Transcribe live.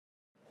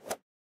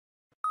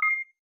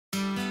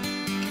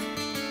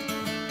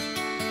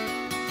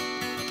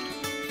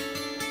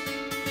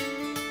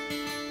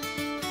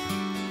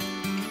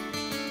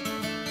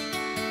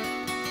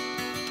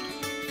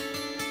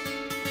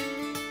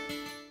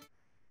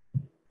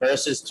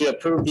First is to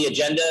approve the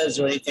agenda. Is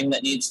there anything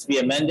that needs to be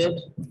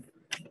amended?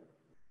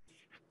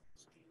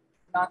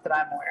 Not that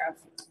I'm aware of.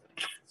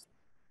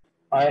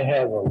 I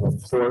have a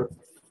report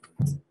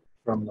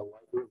from the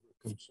White River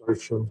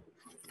Consortium.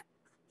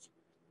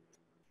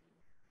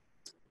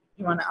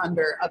 You want it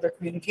under other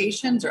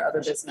communications or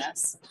other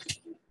business?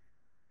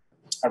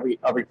 A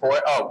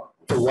report? Oh.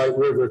 The White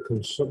River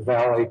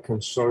Valley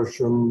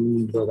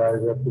Consortium that I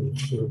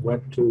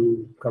went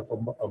to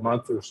a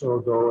month or so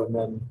ago, and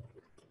then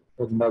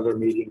had another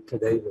meeting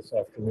today this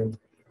afternoon.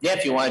 Yeah,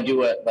 if you want to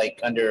do it like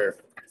under,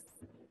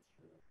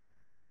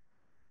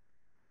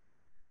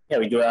 yeah,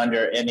 we do it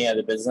under any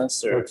other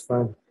business or. That's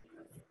fine.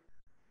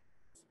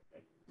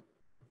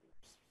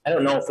 I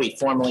don't know if we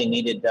formally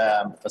needed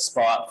a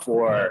spot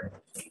for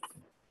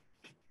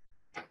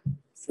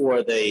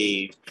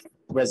the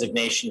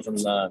resignation from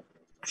the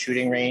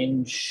shooting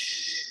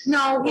range.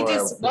 No, he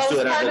just, let's do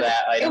it under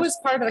that item. It was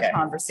part of the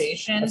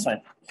conversation. That's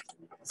fine.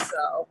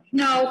 So,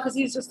 no, because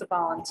he's just a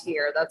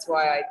volunteer. That's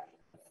why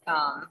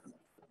I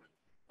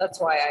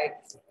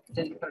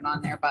didn't put it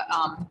on there, but,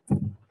 I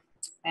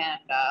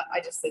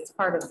just, it's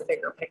part of the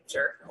bigger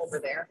picture over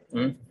there.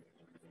 Mm-hmm.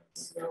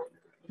 So,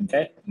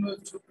 okay.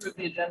 move to approve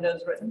the agenda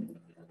as written.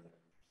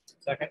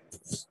 Second.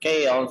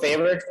 Okay, all in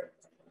favor?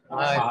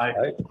 Aye.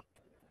 Aye.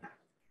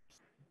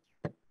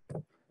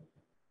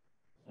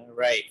 All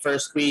right,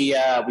 first we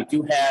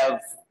do have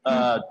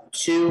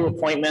 2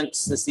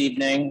 appointments this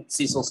evening.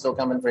 Cecil's still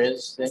coming for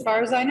his thing? As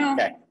far as I know.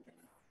 Okay.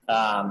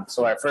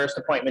 So our first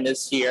appointment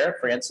is here,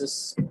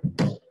 Francis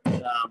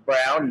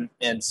Brown,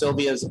 and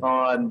Sylvia's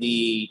on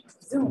the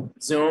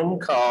Zoom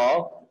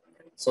call.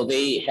 So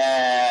they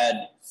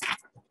had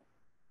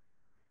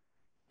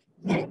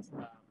a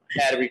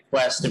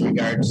request in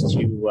regards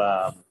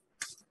to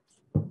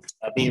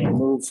being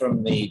removed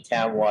from the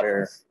town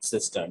water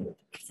system.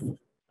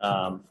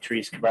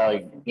 Teresa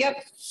Cabral.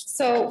 Yep.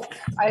 So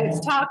I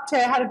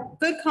had a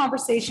good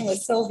conversation with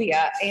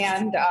Sylvia,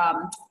 and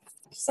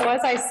so as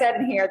I said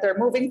in here, they're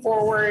moving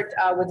forward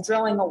with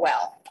drilling a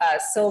well.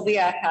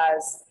 Sylvia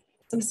has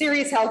some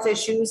serious health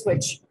issues,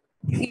 which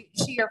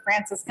she or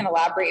Francis can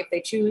elaborate if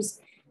they choose,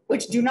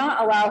 which do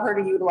not allow her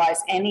to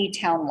utilize any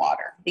town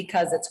water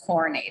because it's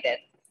chlorinated.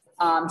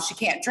 She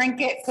can't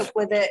drink it, cook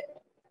with it,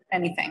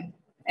 anything.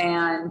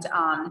 And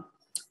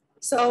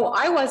so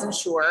I wasn't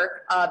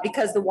sure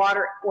because the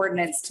water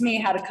ordinance to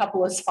me had a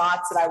couple of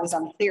spots that I was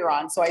unclear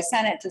on. So I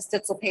sent it to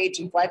Stitzel, Page,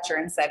 and Fletcher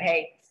and said,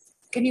 hey,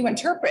 can you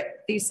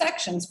interpret these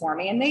sections for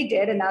me? And they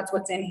did, and that's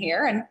what's in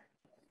here. And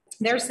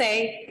they're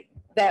saying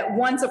that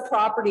once a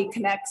property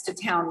connects to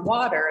town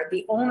water,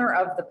 the owner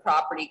of the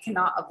property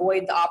cannot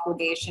avoid the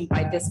obligation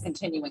by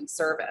discontinuing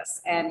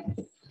service.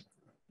 And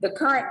the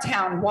current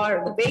town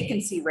water, the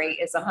vacancy rate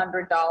is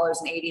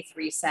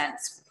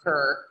 $100.83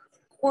 per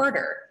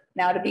quarter.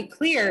 Now, to be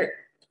clear,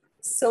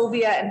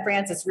 Sylvia and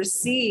Francis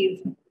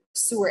receive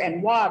sewer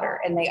and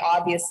water, and they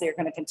obviously are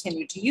going to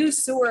continue to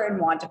use sewer and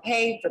want to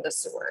pay for the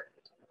sewer.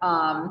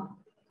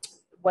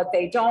 What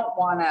they don't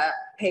want to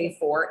pay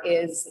for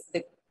is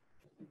the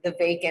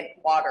vacant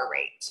water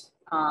rate.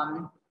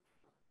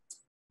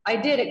 I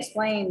did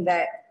explain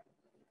that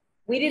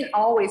we didn't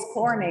always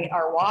chlorinate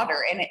our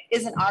water, and it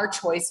isn't our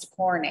choice to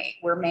chlorinate.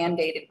 We're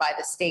mandated by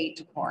the state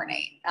to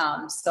chlorinate.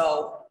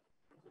 So,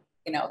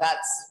 you know,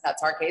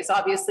 that's our case.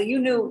 Obviously, you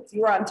knew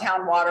you were on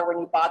town water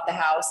when you bought the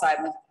house.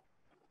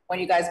 When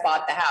you guys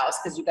bought the house,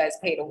 because you guys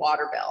paid a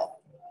water bill.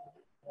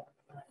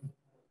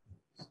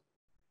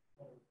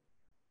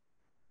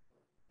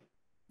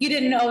 You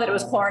didn't know that it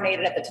was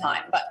chlorinated at the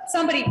time, but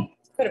somebody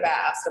could have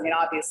asked. I mean,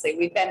 obviously,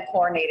 we've been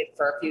chlorinated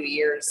for a few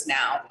years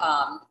now.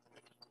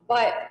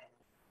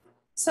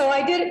 So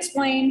I did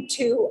explain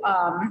to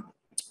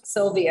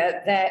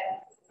Sylvia that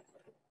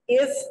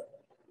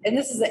and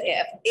this is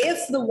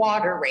if the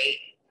water rate,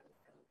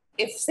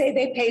 if say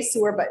they pay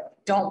sewer but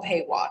don't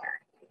pay water,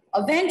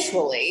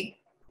 eventually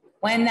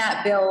when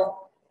that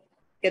bill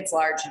gets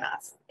large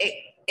enough,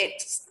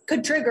 it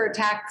could trigger a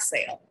tax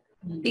sale,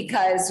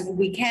 because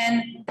we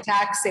can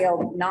tax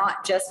sale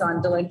not just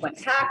on delinquent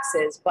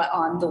taxes, but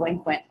on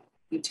delinquent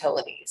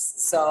utilities.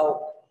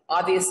 So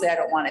obviously I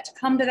don't want it to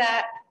come to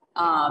that.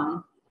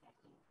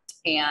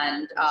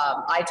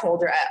 I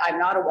told her I'm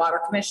not a water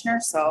commissioner,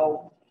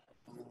 so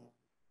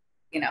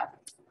you know,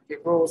 the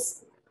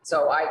rules.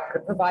 So I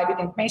could provide you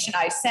the information.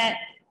 I sent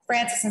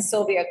Francis and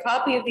Sylvia a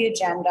copy of the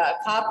agenda, a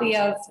copy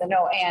of the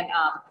note, and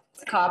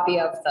a copy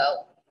of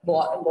the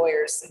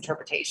lawyer's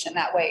interpretation.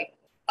 That way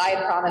I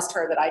had promised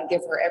her that I'd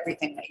give her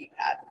everything that you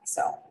had.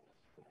 So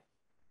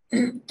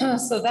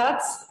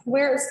that's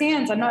where it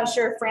stands. I'm not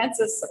sure if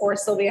Francis or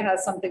Sylvia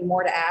has something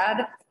more to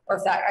add, or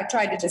if that I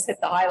tried to just hit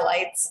the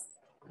highlights.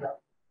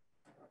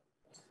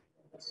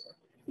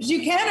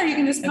 You can, or you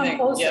can just come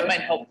closer. Yeah, it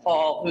might help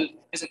Paul, who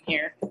isn't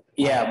here.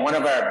 Yeah, one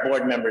of our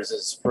board members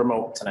is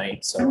remote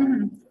tonight, so.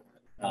 And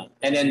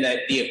then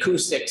the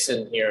acoustics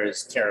in here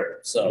is terrible,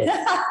 so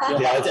you'll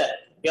have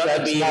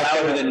to be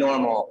louder than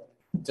normal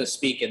to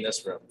speak in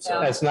this room. So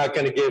that's not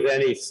going to give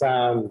any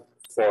sound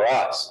for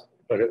us,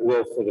 but it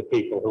will for the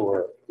people who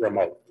are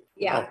remote.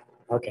 Yeah.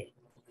 Oh, okay.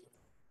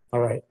 All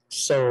right,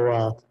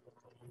 so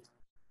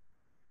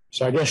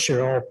I guess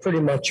you're all pretty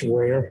much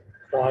aware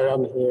why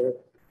I'm here.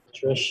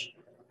 Trish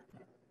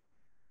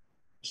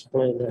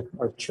explained it,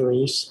 or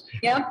Therese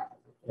Yep.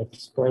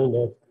 explained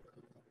it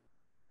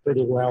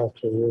pretty well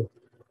to you.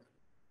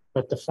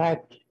 But the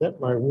fact that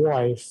my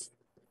wife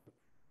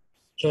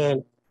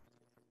can't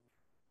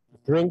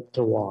drink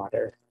the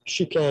water,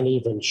 she can't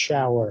even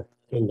shower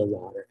in the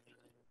water,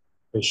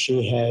 because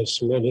she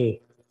has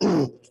many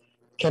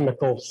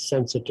chemical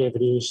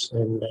sensitivities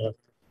and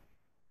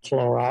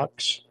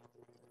Clorox.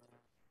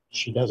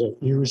 She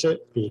doesn't use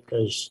it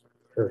because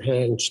her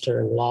hands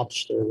turn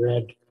lobster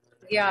red.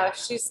 Yeah,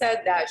 she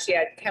said that she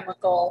had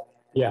chemical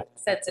Yeah.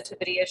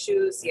 sensitivity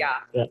issues.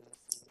 Yeah.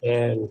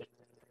 And,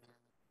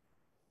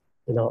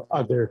 you know,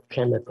 other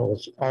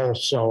chemicals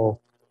also.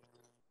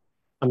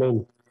 I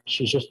mean,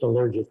 she's just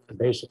allergic to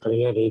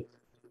basically any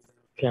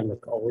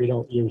chemical. We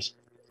don't use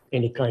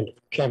any kind of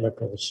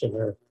chemicals in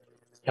our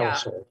Yeah.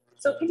 household.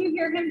 So can you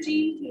hear him,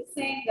 Gene? He's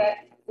saying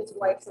that his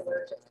wife's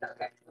allergic to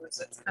okay.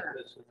 So it's kind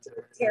of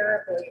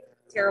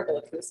terrible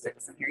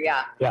acoustics in here.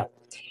 Yeah.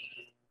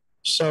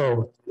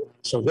 So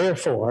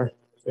therefore,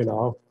 you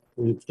know,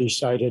 we've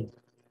decided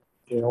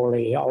the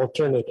only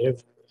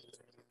alternative.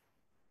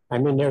 I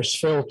mean, there's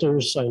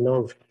filters. I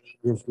know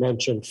you've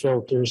mentioned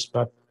filters,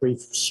 but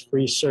we've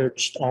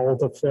researched all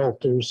the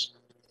filters,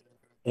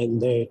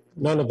 and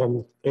none of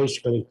them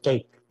basically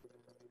take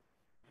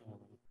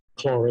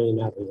chlorine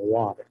out of the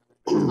water.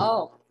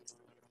 Oh.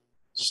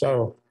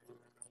 So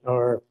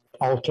our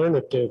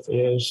alternative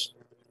is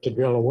to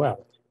drill a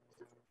well,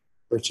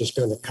 which is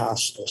going to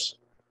cost us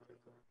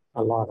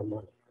a lot of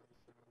money.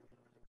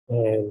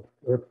 And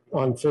we're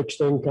on fixed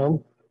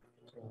income,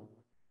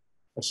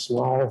 a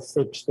small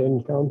fixed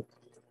income,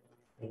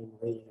 and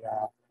we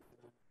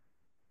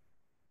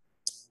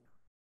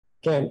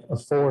can't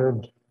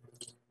afford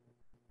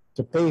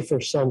to pay for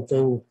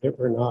something that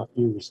we're not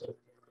using.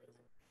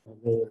 I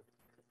mean,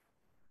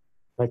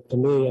 like to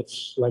me,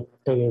 it's like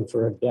paying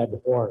for a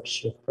dead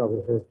horse. You've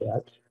probably heard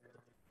that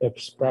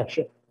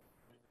expression.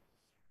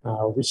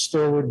 We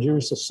still would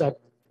use the septic,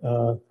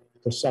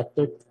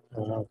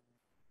 and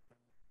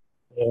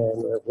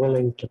we're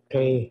willing to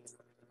pay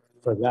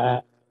for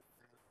that,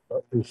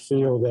 but we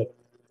feel that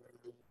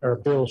our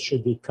bill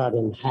should be cut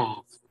in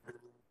half.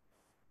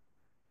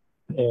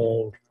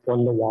 And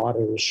when the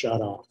water is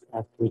shut off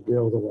after we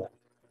drill the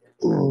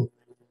well.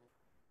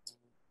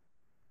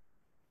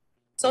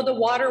 So the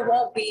water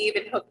won't be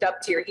even hooked up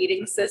to your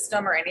heating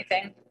system or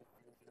anything?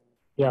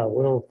 Yeah, It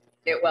will.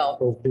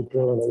 we'll be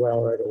drilling a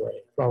well right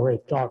away. Already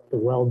talked to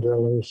well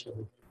drillers.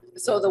 And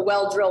So the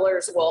well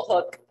drillers will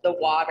hook the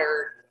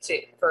water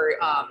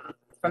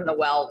from the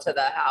well to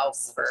the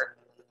house for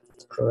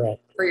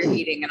correct. your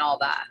heating and all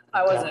that.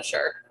 I wasn't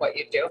sure what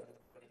you'd do.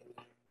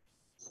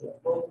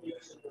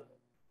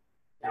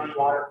 Town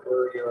water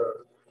for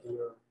your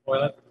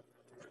toilet,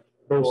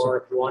 or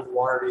if you want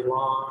water to be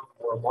long,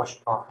 or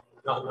washcloth,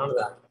 none of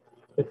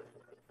that.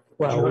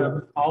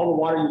 Well, All the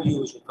water you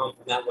use will come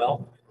from that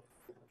well.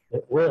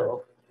 it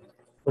will.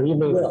 What do you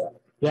mean?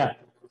 Yeah.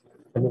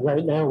 I mean,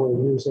 right now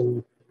we're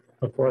using,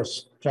 of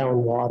course,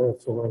 town water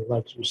for,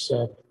 like you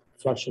said,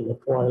 flushing the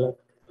toilet,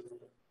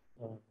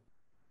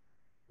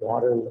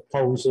 water in the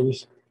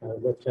posies,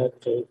 what that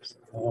takes.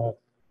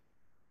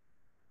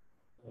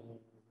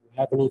 We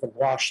haven't even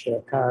washed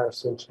their car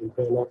since we've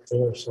been up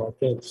there, so I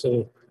can't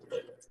see.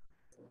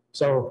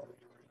 So,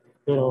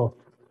 you know,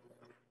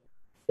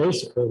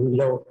 basically we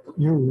don't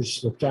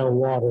use the town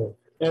water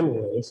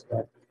anyways,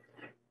 but.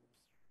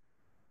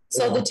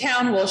 So the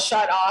town will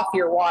shut off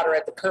your water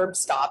at the curb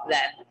stop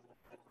then,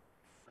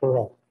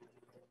 Correct.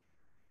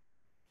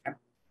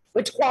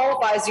 which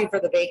qualifies you for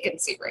the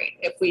vacancy rate.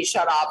 If we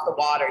shut off the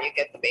water, you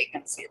get the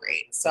vacancy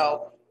rate.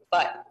 So,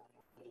 but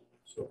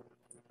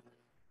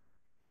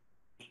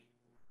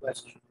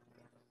Question.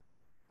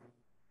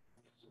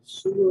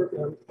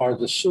 Are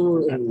the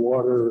sewer and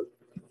water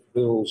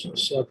bills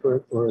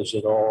separate, or is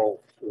it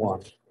all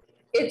one?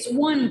 it's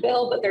one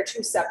bill, but they're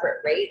two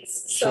separate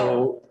rates.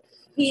 So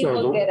he so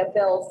will the- get a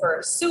bill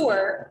for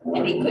sewer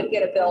and he could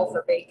get a bill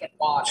for vacant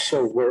water.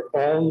 So we're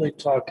only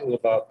talking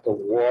about the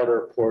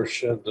water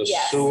portion, the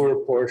Yes. sewer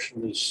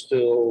portion is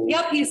still.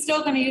 Yep, he's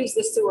still gonna use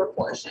the sewer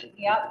portion.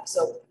 Yep,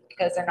 so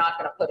because they're not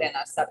gonna put in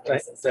a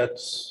septic system.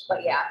 That's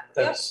But yeah,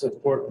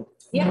 important.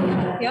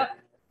 yep.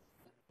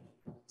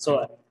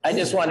 So I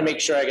just want to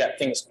make sure I got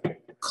things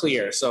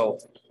clear. So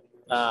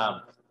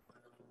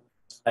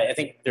I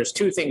think there's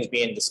two things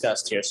being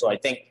discussed here. So I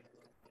think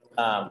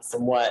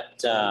from what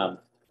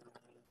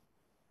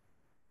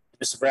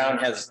Mr. Brown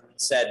has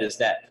said is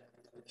that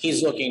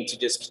he's looking to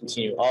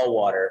discontinue all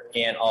water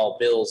and all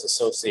bills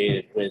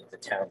associated with the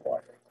town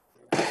water.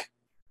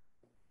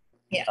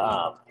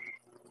 Yeah.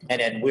 And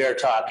then we're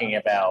talking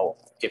about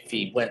if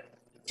he went,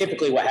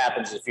 typically what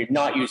happens if you're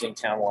not using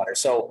town water.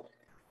 So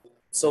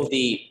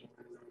the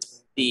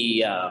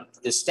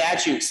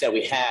statutes that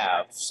we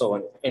have,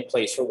 so in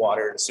place for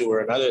water and sewer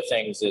and other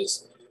things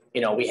is,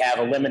 you know, we have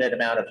a limited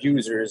amount of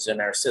users in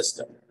our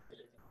system.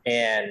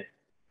 And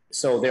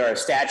so there are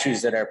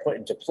statutes that are put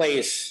into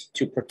place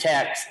to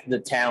protect the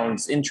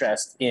town's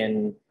interest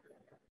in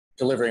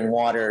delivering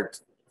water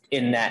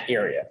in that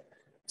area.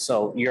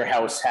 So your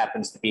house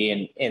happens to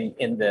be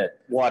in the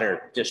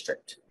water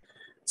district.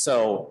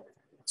 So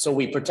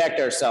we protect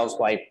ourselves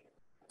by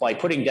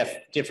putting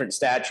different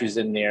statutes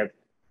in there,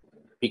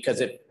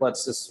 because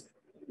let's just,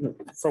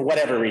 for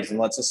whatever reason,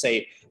 let's just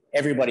say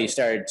everybody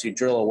started to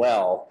drill a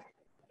well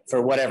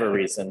for whatever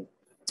reason,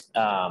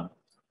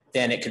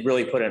 then it could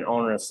really put an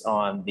onus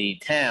on the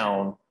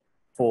town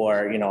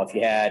for, if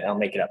you had, I'll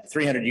make it up,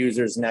 300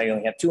 users, now you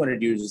only have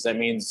 200 users, that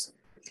means,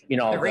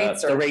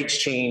 the rates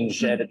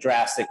change at a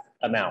drastic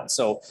amount.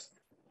 So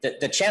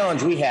the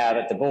challenge we have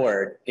at the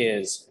board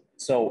is,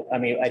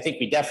 I think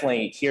we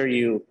definitely hear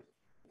you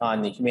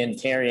on the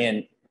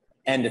humanitarian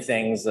end of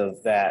things,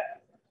 of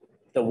that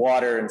the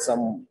water in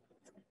some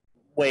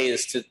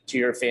ways to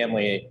your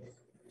family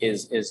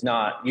is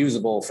not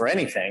usable for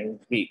anything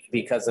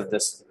because of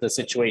the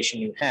situation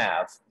you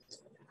have.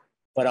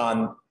 But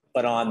on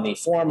the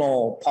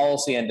formal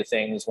policy end of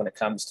things, when it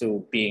comes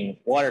to being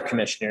water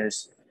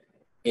commissioners,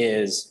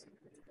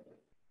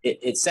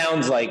 it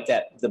sounds like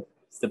that the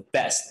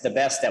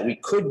best that we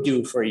could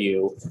do for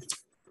you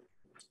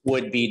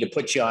would be to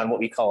put you on what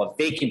we call a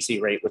vacancy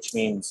rate, which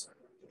means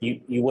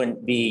you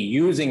wouldn't be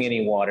using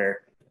any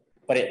water,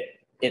 but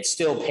it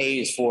still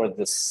pays for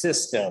the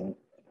system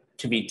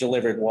to be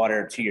delivered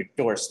water to your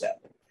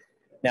doorstep.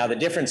 Now, the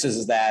difference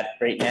is that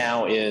right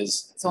now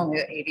is It's only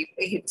 80,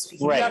 you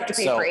have to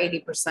pay for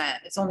 80%.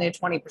 It's only a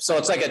 20%. So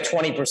it's like a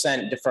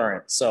 20%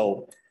 deference.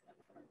 So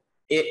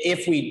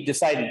if we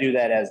decide to do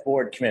that as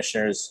board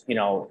commissioners,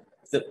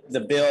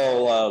 the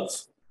bill of,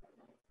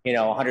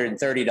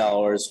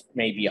 $130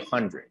 may be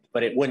 $100,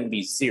 but it wouldn't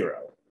be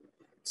zero.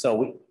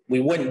 So we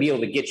wouldn't be able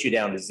to get you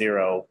down to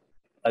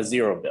a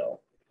zero bill.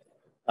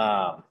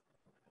 I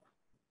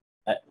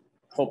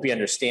hope you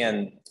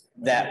understand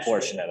that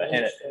portion of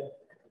it.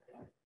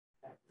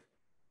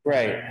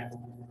 Right.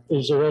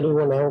 Is there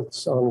anyone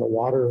else on the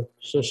water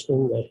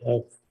system that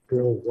have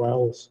drilled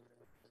wells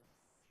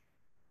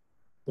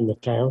in the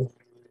town?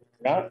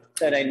 Not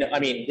that I know. I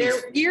mean,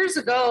 Years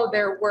ago,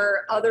 there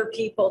were other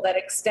people that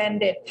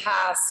extended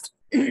past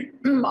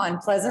on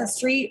Pleasant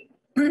Street,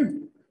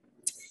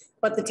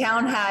 but the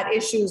town had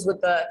issues with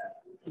the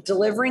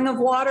delivering of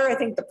water, I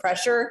think the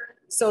pressure.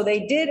 So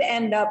they did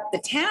end up, the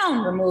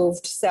town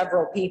removed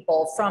several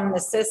people from the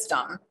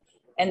system,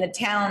 and the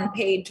town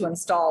paid to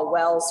install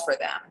wells for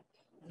them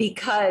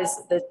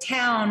because the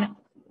town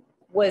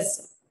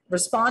was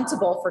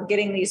responsible for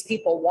getting these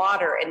people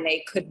water, and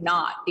they could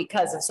not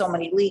because of so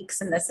many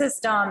leaks in the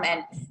system,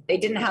 and they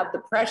didn't have the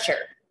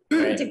pressure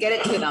to get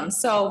it to them.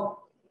 So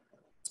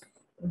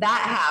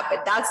that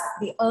happened. That's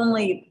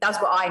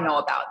what I know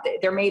about.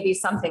 There may be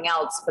something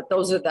else, but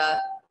that's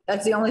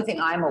the only thing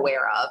I'm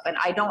aware of. And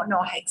I don't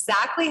know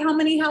exactly how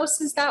many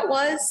houses that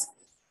was.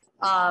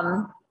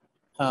 1,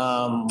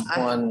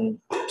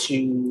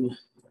 2,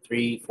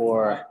 3,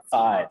 4,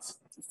 5.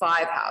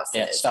 5 houses.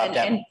 Yeah, stopped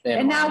and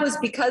that was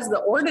because the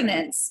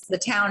ordinance, the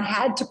town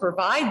had to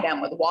provide them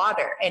with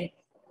water, and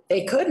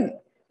they couldn't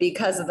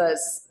because of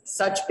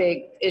such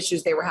big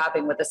issues they were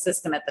having with the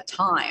system at the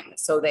time.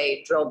 So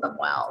they drilled them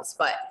wells.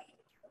 But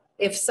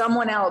if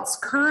someone else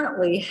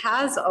currently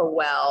has a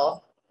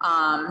well,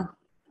 I'm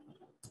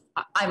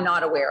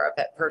not aware of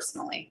it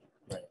personally.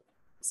 Right.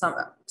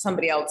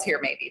 Somebody else here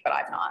maybe, but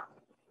I'm not.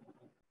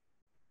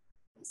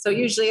 So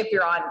usually if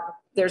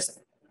there's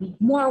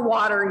more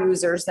water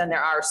users than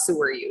there are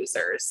sewer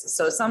users.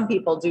 So some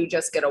people do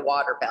just get a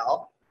water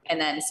bill, and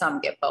then some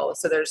get both.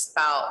 So there's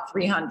about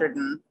 300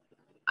 and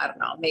I don't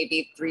know,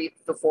 maybe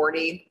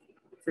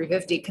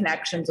 350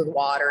 connections with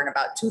water, and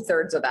about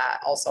 2/3 of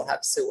that also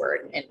have sewer,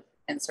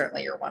 and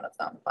certainly you're one of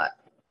them.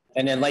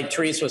 And then like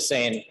Therese was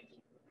saying,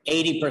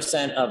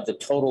 80% of the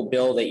total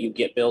bill that you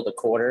get billed a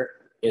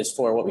quarter is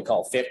for what we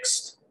call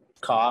fixed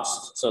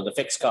costs. So the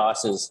fixed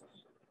cost is,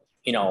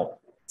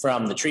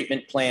 from the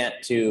treatment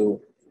plant to,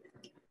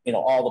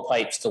 all the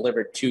pipes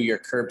delivered to your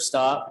curb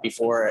stop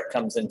before it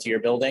comes into your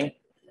building.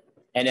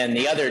 And then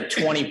the other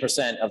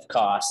 20% of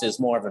cost is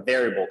more of a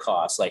variable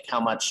cost, like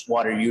how much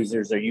water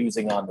users are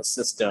using on the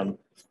system,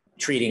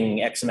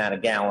 treating X amount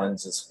of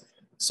gallons.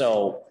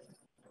 So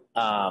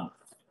in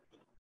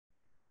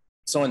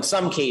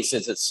some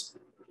cases,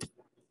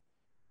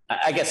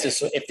 I guess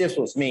if this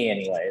was me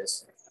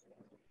anyways,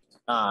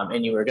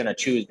 and you were going to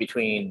choose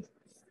between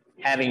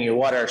having your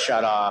water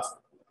shut off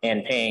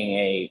and paying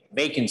a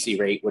vacancy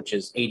rate, which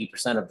is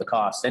 80% of the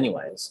cost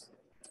anyways,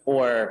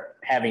 or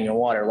having your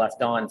water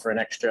left on for an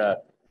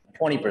extra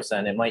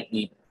 20%, it might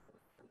be,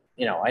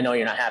 I know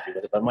you're not happy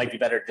with it, but it might be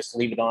better just to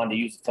leave it on to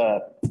use it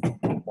to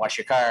wash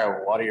your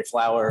car or water your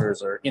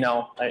flowers, or,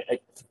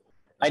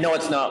 I know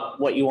it's not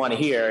what you want to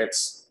hear.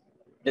 It's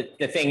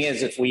the thing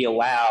is, if we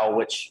allow,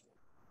 which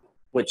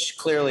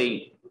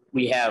clearly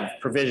we have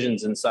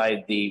provisions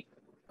inside the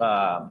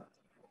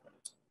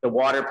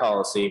water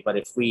policy, but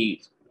if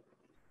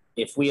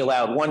we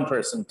allowed one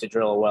person to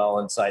drill a well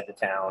inside the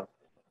town,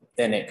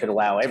 then it could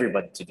allow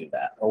everybody to do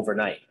that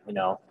overnight,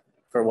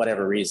 for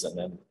whatever reason,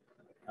 and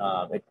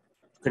it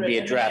could be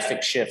a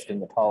drastic shift in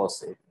the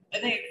policy. I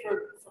think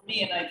for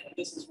me, and I think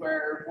this is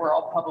where we're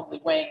all probably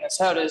weighing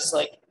this out, is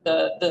like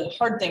the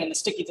hard thing and the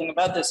sticky thing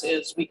about this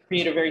is we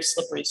create a very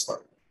slippery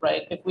slope,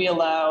 right? If we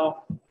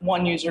allow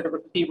one user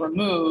to be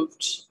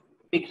removed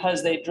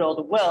because they drilled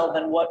a well,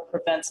 then what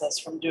prevents us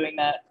from doing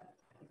that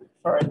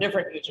for a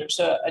different user?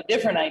 So a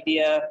different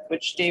idea,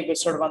 which Dave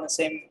was sort of on the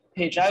same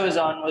page I was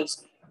on,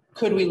 was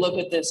could we look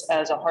at this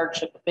as a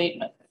hardship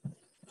abatement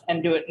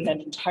and do it in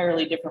an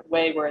entirely different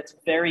way where it's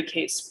very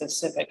case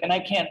specific? And I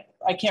can't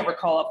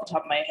recall off the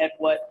top of my head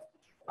what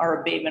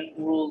our abatement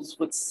rules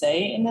would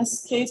say in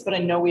this case, but I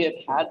know we have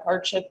had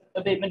hardship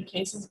abatement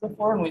cases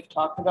before and we've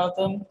talked about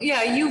them.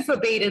 Yeah, you've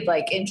abated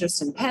like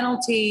interest and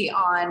penalty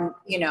on,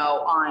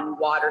 on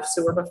water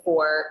sewer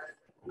before.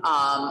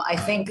 I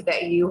think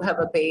that you have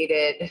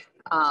abated,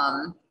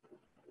 I'm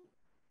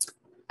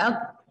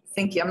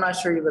not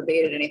sure you've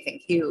abated anything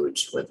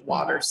huge with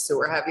water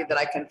sewer, have you, that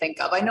I can think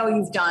of? I know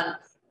you've done,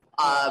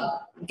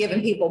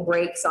 giving people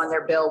breaks on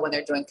their bill when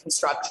they're doing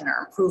construction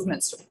or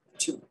improvements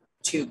to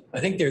I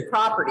think there are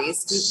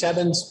properties.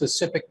 7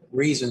 specific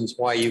reasons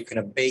why you can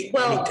abate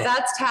Well, anything.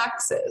 that's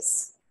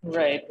taxes.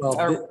 Right. Well,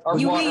 Our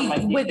water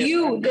might be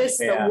different.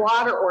 The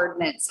water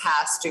ordinance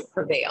has to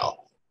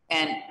prevail.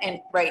 And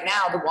right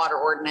now, the water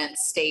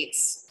ordinance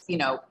states,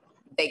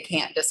 they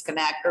can't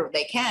disconnect, or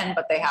they can,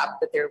 but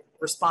they're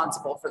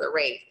responsible for the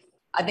rate.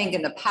 I think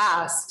in the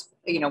past,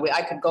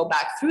 I could go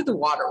back through the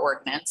water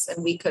ordinance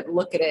and we could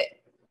look at it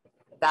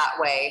that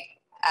way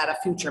at a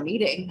future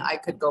meeting. I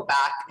could go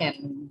back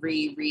and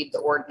reread the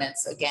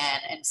ordinance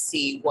again and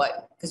see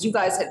because you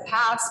guys had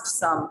passed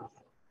some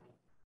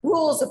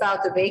rules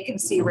about the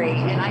vacancy rate.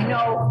 And I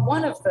know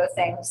one of the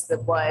things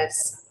that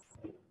was,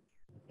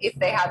 if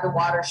they had the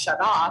water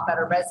shut off at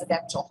a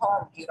residential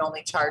home, you'd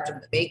only charge them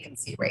the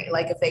vacancy rate,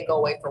 like if they go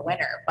away for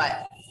winter,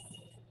 but.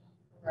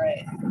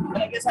 Right. And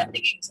I guess I'm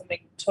thinking something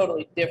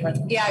totally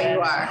different. Yeah, you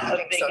are. I A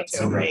think so vacancy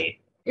too.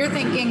 rate. You're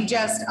thinking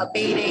just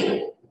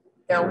abating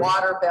their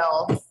water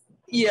bill.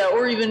 Yeah,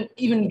 or even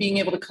being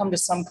able to come to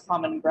some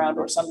common ground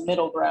or some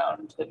middle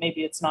ground that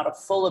maybe it's not a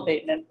full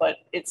abatement, but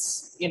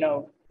it's,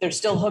 they're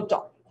still hooked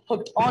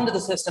onto the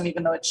system,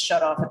 even though it's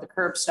shut off at the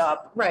curb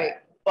stop. Right.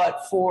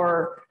 But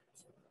for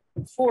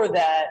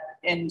that,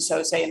 and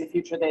so say in the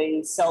future,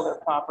 they sell their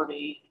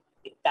property,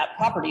 that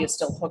property is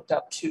still hooked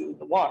up to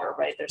the water,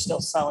 right? They're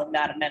still selling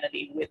that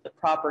amenity with the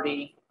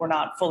property. We're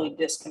not fully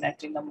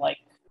disconnecting them like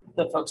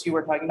the folks you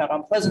were talking about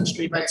on Pleasant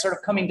Street, but Right. sort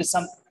of coming to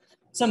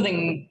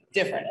something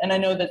different. And I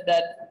know that,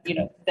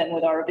 then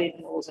with our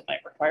abatement rules, it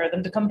might require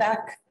them to come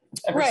back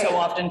every Right. so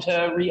often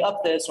to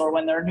re-up this, or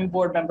when there are new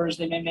board members,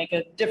 they may make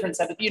a different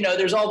set of,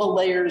 there's all the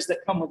layers that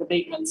come with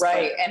abatements.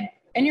 Right.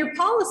 And your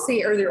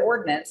policy or your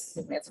ordinance,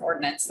 it's an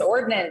ordinance, the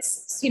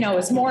ordinance,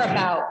 is more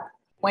about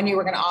when you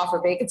were going to offer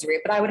vacancy rate,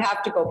 but I would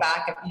have to go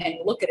back and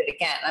look at it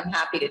again. I'm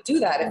happy to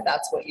do that if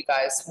that's what you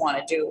guys want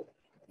to do.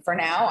 For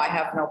now, I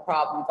have no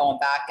problem going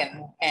back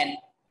and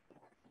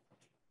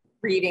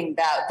reading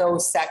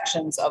those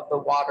sections of the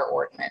water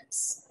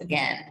ordinance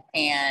again.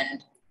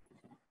 And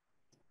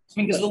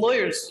Because the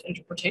lawyer's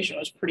interpretation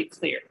was pretty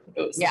clear.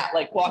 It was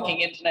like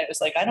walking in tonight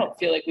was like, I don't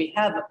feel like we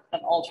have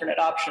an alternate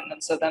option.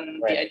 And so then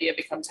Right. the idea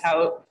becomes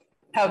how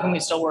can we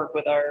still work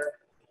with our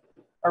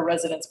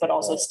residents, but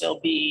also still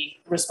be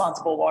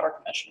responsible water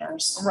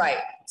commissioners? right.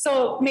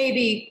 So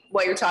maybe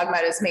what you're talking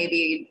about is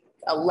maybe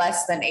a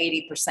less than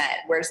 80%,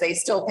 whereas they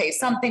still pay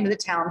something to the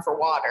town for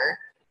water.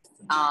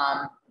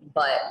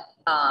 But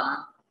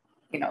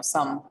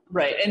some.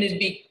 Right. And it'd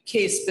be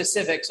case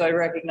specific. So I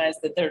recognize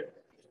that that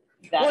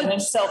in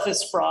itself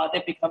is fraud.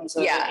 It becomes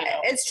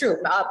It's true,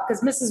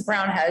 because Mrs.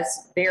 Brown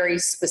has very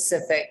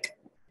specific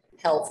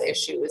health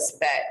issues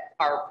that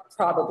are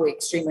probably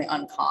extremely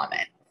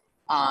uncommon.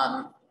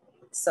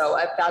 So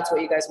if that's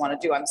what you guys want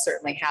to do, I'm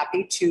certainly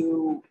happy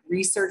to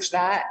research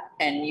that,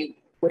 and you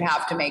would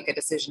have to make a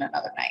decision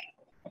another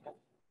night.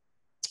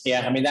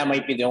 Yeah, I mean, that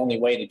might be the only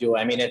way to do it.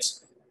 I mean,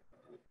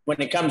 when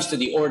it comes to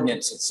the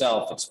ordinance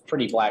itself, it's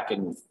pretty black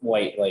and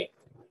white, like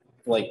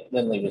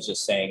Lindley was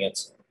just saying.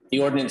 The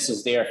ordinance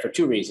is there for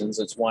 2 reasons.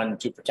 It's one,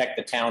 to protect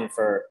the town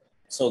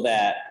so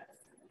that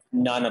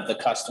none of the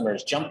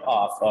customers jump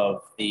off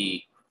of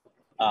the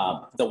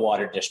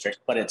water district,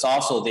 but it's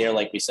also there,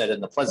 like we said,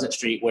 in the Pleasant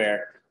Street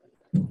where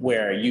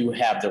you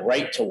have the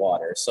right to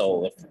water.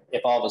 So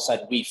if all of a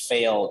sudden we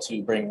fail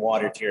to bring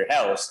water to your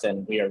house,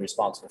 then we are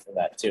responsible for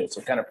that too.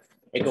 So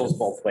it goes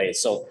both ways.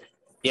 So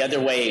the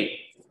other way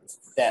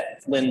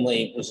that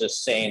Lindley was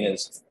just saying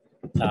is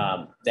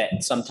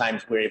that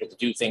sometimes we're able to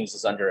do things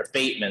as under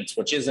abatements,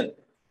 which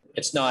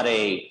it's not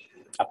a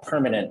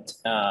permanent,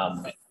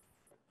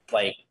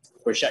 like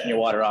we're shutting your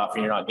water off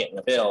and you're not getting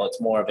a bill.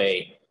 It's more of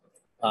a,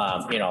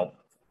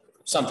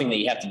 something that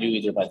you have to do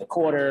either by the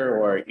quarter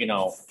or,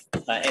 and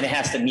it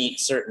has to meet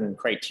certain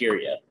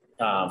criteria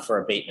for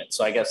abatement.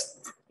 So I guess.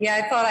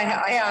 Yeah, I thought I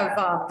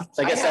have.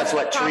 So I guess that's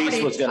what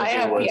Therese was going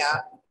to do was.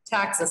 Yeah,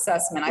 tax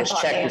assessment. I Just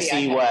thought check to maybe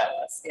see I what. had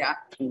this. Yeah.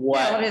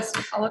 Yeah, it is.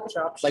 I'll look at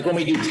your options. Like when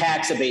we do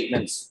tax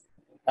abatements,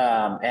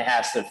 it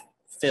has to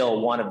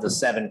fill one of the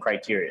 7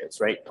 criterias,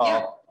 right,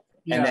 Paul?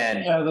 And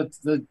then-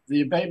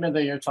 The abatement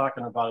that you're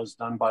talking about is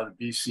done by the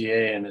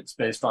BCA and it's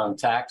based on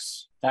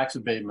tax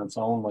abatements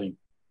only.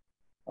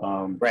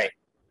 Right.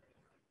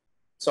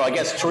 So I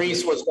guess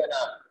Therese was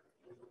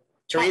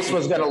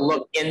gonna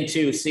look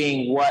into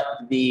seeing what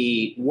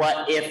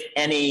if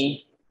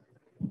any,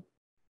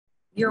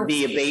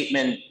 the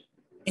abatement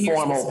In your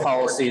formal specific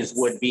policies ordinance.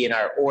 would be in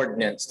our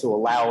ordinance to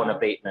allow an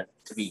abatement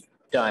to be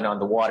done on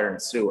the water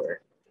and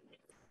sewer.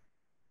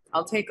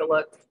 I'll take a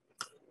look.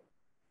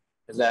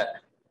 Is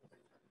that?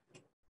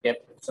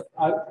 Yep. So-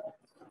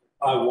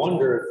 I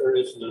wonder if there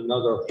isn't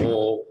another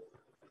whole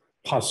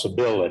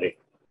possibility.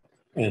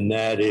 And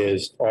that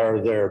is, are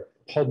there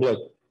public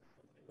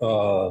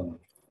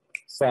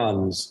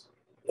funds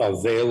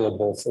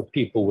available for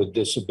people with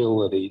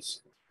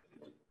disabilities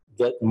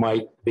that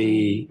might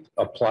be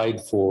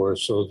applied for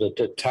so that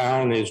the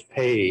town is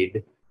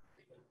paid,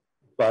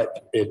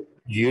 but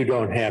you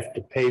don't have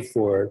to pay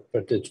for it,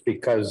 but it's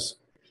because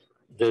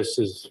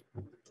this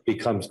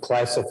becomes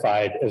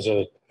classified as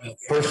a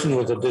person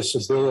with a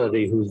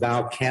disability who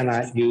now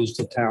cannot use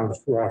the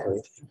town's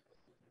water,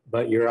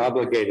 but you're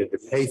obligated to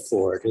pay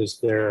for it. Is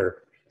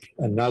there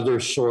another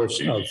source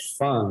of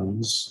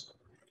funds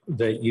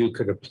that you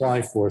could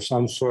apply for,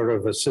 some sort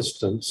of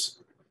assistance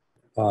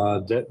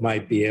that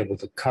might be able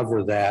to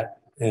cover that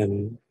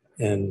and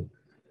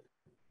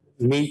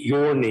meet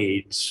your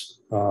needs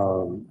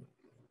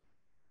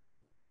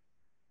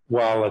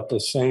while at the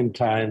same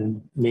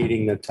time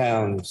meeting the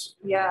town's?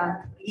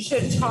 Yeah, you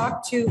should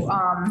talk to,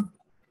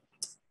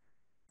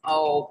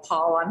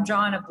 Paul, I'm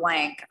drawing a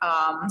blank.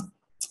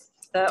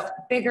 The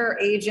bigger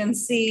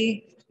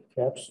agency,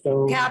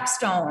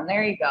 Capstone,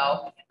 there you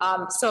go.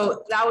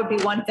 So that would be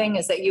one thing,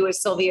 is that you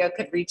as Sylvia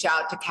could reach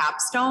out to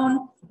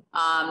Capstone,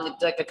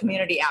 like a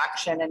community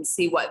action, and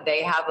see what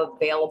they have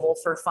available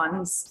for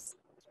funds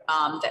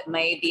that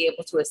may be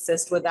able to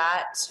assist with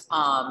that.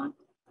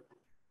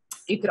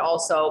 You could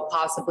also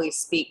possibly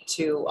speak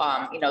to,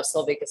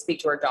 Sylvia could speak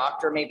to her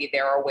doctor. Maybe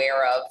they're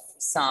aware of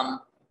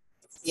some,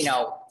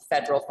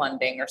 federal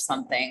funding or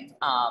something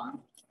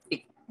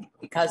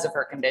because of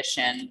her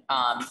condition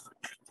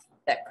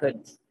that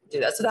could do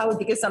that. So that would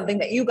be something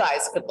that you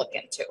guys could look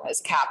into,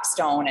 as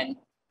Capstone and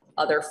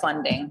other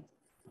funding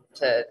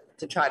to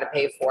try to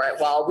pay for it,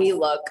 while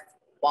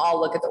I'll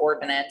look at the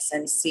ordinance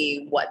and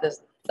see what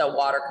the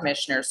water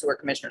commissioners, sewer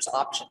commissioners'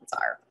 options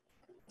are.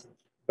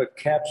 But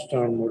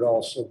Capstone would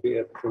also be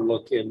able to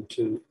look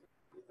into,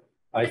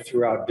 I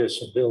threw out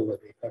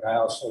disability, but I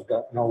also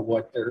don't know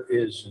what there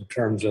is in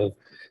terms of,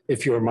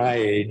 if you're my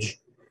age,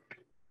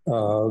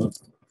 help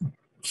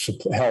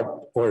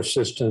or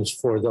assistance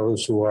for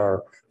those who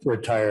are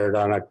retired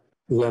on a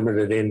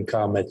limited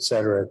income, et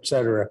cetera, et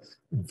cetera.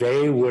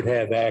 They would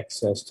have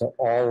access to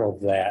all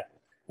of that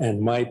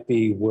and might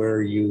be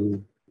where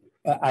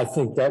I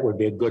think that would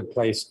be a good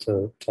place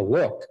to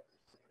look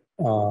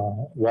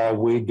while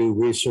we do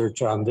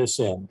research on this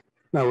end.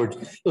 In other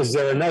words, is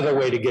there another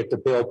way to get the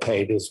bill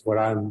paid is what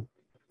I'm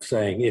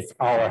saying, if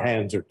our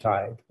hands are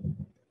tied.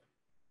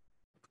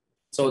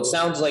 So it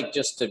sounds like,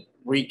 just to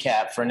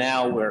recap, for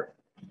now,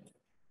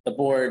 the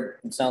board,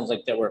 it sounds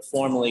like that we're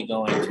formally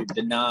going to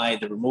deny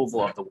the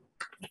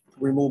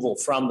removal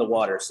from the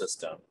water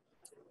system.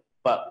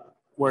 But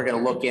we're going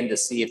to look in to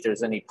see if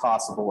there's any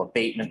possible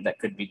abatement that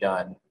could be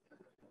done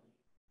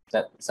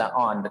that's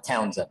on the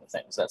town's end of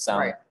things. That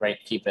sound right?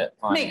 Keep it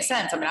on. Makes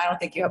sense. I mean, I don't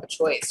think you have a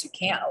choice. You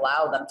can't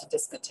allow them to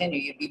discontinue.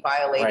 You'd be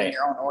violating Right.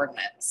 your own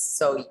ordinance.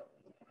 So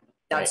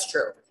that's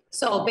true.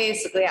 So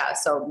basically, yeah,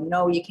 so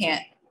no, you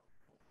can't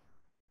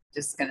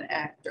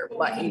disconnect,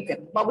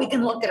 but we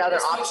can look at other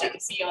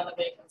options. Beyond the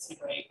vacancy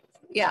rate,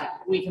 Yeah,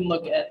 we can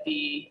look at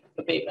the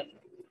abatement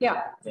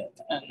yeah,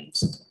 and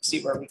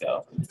see where we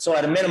go. So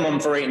at a minimum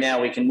for right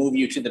now, we can move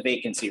you to the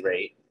vacancy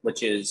rate,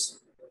 which is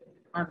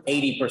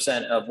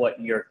 80% of what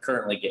you're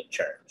currently getting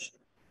charged.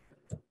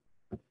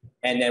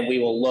 And then we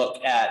will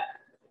look at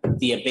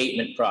the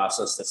abatement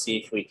process to see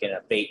if we can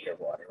abate your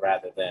water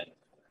rather than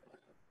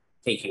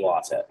take you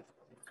off it.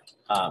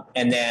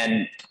 And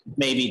then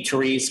maybe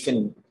Therese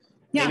after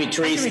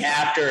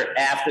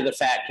the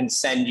fact can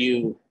send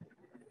you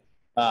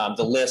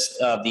the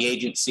list of the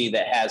agency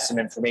that has some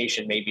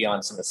information, maybe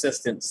on some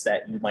assistance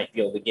that you might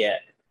be able to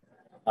get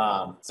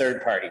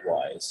third party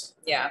wise.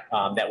 yeah.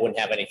 That wouldn't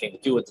have anything to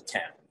do with the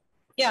town.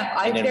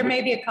 Yeah, And then there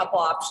may be a couple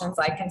options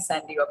I can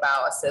send you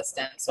about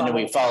assistance. And then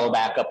we follow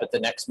back up at the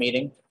next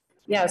meeting.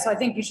 Yeah, so I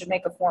think you should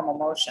make a formal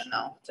motion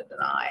though to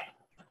deny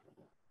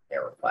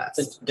their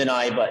request. To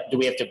deny, but do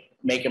we have to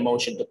make a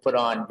motion to put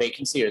on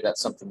vacancy, or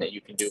that's something that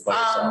you can do by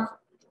yourself?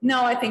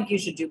 No, I think you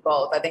should do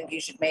both. I think you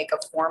should make a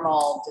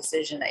formal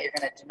decision that you're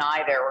gonna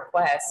deny their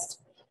request.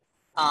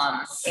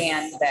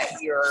 And that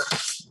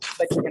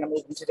but you're gonna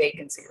move into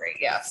vacancy rate,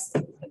 yes.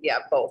 Yeah,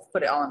 both.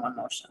 Put it all in one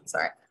motion,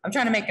 sorry. I'm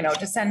trying to make a note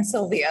to send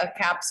Sylvia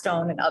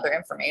Capstone and other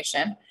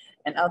information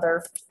and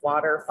other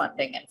water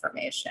funding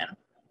information.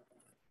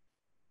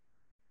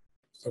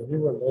 So you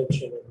were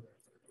mentioning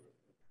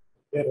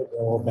a bit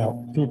ago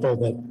about people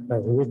that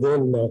are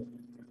within the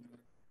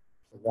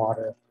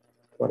water,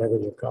 whatever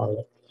you call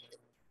it,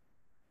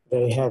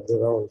 they have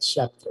their own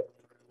septic.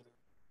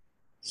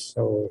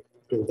 So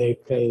do they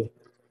pay?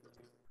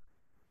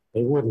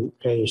 They wouldn't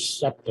pay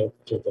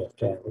septic to the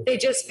town. They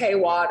just pay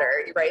water,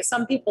 right?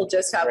 Some people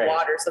just have Right.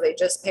 water, so they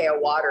just pay a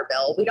water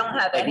bill. We don't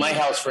have Like any. my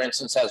house, for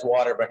instance, has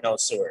water but no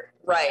sewer.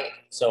 Right,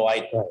 So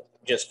I Right.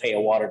 just pay a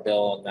water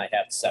bill and I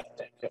have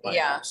septic at my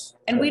Yeah. house.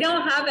 and we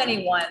don't have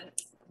anyone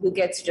who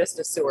gets just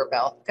a sewer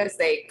bill, because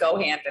they go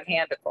hand in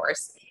hand, of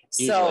course.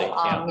 Usually,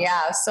 So,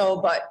 yeah, so,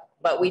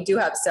 but we do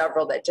have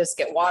several that just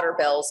get water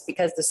bills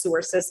because the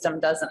sewer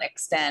system doesn't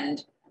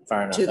extend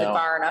Far enough to the out.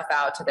 far enough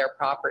out to their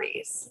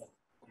properties.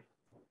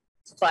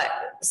 But,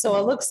 so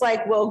it looks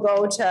like we'll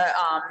go to,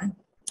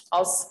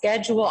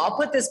 I'll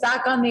put this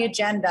back on the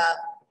agenda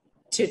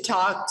to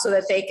talk, so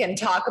that they can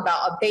talk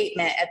about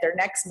abatement at their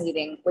next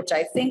meeting, which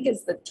I think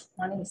is the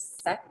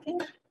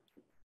 22nd.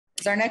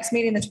 Is our next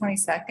meeting the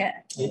 22nd?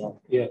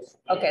 Yes.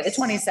 Okay, the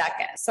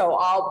 22nd. So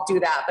I'll do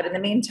that. But in the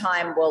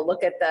meantime, I'll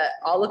look at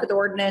the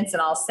ordinance,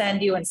 and I'll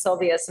send you and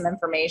Sylvia some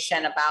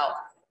information about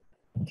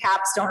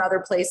Capstone, other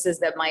places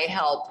that might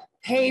help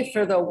pay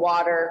for the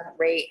water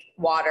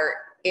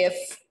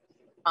if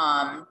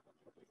the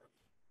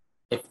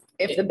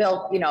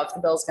bill, if the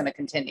bill's going to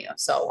continue.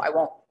 So I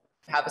won't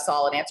have a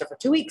solid answer for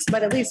 2 weeks,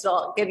 but at least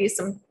I'll give you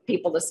some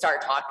people to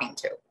start talking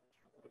to.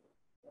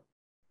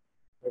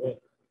 Okay.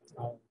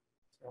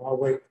 I'll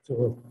wait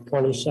till the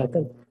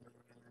 22nd.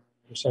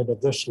 You said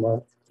of this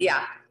month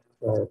Yeah,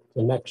 or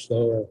the next day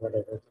or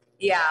whatever.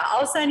 yeah.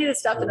 I'll send you the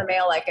stuff in the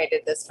mail like I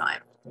did this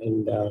time.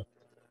 And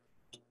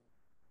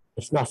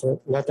if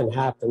nothing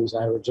happens,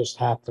 I would just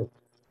have to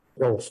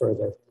go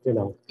further,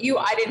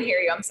 I didn't hear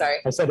you. I'm sorry.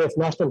 I said, if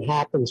nothing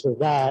happens with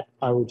that,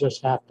 I would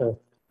just have to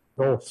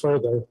go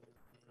further.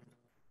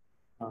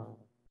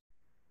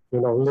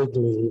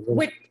 Legally.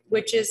 Even.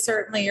 Which is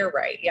certainly, you're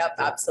right. Yep,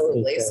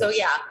 absolutely. So Because-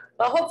 yeah,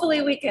 but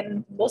hopefully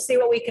we'll see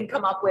what we can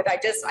come up with.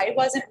 I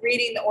wasn't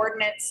reading the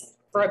ordinance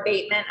for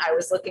abatement. I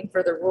was looking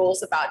for the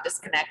rules about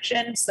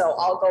disconnection. So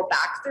I'll go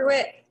back through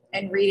it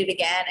and read it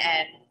again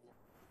and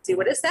see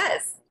what it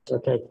says,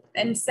 Okay,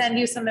 and send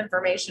you some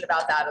information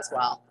about that as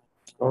well.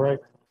 all right.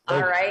 All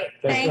right,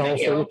 all thank for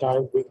you. your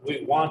time.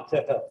 We want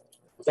to help,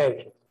 Thank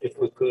you. if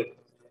we could.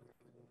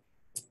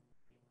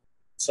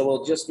 So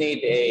we'll just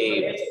need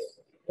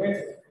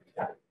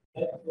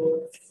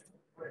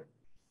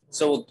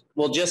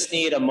we'll just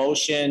need a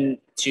motion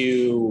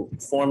to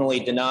formally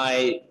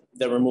deny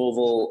the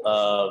removal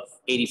of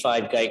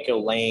 85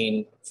 Geico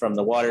Lane from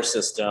the water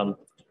system.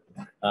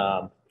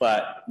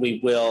 But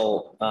we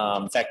will,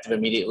 effective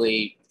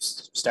immediately,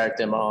 start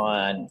them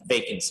on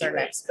vacancy Our rate.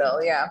 next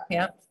bill, yeah.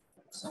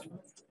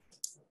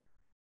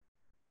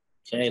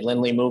 Okay,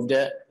 Lindley moved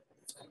it.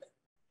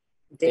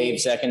 Dave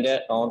seconded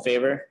it. All in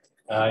favor?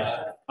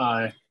 Aye.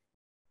 Aye.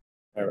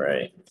 All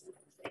right.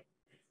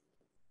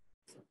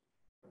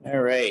 All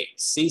right,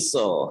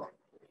 Cecil.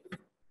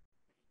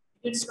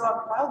 Didn't go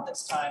out loud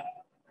this time.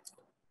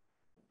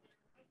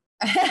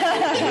 You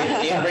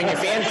didn't bring your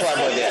fan club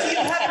with you. You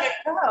had a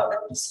crowd.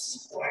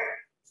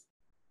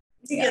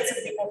 To get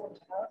some people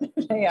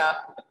from town. Yeah,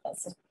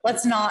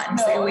 let's not and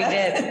say we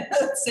did.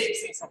 Say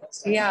something.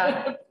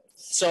 Yeah.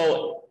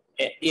 So,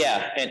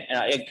 yeah, and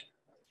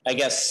I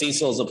guess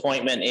Cecil's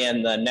appointment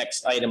and the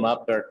next item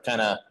up are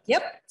kind of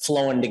Yep.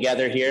 flowing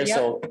together here.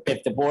 So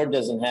if the board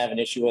doesn't have an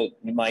issue with,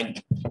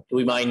 do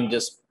we mind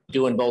just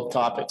doing both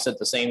topics at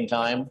the same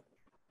time?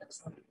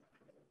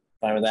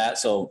 Fine with that.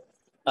 So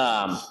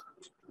I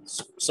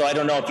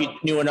don't know if you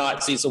knew or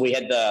not, Cecil, we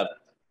had the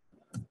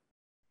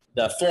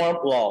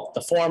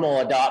formal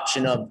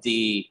adoption of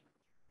the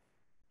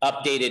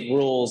updated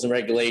rules and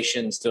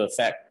regulations to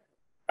affect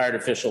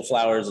artificial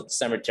flowers at the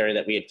cemetery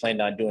that we had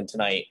planned on doing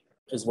tonight,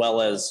 as well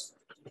as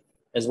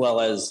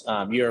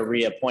your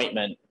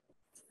reappointment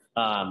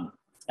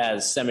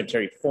as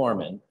cemetery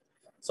foreman.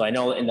 So I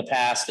know in the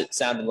past, it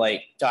sounded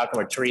like, talking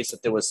with Teresa,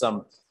 that there was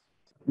some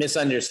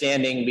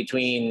misunderstanding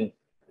between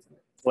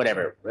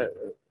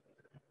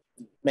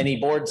many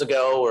boards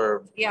ago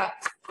or Yeah.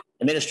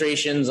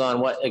 administrations on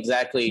what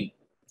exactly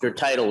your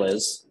title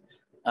is.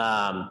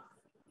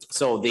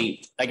 So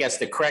I guess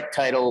the correct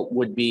title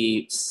would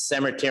be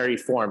cemetery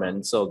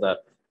foreman. So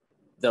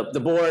the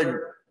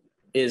board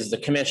is the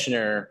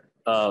commissioner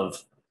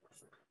of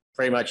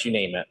pretty much, you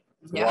name it,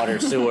 Yeah. water,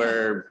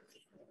 sewer,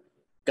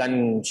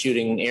 gun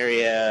shooting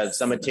area,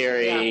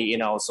 cemetery,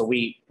 so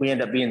we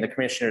end up being the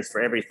commissioners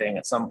for everything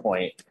at some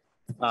point.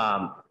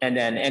 And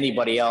then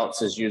anybody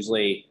else is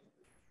usually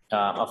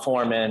a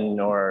foreman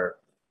or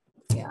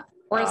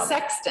Or a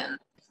sexton.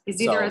 He's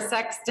either a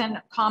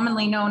sexton,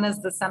 commonly known as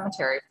the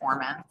cemetery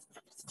foreman.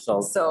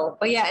 So,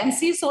 but yeah, and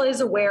Cecil is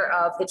aware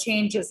of the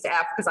changes to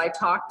F, because I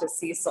talked to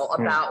Cecil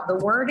about the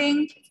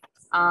wording.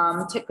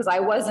 Because I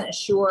wasn't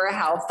sure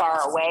how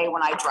far away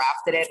when I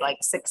drafted it, like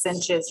 6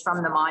 inches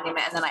from the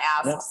monument. And then I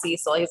asked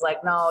Cecil, he's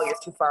like, no, you're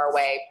too far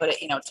away. Put it,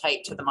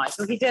 tight to the monument.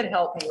 So he did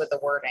help me with the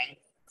wording.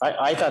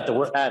 I thought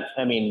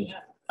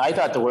I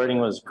thought the wording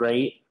was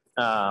great.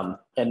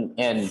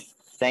 And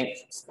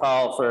thanks,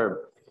 Paul,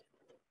 for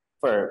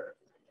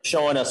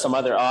showing us some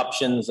other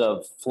options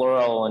of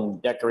floral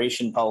and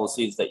decoration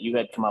policies that you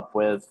had come up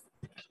with.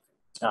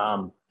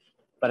 But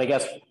I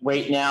guess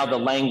right now, the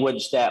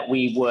language that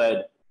we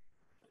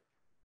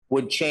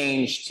would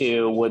change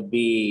to would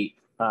be,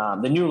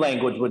 the new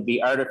language would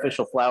be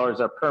artificial flowers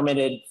are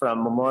permitted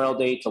from Memorial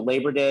Day to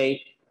Labor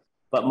Day,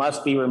 but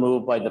must be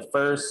removed by the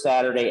first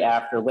Saturday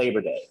after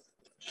Labor Day.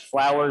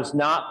 Flowers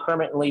not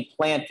permanently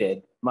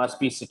planted must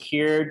be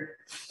secured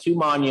to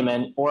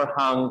monument or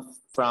hung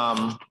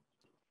from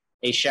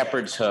a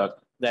shepherd's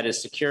hook that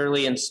is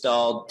securely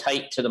installed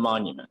tight to the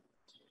monument.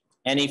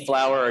 Any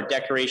flower or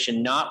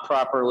decoration not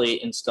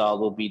properly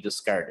installed will be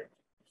discarded.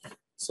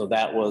 So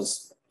that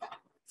was.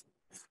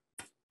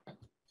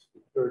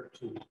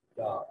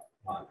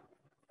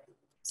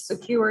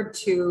 Secured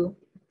to,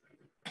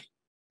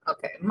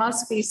 okay,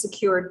 must be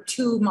secured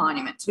to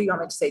monument. So you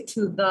want me to say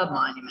to the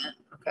monument,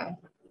 okay?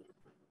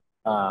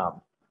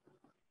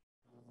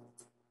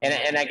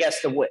 And I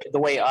guess the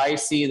way I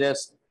see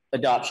this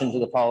adoption to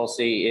the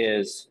policy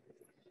is,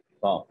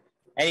 well,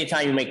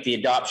 anytime you make the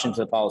adoption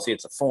to the policy,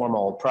 it's a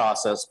formal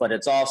process, but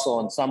it's also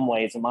in some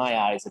ways, in my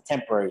eyes, a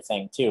temporary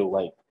thing too.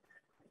 Like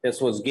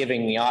this was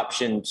giving the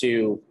option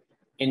to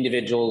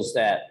individuals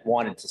that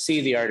wanted to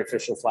see the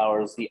artificial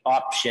flowers, the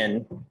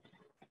option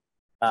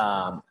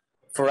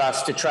for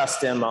us to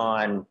trust them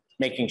on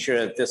making sure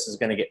that this is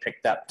going to get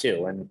picked up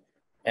too.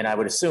 And I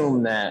would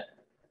assume that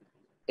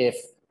if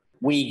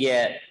we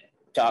get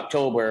to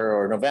October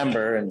or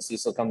November and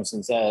Cecil comes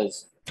and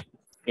says,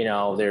 you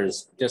know,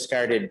 there's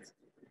discarded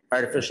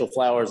artificial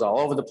flowers all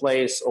over the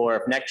place, or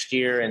if next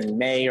year in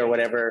May or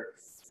whatever,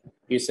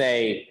 you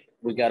say,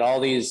 we got all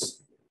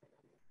these,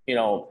 you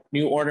know,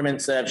 new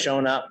ornaments that have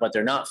shown up, but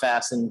they're not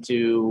fastened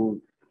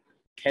to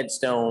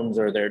headstones,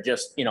 or they're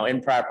just, you know,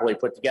 improperly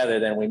put together,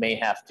 then we may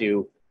have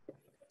to,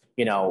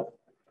 you know,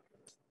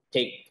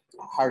 take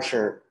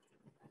harsher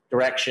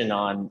direction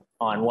on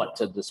what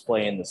to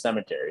display in the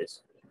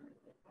cemeteries.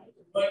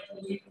 Like to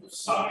leave the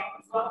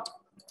signs up.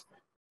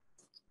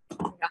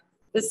 Yeah.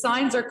 The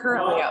signs are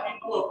currently up.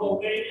 People have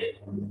obeyed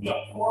it. You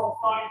got 4 or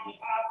 5 you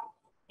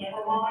have.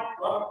 Never mind,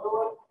 let them do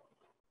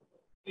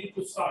it. Leave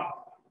the sign.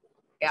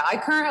 Yeah,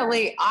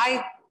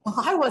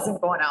 I wasn't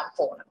going out and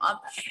pulling them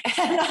up.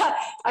 And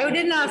I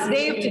didn't ask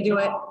Dave to do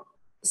it.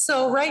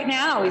 So right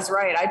now, he's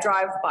right. I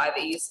drive by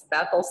the East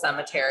Bethel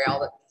Cemetery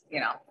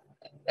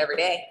every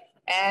day.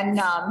 And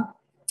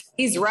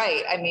he's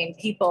right. I mean,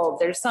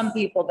 there's some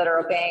people that are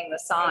obeying the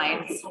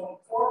signs. So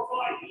 4 or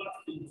 5 you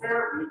left in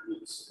fair, you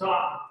would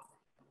stop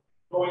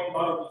going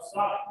by the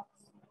sign.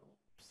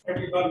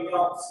 Everybody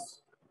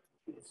else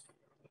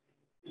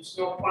is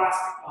no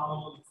plastic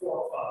on the 4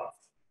 or 5.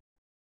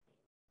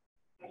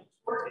 And it's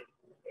working.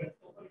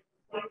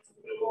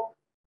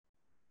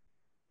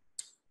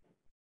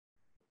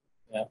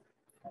 Yeah.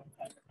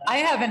 I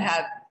haven't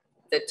had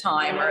the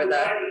time or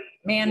the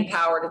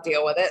manpower to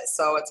deal with it,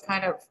 so it's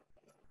kind of.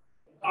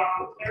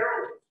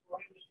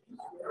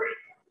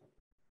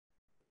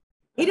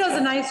 He does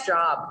a nice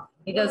job.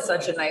 He does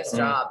such a nice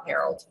job,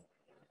 Harold.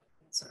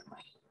 Certainly.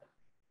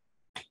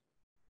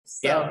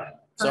 Yeah.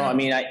 So I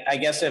mean, I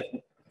guess if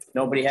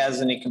nobody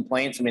has any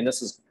complaints, I mean,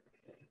 this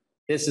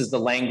is the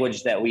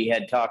language that we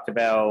had talked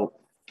about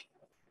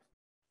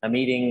a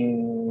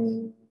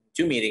meeting,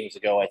 2 meetings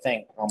ago, I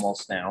think,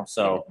 almost now.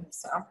 So,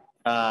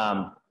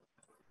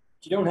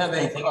 You don't have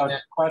anything in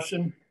that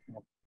question?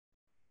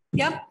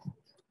 Yep.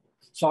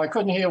 So I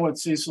couldn't hear what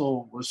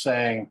Cecil was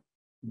saying,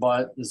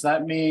 but does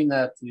that mean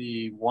that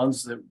the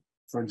ones that,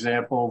 for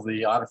example,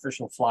 the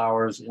artificial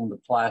flowers in the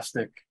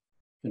plastic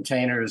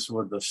containers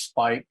with the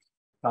spike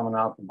coming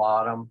out the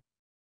bottom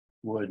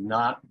would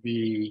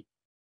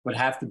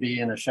have to be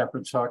in a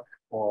shepherd's hook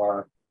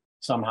or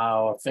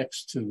somehow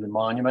affixed to the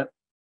monument?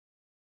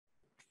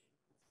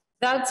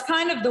 That's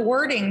kind of the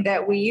wording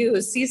that we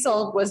use.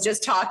 Cecil was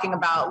just talking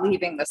about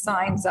leaving the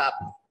signs up,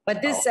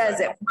 but this says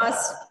it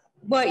must,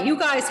 what you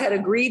guys had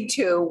agreed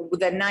to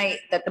the night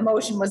that the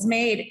motion was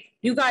made,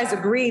 you guys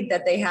agreed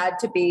that they had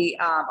to be,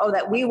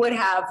 that we would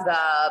have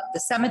the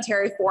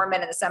cemetery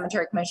foreman and the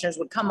cemetery commissioners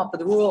would come up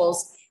with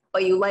rules,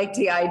 but you liked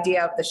the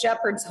idea of the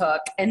shepherd's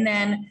hook. And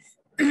then,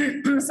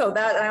 so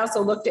that I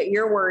also looked at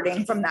your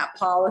wording from that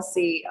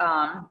policy.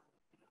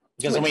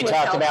 Because when we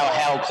talked about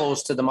how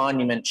close to the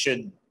monument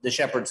should the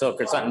shepherd's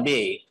hook or something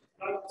be.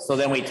 So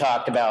then we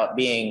talked about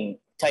being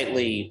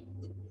tightly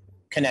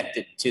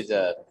connected to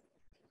the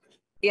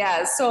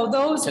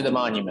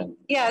monument.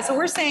 Yeah, so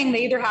we're saying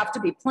they either have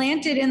to be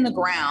planted in the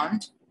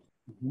ground,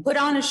 put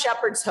on a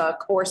shepherd's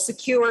hook, or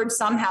secured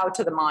somehow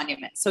to the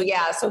monument. So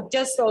yeah, so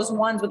just those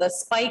ones with a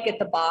spike at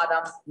the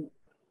bottom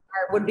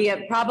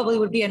probably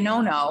would be a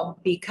no-no,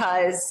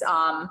 because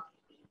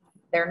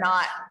they're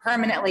not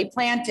permanently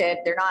planted,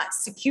 they're not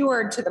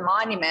secured to the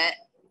monument,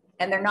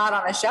 and they're not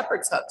on a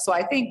shepherd's hook. So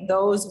I think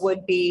those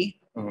would be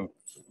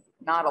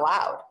not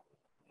allowed.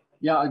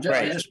 Yeah, I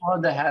just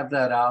wanted to have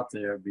that out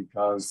there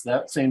because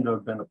that seemed to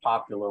have been a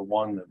popular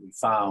one that we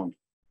found,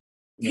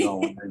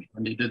 when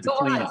they did the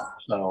cleanup.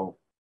 So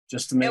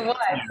just to make it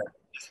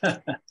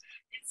clear.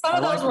 Some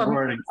of those were.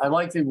 wording. I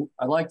like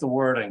the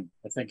wording.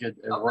 I think it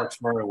works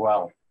very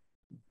well.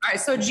 All right,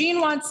 so Jean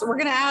wants, we're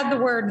gonna add the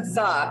word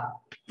 "the,"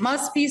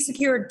 must be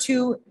secured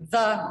to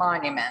the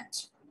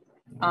monument.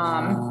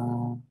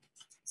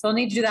 So I'll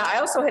need to do that. I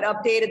also had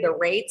updated the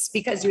rates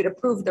because you had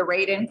approved the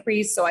rate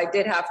increase, so I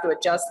did have to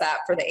adjust that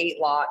for the 8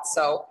 lots,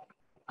 so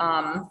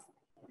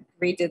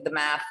redid the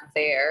math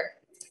there.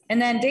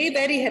 And then Dave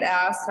Eddy had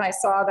asked, and I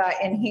saw that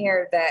in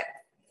here, that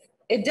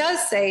it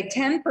does say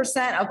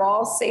 10% of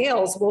all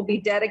sales will be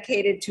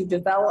dedicated to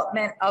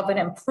development of an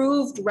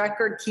improved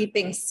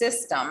record-keeping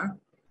system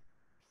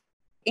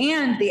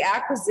and the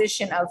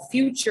acquisition of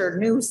future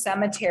new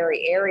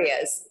cemetery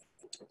areas.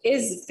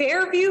 Is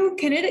Fairview,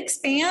 can it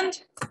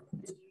expand?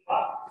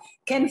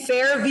 Can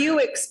Fairview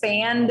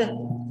expand?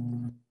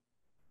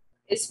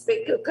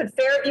 Could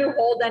Fairview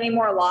hold any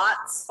more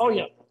lots? Oh,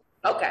 yeah.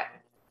 Okay.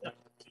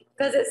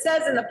 Because it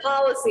says in the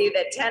policy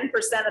that 10%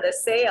 of the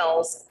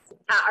sales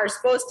are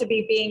supposed to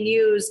be being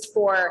used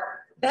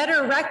for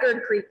better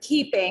record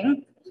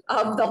keeping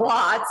of the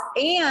lots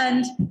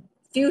and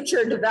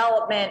future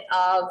development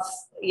of,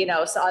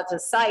 so of the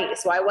site.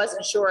 So I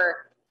wasn't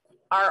sure,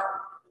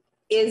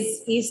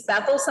 is East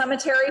Bethel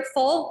Cemetery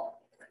full?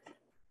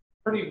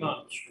 Pretty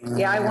much.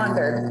 Yeah, I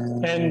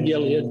wondered. And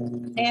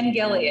Gilead, And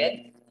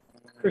Gilead.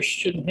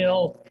 Christian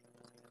Hill.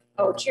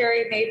 Oh,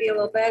 Cherry, maybe a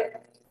little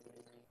bit.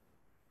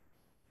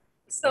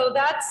 So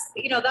that's,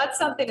 that's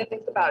something to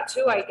think about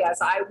too, I guess.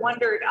 I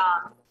wondered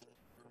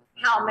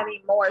how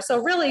many more.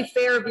 So really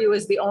Fairview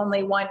is the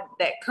only one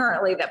that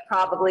currently that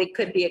probably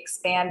could be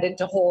expanded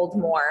to hold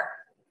more.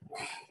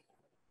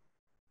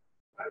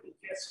 I would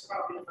guess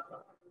probably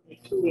another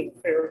 2 in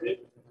Fairview.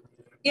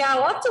 Yeah,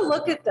 I'll have to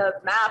look at the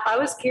map. I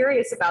was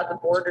curious about the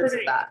borders of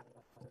that.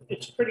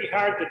 It's pretty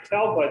hard to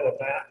tell by the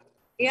map.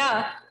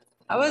 Yeah,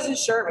 I wasn't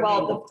sure.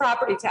 Well, the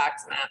property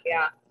tax map,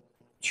 yeah.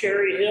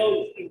 Cherry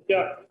Hill, you've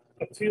got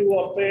a few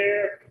up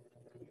there.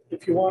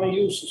 If you want to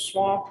use the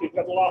swamp, you've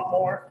got a lot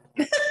more.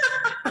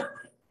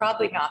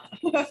 Probably not.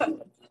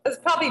 There's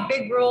probably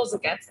big rules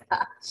against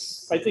that.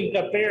 I think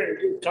up there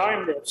in due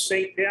time, they'll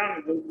sink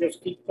down and they'll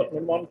just keep putting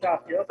them one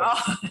top of the other.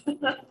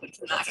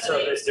 Oh. So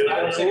there's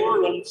doing New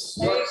Orleans.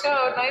 There you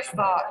go, nice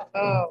thought.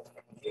 Oh.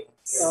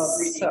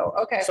 So,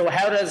 okay. So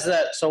how does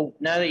that, so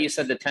now that you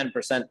said the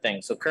 10%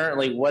 thing, so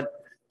currently what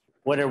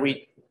are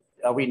we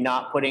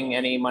not putting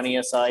any money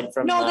aside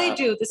from? No, they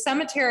do. The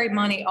cemetery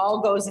money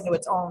all goes into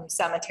its own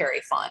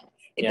cemetery fund.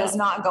 It does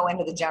not go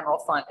into the general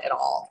fund at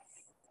all.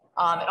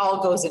 It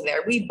all goes in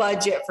there. We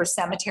budget for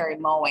cemetery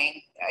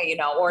mowing,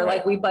 or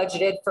like we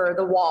budgeted for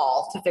the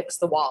wall to fix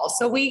the wall.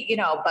 So we,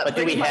 But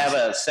do we have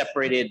a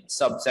separated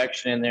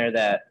subsection in there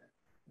that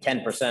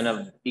 10%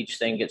 of each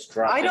thing gets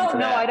dropped? I don't into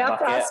know. that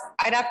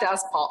I'd have to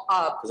ask Paul.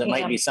 Because it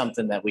might be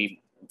something that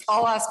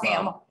I'll ask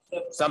Pam.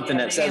 something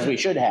that says we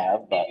should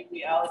have, but. Maybe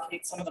we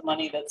allocate some of the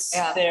money that's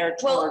Yeah. there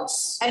Well,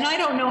 towards. And I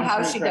don't know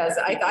how she does.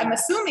 I'm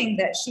assuming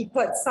that she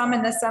puts some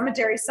in the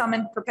cemetery, some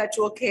in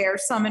perpetual care,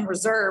 some in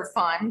reserve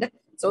fund.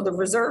 So the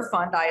reserve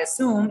fund, I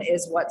assume,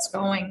 is what's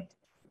going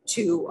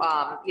to,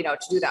 to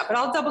do that. But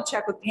I'll double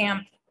check with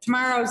Pam.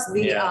 Tomorrow's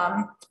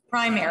the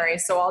primary,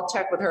 so I'll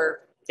check with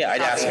her. Yeah,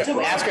 I'd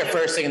ask her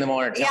first thing in the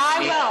morning. Yeah, I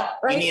will,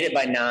 We right? need it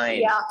by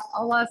 9. Yeah,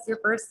 I'll ask her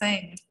first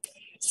thing.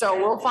 So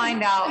we'll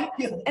find out.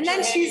 And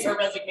then she's, Her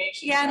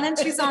resignation. yeah, and then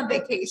she's on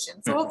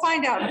vacation. So we'll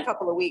find out in a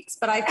couple of weeks.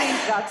 But I think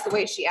that's the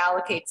way she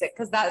allocates it,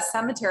 because that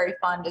cemetery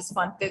fund is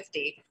Fund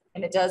 50,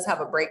 and it does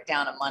have a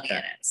breakdown of money in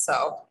it.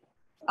 So,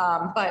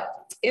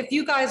 but if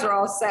you guys are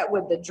all set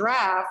with the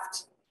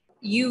draft,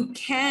 you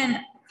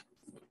can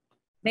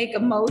make a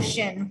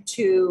motion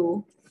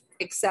to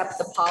accept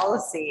the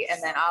policy,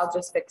 and then I'll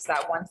just fix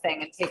that one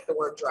thing and take the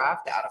word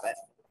draft out of it.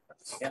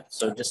 Yeah,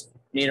 so just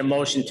need a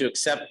motion to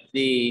accept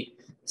the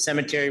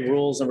cemetery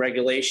rules and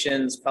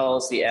regulations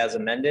policy as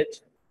amended.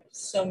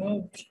 So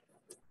moved.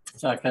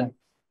 Second.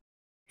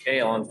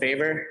 Okay, all in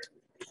favor?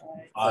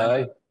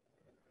 Aye.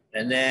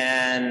 And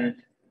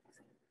then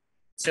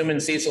assuming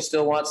Cecil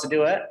still wants to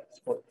do it,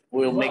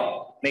 we'll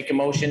make a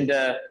motion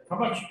to, How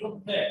much you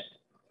put there?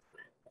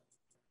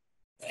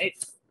 Right.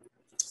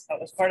 That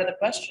was part of the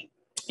question.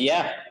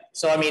 yeah.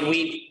 So I mean,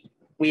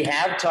 we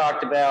have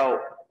talked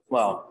about,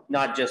 well,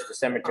 not just the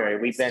cemetery,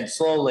 we've been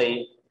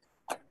slowly,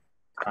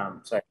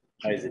 sorry,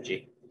 how is it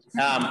G?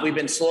 We've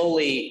been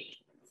slowly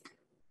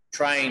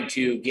trying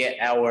to get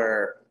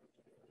our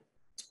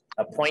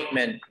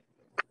appointment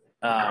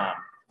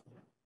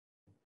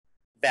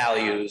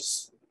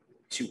values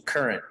to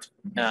current.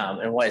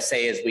 And what I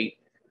say is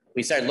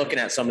we started looking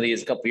at some of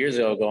these a couple years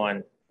ago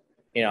going,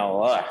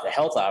 the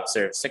health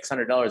officer,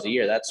 $600 a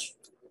year, that's,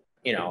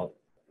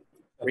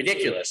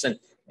 ridiculous. And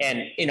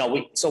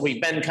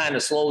we've been kind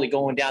of slowly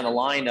going down the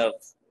line of,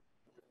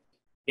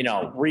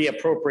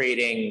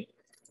 reappropriating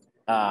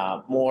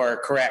more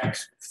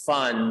correct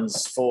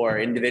funds for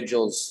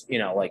individuals,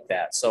 like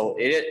that. So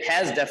it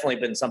has definitely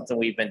been something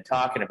we've been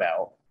talking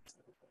about.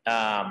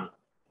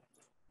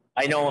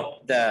 I know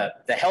the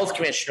health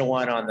commissioner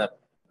one on the,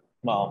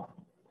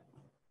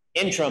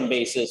 interim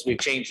basis, we've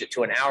changed it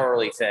to an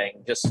hourly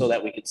thing just so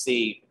that we could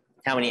see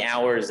how many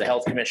hours the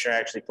health commissioner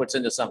actually puts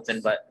into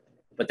something, but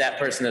that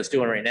person that's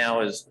doing it right now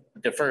is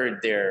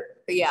deferred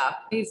Yeah,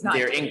 he's not.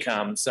 their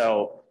income.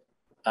 So,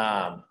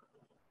 I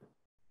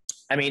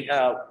mean,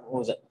 what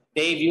was it?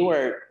 Dave, you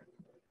were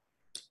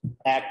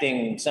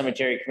acting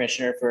cemetery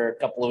commissioner for a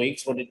couple of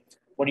weeks. What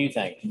do you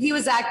think? He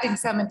was acting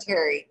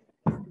cemetery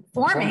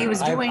foreman. He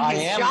was doing I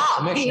his am job.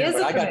 He commissioner, is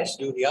but a I got to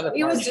commissioner. do the other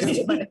He part was just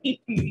too. doing.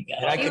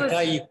 And I he can was-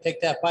 tell you,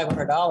 take that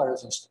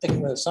 $500 and stick it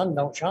where the sun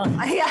don't shine.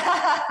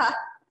 Yeah.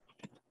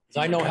 'Cause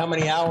I know how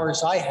many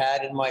hours I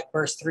had in my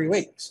first 3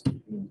 weeks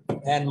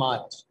and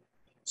miles.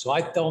 So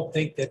I don't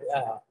think that,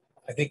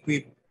 I think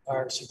we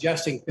are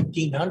suggesting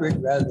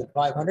 1,500 rather than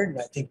 500. And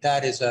I think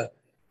that is a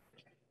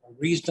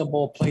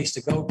reasonable place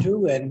to go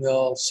to, and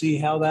we'll see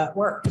how that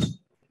works.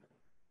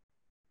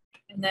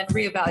 And then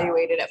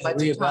reevaluate it at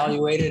budget time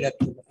Reevaluate it at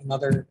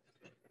another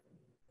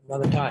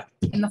time.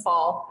 in the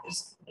fall.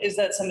 Is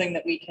that something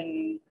that we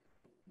can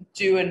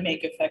do and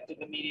make effective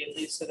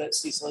immediately so that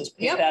Cecil has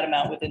paid Yep. that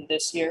amount within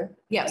this year?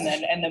 Yes.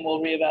 And then we'll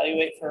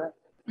reevaluate for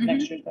Mhm.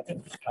 next year's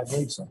budget. I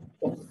believe so.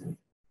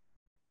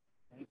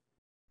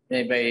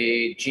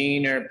 Anybody,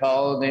 Gene or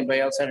Paul, anybody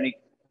else have any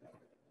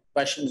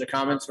questions or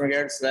comments in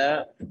regards to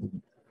that?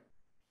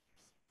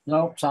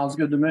 No, sounds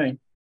good to me.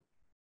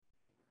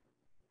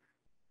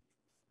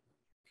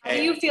 How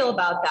do you feel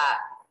about that?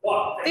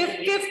 What?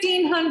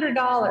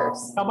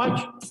 $1,500. How much?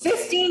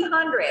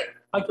 1,500.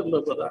 I could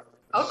live with that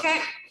Okay.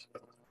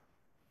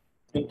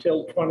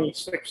 until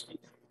 2060.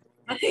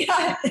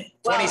 Yeah.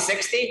 Well,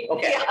 2060?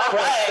 Okay. Yeah. All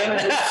right.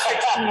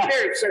 60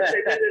 years since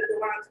they did it the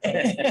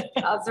last.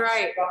 That's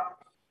right.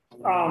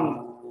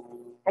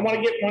 I want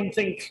to get one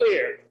thing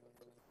clear.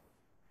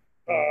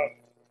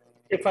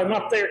 If I'm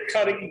up there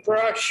cutting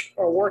brush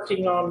or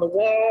working on the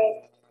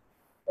wall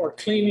or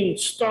cleaning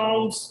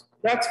stones,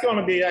 that's going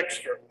to be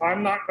extra.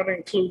 I'm not going to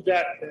include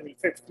that in the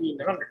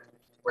 1,500.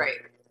 Right.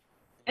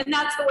 And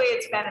that's the way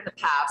it's been in the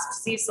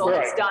past. Cecil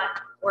has Right. done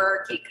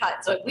work, he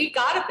cut. So we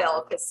got a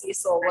bill because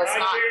Cecil was And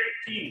not. I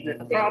guarantee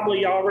that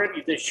probably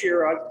already this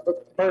year I've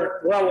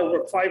burnt well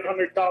over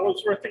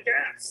 $500 worth of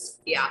gas.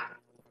 Yeah.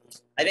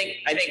 I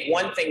think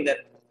one thing that,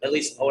 at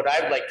least what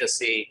I'd like to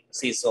see,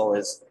 Cecil,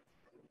 is,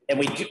 and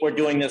we're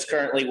doing this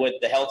currently with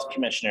the health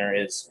commissioner,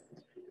 is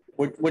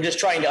we're just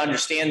trying to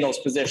understand those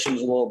positions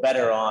a little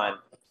better on.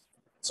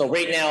 So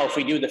right now, if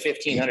we do the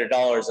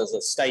 $1,500 as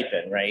a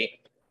stipend, right?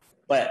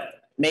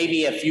 But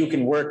maybe if you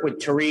can work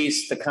with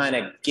Therese to kind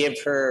of give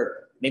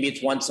her, maybe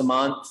it's once a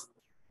month,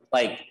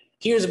 like,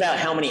 here's about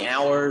how many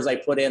hours I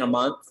put in a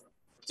month,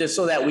 just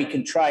so that we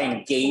can try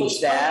and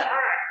gauge that.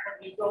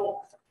 When you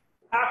go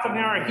half an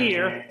hour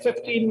here,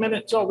 15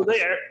 minutes over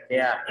there,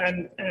 Yeah.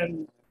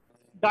 and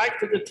back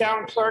to the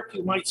town clerk,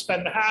 you might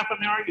spend a half an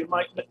hour, you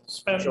might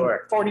spend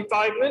Sure.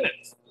 45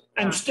 minutes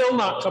and still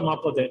not come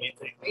up with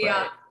anything.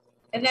 Yeah.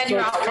 And then So you're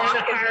it's out kind of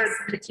walking hard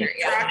the to keep cemetery.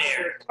 Yeah. track of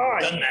your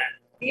time.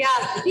 Yeah,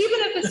 even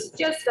if it's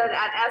just an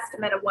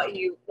estimate of what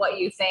you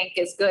think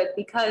is good,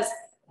 because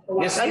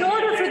in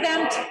order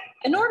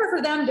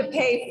for them to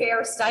pay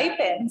fair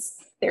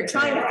stipends, they're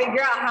trying to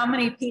figure out how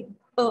many people,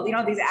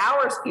 these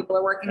hours people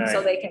are working so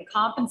Right. they can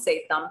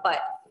compensate them. But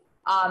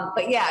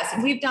yes,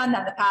 we've done that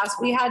in the past.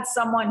 We had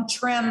someone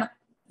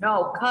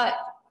cut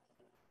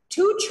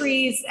 2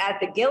 trees at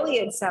the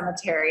Gilead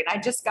Cemetery, and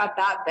I just got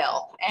that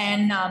bill.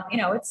 And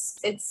it's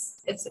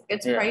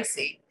Yeah.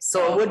 pricey.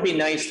 So it would be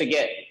nice to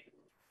get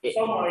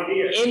Some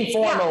idea.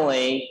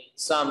 informally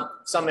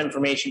some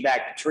information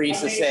back to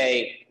Therese to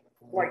say,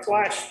 Like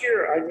last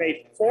year, I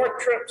made 4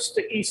 trips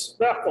to East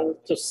Bethel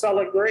to sell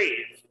a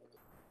grave.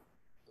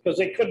 Because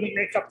they couldn't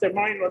make up their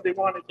mind whether they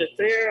wanted it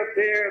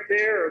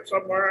there, or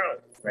somewhere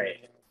else.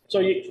 right, So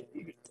you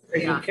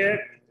Yeah.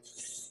 can't.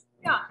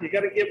 Yeah. You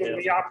gotta give them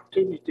the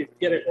opportunity to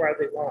get it where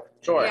they want it.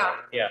 sure, Yeah.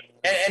 yeah.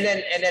 And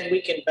then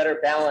we can better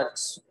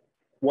balance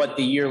what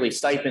the yearly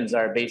stipends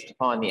are based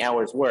upon the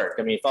hours worked.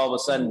 I mean, if all of a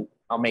sudden,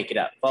 I'll make it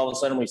up, if all of a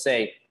sudden we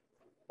say,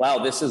 wow,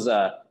 this is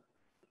a,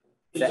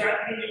 Does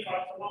that mean if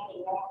I come up with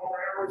a lot more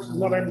hours than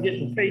what I'm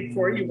getting paid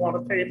for, you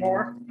wanna pay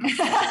more?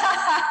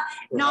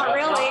 Not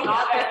really.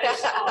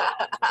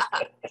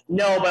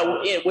 no,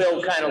 but it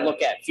will kind of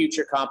look at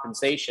future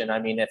compensation. I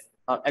mean, if,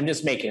 I'm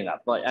just making it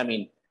up, but I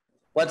mean,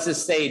 let's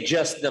just say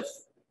just the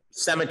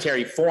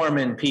cemetery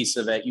foreman piece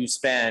of it, you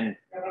spend,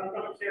 And I'm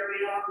gonna carry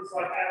on as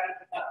I have in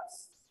the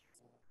past.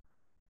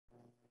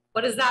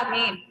 What does that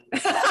mean?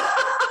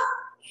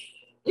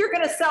 You're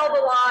gonna sell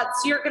the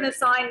lots, you're gonna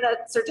sign the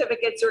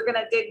certificates, you're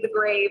gonna dig the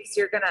graves,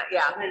 you're gonna,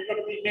 yeah, And they're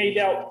gonna be made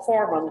out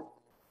foreman,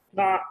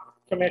 not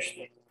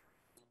commissioner.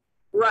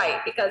 right,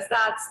 because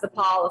that's the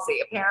policy.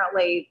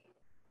 Apparently,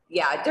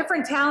 yeah,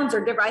 different towns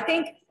are different. I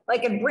think,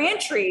 like in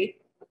Braintree,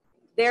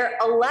 they're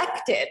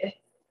elected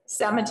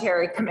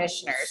cemetery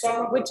commissioners,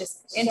 which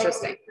is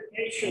interesting.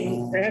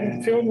 Certification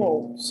and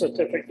funeral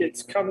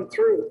certificates come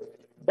through,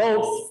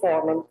 both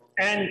foreman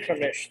and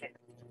commissioner.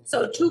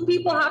 So 2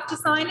 people have to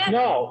sign it?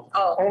 No,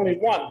 Oh. only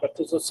one, but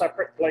there's a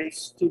separate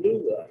place to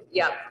do that.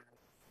 Yep.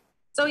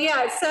 So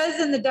yeah, it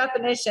says in the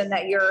definition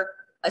that you're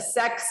a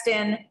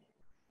sexton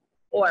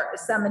or a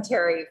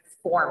cemetery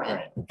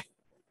foreman.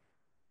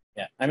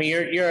 Yeah, I mean,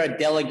 you're a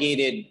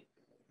delegated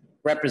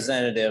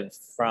representative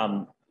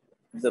from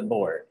the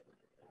board.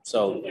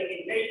 So,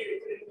 Any major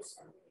things,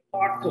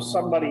 talk to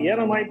somebody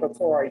anyway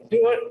before I do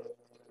it.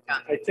 Yeah.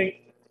 I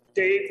think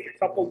Dave, a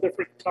couple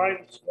different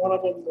times, one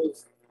of them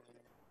was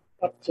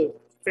up to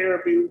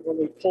Fairview when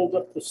we pulled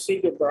up the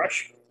cedar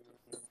brush,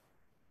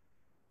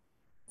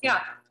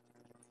 Yeah,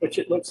 which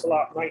it looks a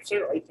lot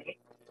nicer, I think.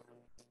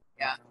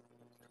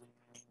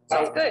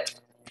 sounds good.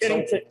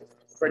 Anything-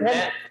 for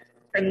that,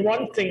 And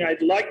one thing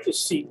I'd like to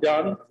see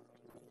done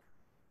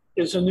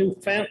is a new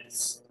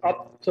fence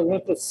up to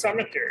Olympus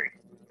Cemetery.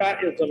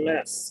 That is a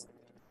mess.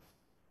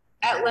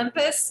 At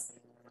Olympus,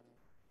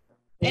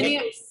 any,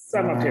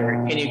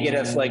 Cemetery. can you get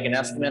us like an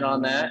estimate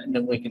on that, and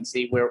then we can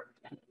see where,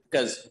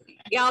 because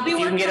yeah, I'll be if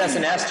you working. can get us on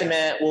an it.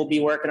 estimate, we'll be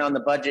working on the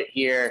budget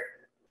here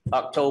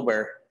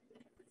October.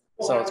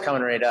 So it's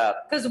coming right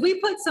up. Because we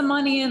put some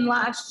money in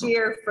last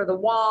year for the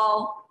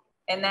wall,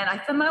 and then I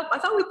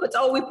thought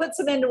we put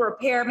some into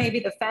repair, maybe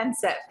the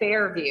fence at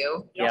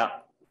Fairview. Yeah,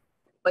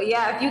 But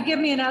yeah, if you give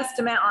me an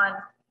estimate on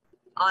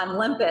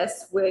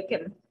Olympus, we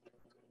can,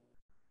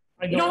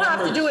 you don't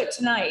have to do it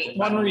tonight.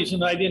 One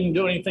reason I didn't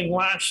do anything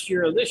last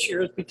year or this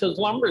year is because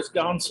lumber's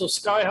gone so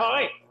sky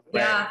high.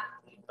 Yeah.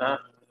 Huh?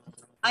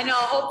 I know,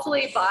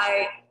 hopefully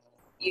by,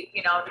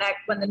 you know,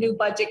 when the new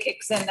budget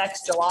kicks in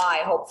next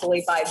July,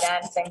 hopefully by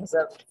then things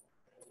have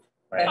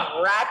been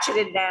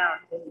ratcheted down.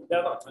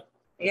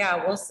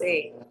 Yeah, we'll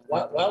see.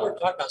 While we're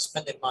talking about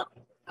spending money,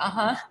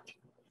 Uh-huh.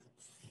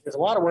 there's a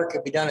lot of work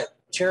to be done at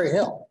Cherry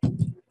Hill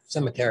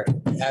Cemetery.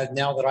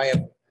 Now that I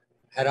have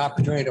had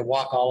opportunity to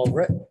walk all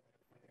over it.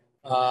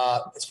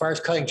 As far as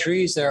cutting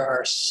trees, there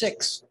are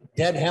 6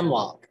 dead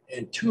hemlock,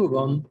 and 2 of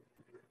them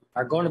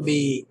are going to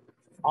be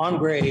on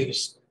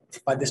graves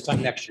by this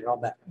time next year,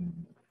 on that.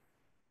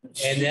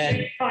 And then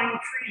Big pine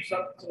trees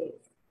up to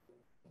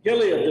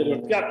Gilead that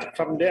have got to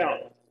come down.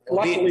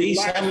 well, Luckily,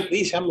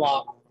 these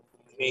hemlock,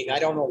 I mean, I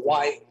don't know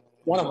why,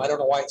 one of them, I don't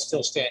know why it's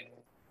still standing.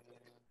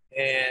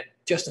 And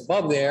just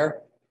above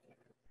there,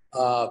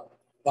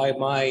 by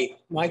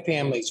my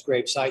family's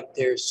gravesite,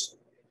 there's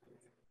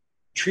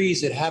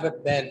trees that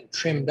haven't been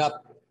trimmed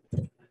up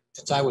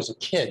since I was a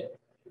kid.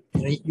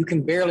 And you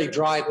can barely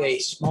drive a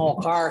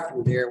small car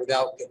through there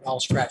without getting all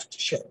scratched to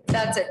shit.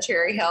 That's at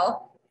Cherry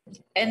Hill.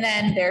 And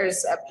then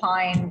there's a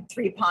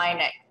 3 pine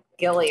at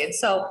Gilead.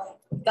 So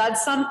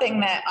that's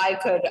something that I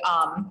could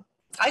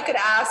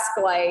ask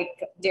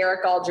like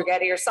Derek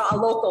Aldrighetti or a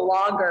local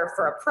logger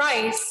for a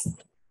price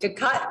to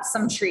cut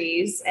some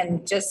trees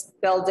and just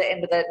build it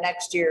into the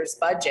next year's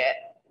budget.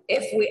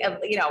 If we,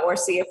 you know, or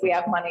see if we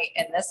have money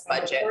in this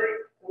budget.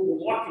 We were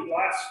lucky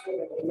last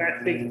year when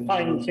that big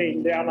pine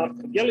came down up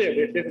to Gilead,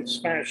 it didn't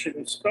smash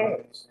any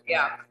stones.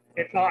 Yeah.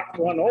 It knocked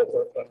one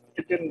over, but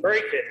it didn't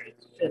break it.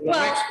 And the Well-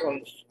 next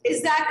one's,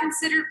 Is that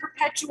considered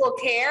perpetual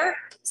care?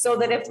 So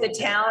that if the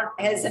town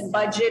hasn't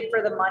budgeted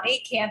for the money,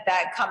 can't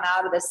that come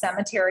out of the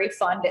cemetery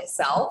fund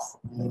itself?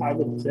 I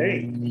would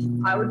say,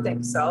 I would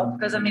think so,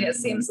 because I mean, it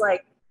seems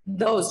like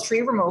those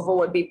tree removal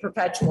would be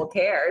perpetual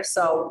care,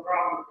 so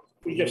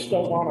we just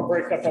don't want to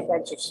break up a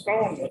bunch of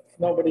stone that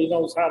nobody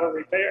knows how to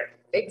repair.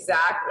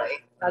 exactly,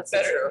 that's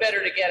true.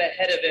 Better to get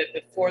ahead of it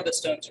before the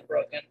stones are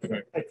broken.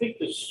 I think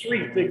there's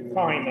 3 big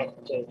pine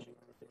up to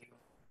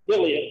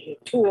Gilead, and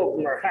 2 of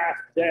them are half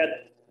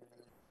dead.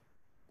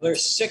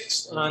 There's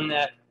 6 on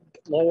that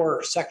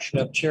lower section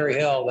of Cherry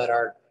Hill that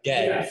are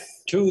dead.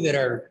 Yes. 2 that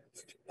are,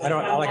 I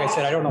don't, like I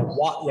said, I don't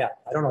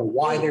know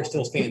why they're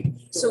still standing.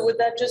 So would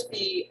that just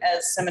be,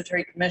 as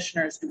cemetery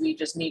commissioners, do we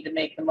just need to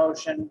make the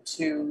motion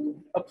to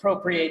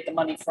appropriate the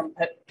money from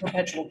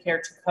perpetual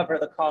care to cover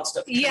the cost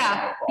of? tree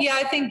Yeah, removal? yeah,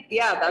 I think,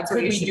 yeah, that's what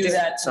Could you we should do do.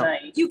 that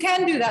tonight? You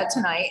can do that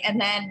tonight, and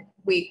then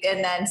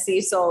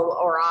Cecil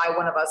or I,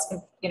 one of us,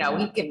 can, you know,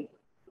 he can,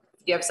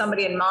 you have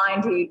somebody in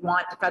mind who you'd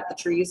want to cut the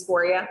trees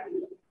for you?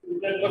 We've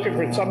been looking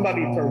for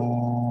somebody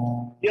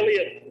for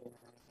Gilead.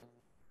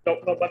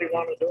 Don't nobody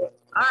want to do it,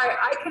 All right,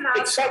 I can ask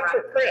except for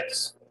around.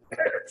 Chris.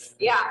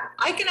 Yeah,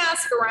 I can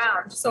ask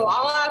around, so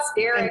I'll ask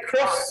And Derek.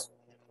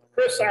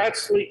 Chris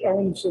actually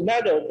owns the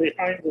meadow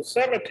behind the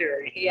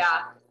cemetery,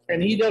 Yeah,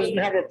 and he doesn't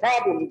have a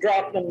problem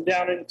dropping them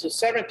down into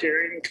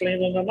cemetery and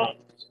cleaning them up.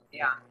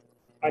 yeah,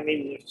 I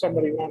mean, if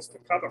somebody wants to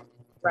cut them.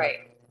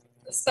 right.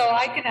 So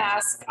I could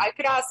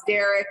ask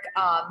Derek,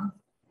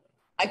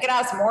 I could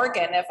ask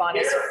Morgan if on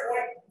his,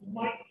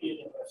 Might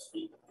be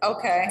interested.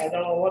 okay. I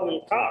don't know what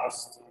it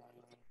costs.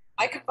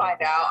 I could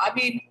find out. I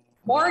mean,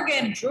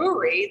 Morgan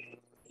Drury,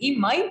 he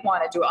might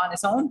want to do it on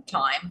his own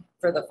time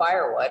for the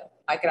firewood.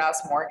 I could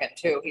ask Morgan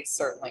too. He's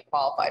certainly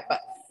qualified, but,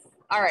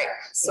 all right,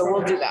 so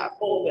we'll do that.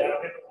 Pull down.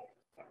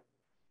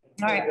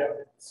 All right.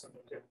 So,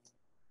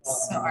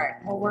 all right,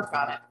 we'll work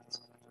on it.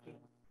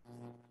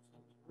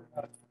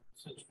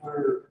 Since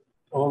we're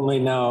only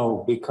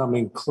now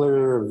becoming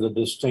clear of the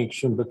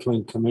distinction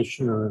between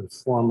commissioner and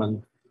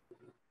foreman,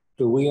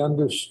 do we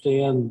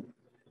understand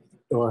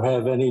or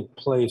have any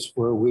place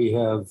where we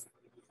have,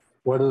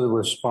 what are the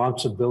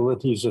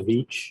responsibilities of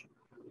each?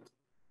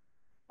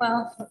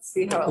 Well, let's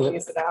see how it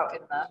lays it out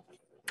in the,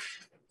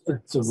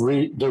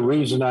 The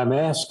reason I'm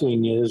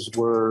asking is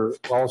we're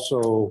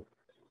also,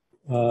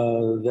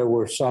 there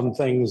were some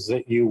things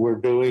that you were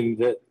doing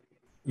that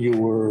you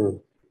were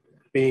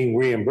being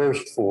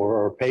reimbursed for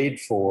or paid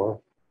for.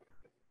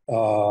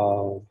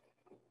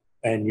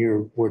 And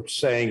we're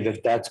saying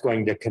that that's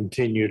going to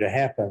continue to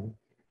happen.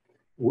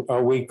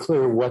 Are we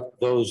clear what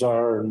those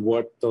are and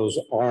what those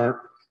aren't?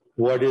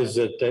 What is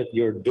it that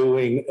you're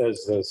doing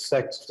as the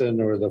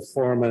sexton or the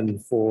foreman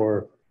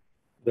for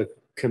the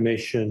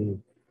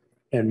commission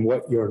and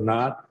what you're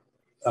not?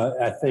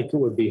 I think it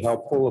would be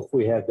helpful if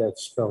we had that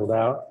spelled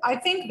out. I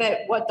think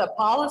that what the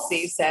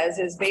policy says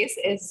is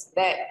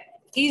that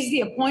he's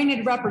the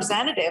appointed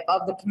representative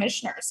of the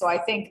commissioner. So I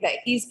think that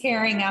he's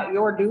carrying out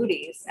your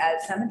duties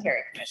as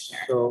cemetery commissioner.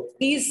 So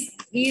He's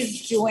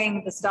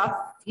doing the stuff,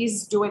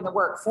 he's doing the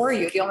work for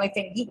you. The only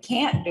thing he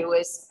can't do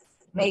is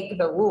make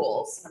the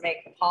rules, or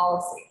make the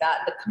policy that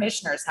the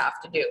commissioners have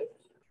to do.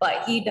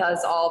 But he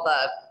does all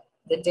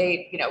the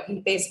date, he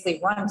basically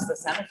runs the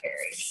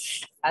cemetery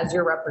as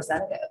your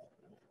representative.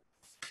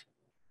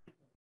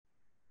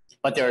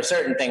 But there are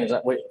certain things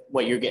that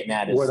what you're getting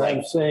at is what like,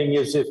 I'm saying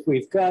is if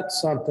we've got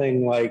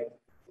something like,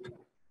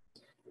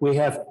 we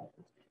have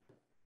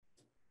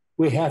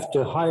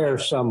to hire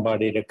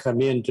somebody to come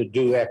in to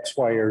do X,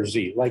 Y, or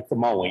Z, like the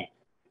mowing.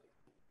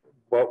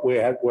 But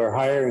we're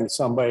hiring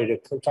somebody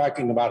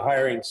talking about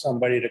hiring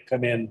somebody to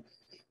come in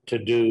to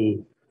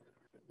do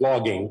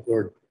logging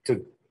or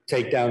to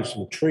take down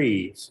some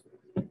trees.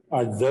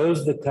 Are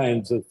those the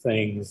kinds of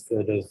things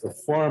that as the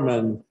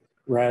foreman,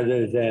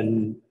 rather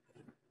than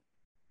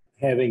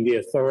having the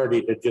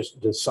authority to just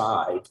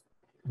decide,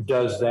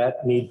 does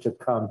that need to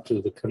come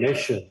to the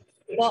commission?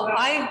 Well,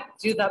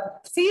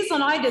 Cecil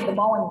and I did the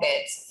mowing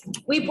bids.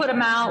 We put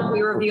them out,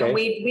 we reviewed,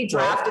 Okay. we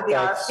drafted the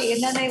That's- RFP,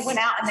 and then they went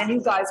out and then you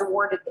guys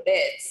awarded the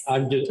bids.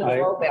 I'm just, To the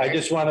low bidder. I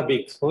just want to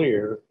be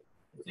clear.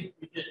 I think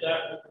we did that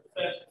with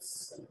the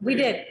fence. We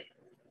did.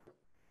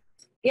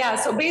 Yeah,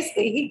 so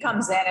basically he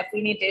comes in, if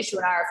we need to issue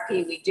an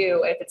RFP, we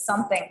do. If it's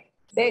something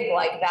big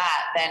like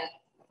that, then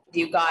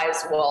you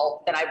guys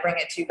then I bring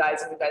it to you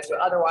guys and you guys do it.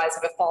 Otherwise,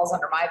 if it falls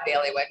under my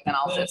bailiwick, then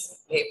I'll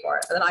just pay for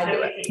it. And then I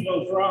do it. Anything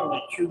goes wrong,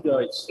 that you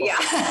guys. Yeah.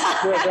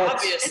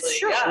 Obviously, It's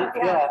true.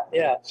 yeah.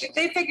 Yeah.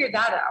 They figured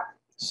that out.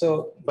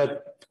 So,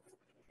 but,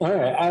 all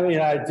right, I mean,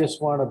 I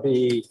just want to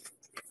be,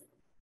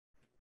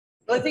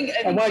 Well, I think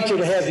want you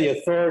to have the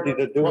authority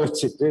to do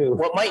what you do.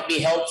 what might be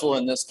helpful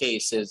in this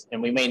case is,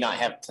 and we may not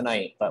have it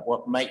tonight, but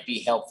what might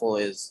be helpful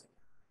is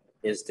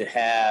to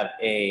have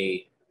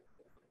a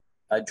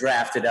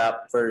drafted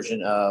up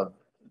version of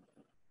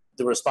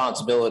the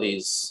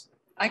responsibilities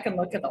I can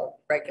look at the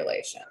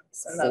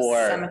regulations and the for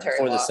cemetery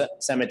the law.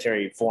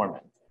 cemetery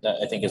foreman. That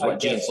I think is I what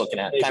Gene's guess looking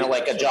at, maybe kind of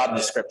like a that's job what-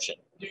 description.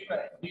 Do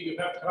you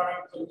have time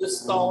to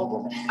list all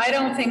of them? I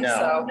don't think No.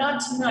 so.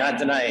 Not tonight. Not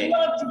tonight.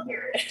 Love to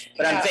hear it.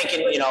 But I'm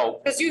thinking,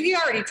 Because he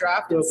already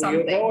drafted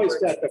something. You've always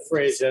got the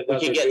phrase that We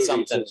other could get duties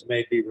something as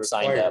may be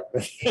signed required. up.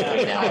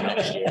 between now and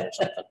next year or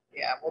something.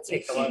 Yeah, we'll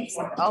take a look.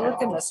 I'll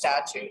look in the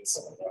statutes.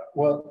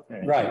 Well,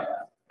 right.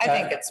 I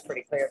think it's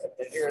pretty clear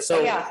that there's,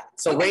 So- yeah.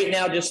 So right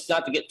now, just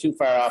not to get too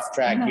far off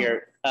track Mhm.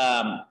 here.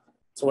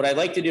 So what I'd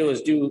like to do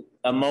is do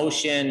a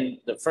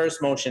motion. The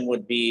first motion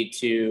would be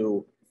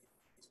to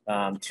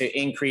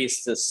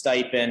increase the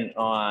stipend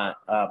on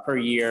per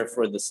year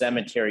for the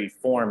cemetery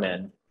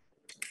foreman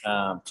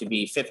to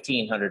be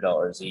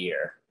 $1,500 a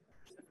year,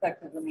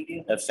 Effective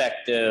immediately.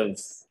 effective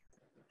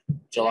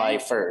July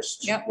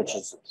 1st. Yep. Which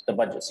is the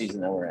budget season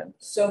that we're in.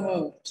 So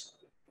moved.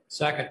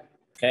 Second.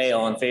 Okay,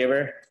 all in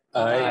favor?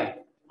 I,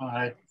 All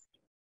right,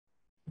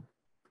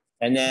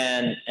 And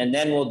then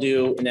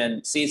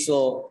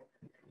Cecil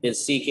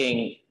is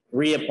seeking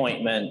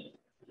reappointment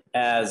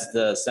as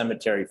the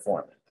cemetery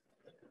foreman.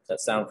 Does that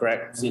sound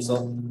correct,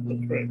 Cecil?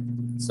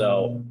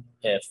 So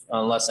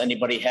unless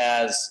anybody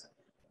has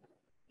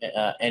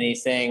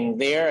anything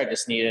there, I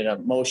just needed a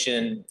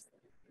motion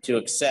to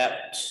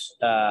accept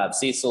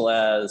Cecil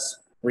as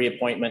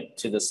reappointment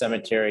to the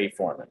cemetery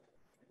foreman.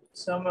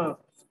 So moved.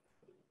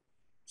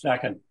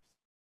 second.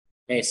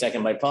 Okay,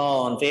 second by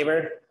Paul, all in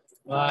favor?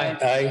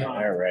 I,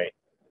 All right.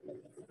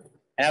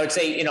 And I would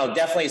say,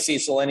 definitely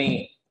Cecil,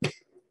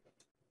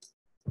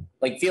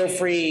 feel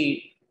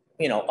free,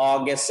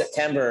 August,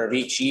 September of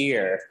each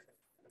year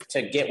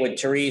to get with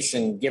Therese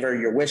and give her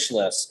your wish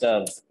list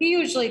of, He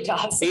usually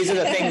does. these are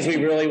the things we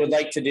really would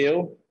like to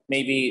do,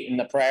 maybe in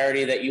the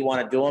priority that you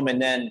want to do them.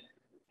 And then,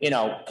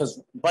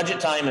 because budget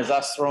time is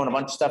us throwing a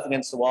bunch of stuff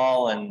against the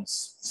wall and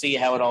see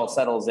how it all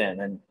settles in.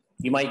 And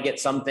you might get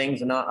some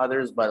things and not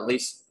others, but at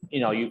least,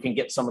 you can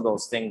get some of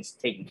those things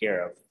taken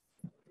care of.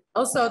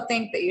 Also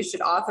think that you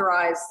should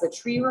authorize the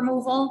tree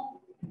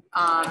removal.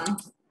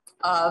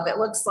 It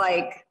looks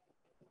like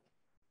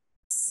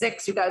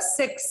you got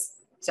six.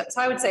 So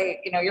I would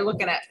say, you're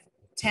looking at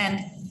 10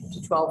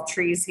 to 12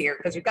 trees here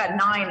because you've got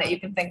 9 that you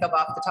can think of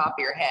off the top of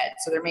your head.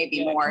 So there may be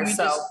Yeah, more. can we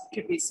So just-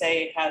 Could we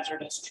say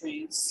hazardous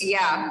trees?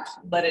 Yeah.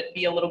 And let it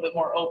be a little bit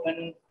more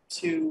open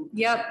to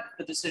yep.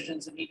 the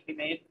decisions that need to be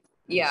made.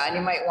 Yeah. And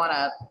you might want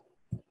to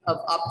of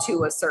up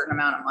to a certain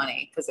amount of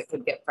money, because it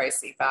could get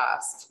pricey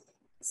fast.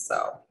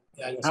 So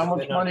How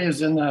much money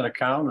is in that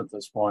account at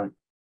this point?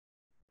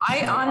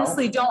 I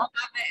honestly don't have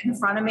it in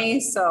front of me,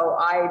 so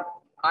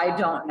I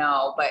don't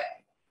know, but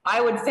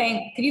I would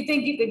think, do you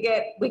think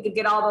we could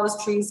get all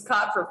those trees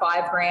cut for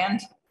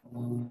 $5,000?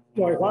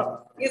 Why,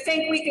 what? You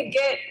think we could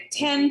get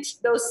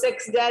those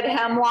 6 dead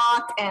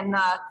hemlock and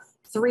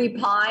 3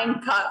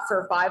 pine cut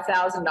for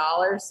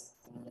 $5,000?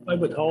 I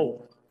would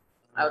hope.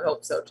 I would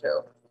hope so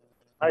too.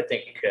 I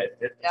think you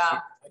could. Yeah,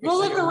 we'll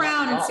look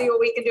around and see what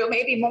we can do,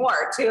 maybe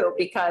more too,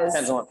 because,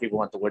 Depends on what people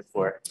want the wood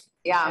for.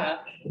 yeah.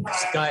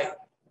 This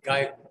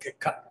guy could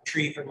cut a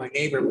tree for my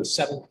neighbor with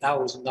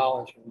 $7,000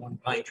 for one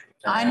pine tree.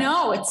 I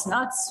know, it's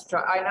nuts.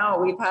 I know,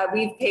 we've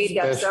paid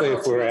that Especially several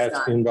if we're trees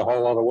done. asking to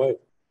haul it away.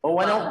 Well,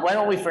 why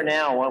don't we for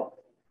now, well,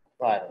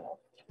 I don't know.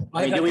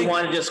 I mean, do we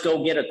want to just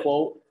go get a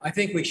quote I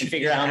think we and should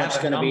figure out how much it's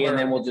have a gonna be and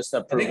then number. we'll just I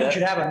approve think we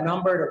should it? have a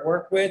number to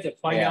work with to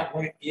find Yeah. out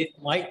what it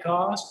might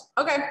cost.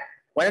 Okay,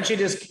 Why don't you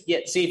just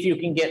see if you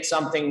can get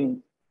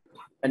something,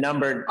 a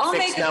number, I'll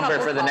fixed make a number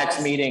couple for the next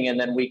calls. meeting and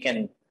then we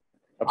can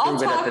I'll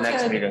approve it at talk the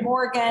next to meeting.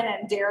 Morgan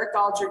and Derek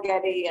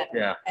Aldrigetti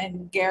Yeah.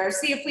 and Gare,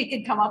 see if we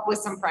could come up with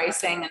some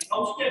pricing. And I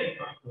was getting.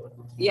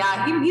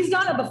 yeah, he's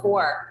done it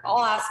before. I'll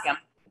ask him.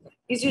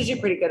 He's usually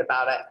pretty good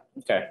about it.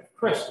 Okay.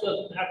 Chris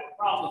doesn't have a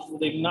problem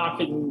with him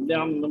knocking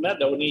down the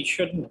meadow, and he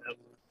shouldn't have.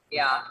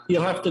 Yeah,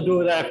 He'll have to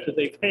do it after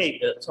they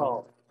paid, that's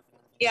all.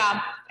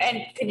 yeah.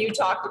 And can you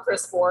talk to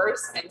Chris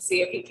Forrest and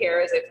see if he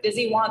cares? Does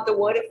he want the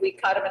wood if we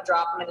cut him and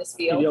drop him in his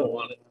You field? don't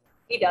want it.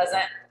 He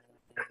doesn't.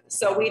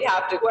 So we'd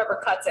have to, whoever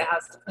cuts it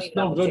has to clean It's it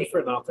no up. good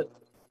for nothing.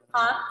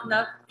 Huh?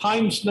 No,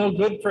 Pine's no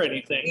good for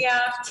anything.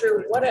 yeah,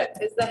 true.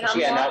 Is the She got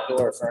an hemlock?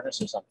 outdoor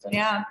furnace or something.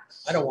 Yeah,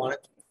 I don't want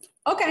it.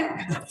 okay.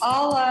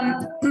 I'll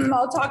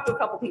talk to a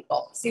couple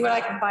people, see what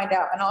I can find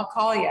out, and I'll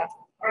call you.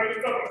 Are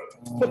you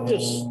gonna put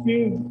this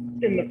new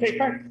in the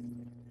paper?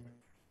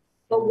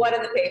 But what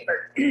in the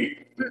paper?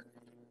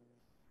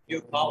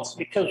 New policy.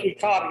 Because we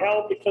caught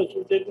hell because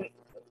we didn't,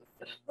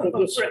 for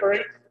the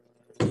spring,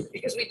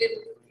 Because we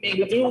didn't make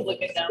the a new, public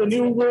the announcement.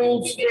 new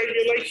rules,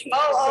 regulations.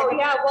 Oh,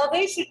 yeah, well,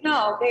 they should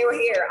know. They were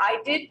here.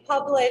 I did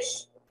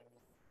publish.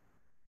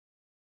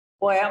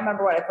 Boy, I don't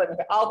remember what I put in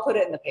the, I'll put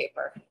it in the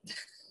paper.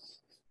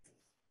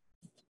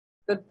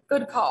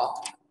 Good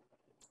call.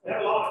 We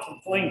had a lot of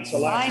complaints the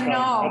last I time.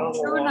 know,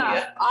 don't true why.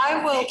 enough.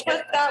 I will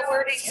put that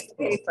wording in the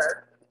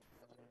paper.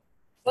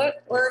 Put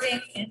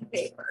wording in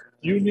paper.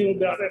 You knew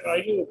about it,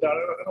 I knew about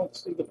it, I don't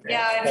see the.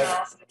 Yeah, I know.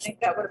 I think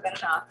that would have been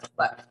enough,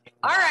 but,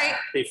 all right.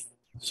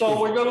 So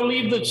we're gonna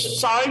leave the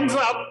signs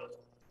up.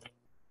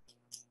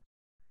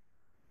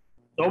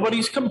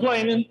 Nobody's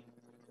complaining.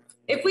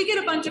 If we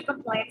get a bunch of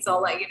complaints,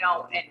 I'll let you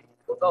know and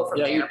we'll go from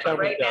Yeah, you there. tell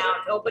But me right that.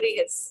 now, nobody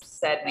has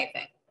said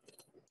anything.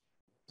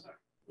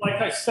 Like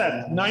I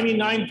said,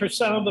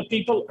 99% of the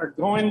people are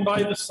going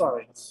by the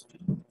signs.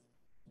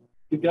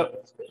 You got,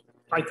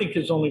 I think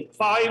there's only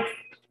 5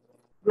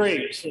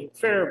 graves in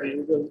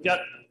Fairview that got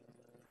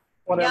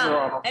whatever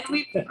on them. And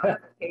we paid for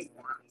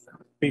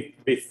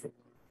them, so.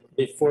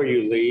 Before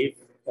you leave,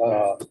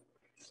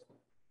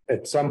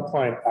 at some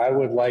point, I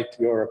would like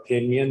your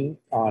opinion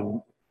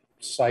on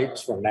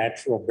sites for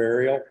natural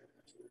burial.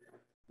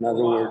 In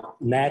other words,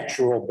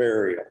 natural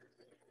burial.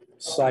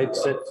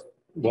 Sites that,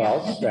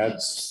 well,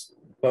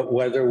 but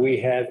whether we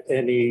have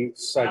any I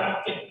such, don't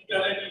think we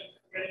got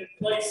any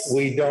place.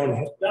 we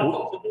don't,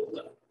 Bethel to do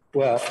that.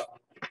 well,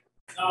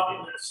 Not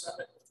in their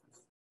cemetery.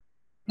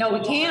 No, we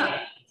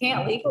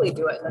can't legally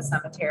do it in the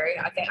cemetery.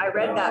 I think, I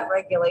read that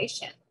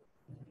regulation.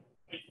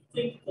 I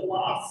think the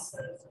law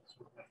says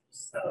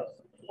it's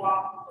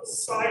block the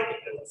site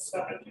of the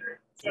cemetery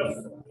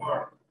just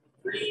for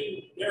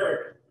green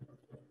area.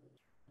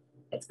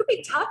 It's gonna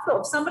be tough though,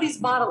 if somebody's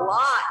bought a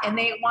lot and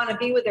they want to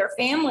be with their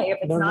family if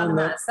it's No, not no, in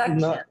no, that section.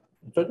 no,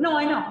 but- No,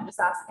 I know, I'm just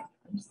asking,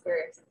 I'm just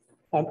curious.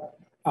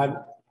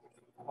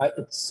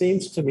 it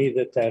seems to me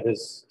that that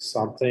is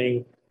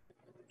something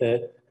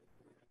that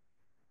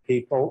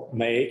people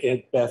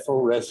in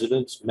Bethel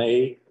residents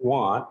may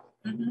want.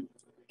 Mhm.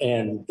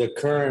 And the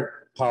current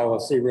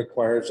policy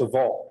requires a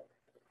vault.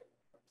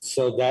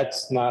 So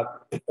that's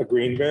not a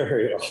green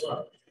burial.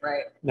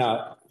 Right,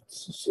 Now,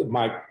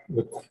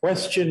 the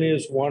question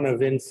is one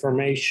of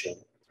information.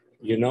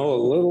 You know a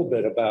little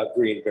bit about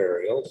green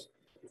burials,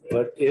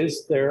 but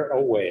is there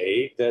a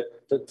way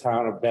that the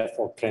town of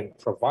Bethel can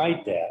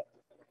provide that?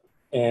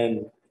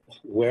 And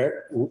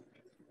where,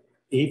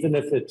 even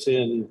if it's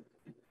in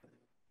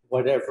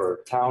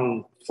whatever,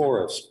 town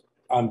forest,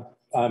 Well,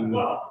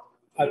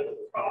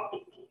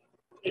 probably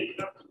you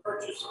have to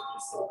purchase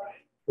it, so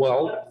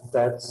well,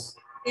 that's,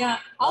 yeah,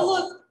 I'll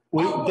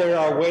look, there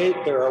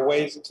are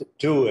ways to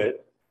do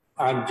it.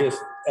 I'm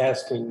just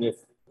asking if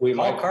we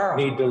Call might Carl.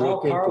 need to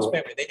look Carl's into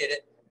it. family, they did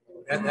it.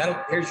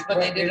 Here's your. But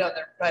they did it on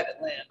their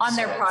private land. on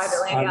their so private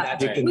it's- land,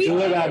 yeah. You can We- do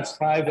it on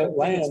private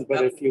land,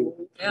 but if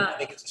you, Yeah. I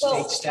think it's a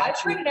Well, state I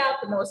statute. printed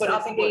out the most But if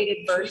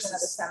updated what version of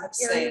the Teresa's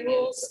cemetery saying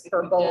rules is if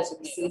for we both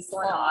designate a Cecil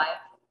and I.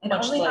 And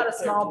Much only had a like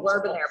small their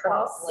blurb in there, but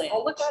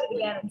I'll look at it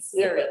again and see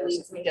if There it is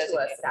leads me to a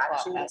designated statute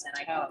plot and as then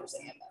I a can town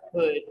understand that.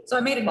 Could So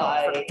I made a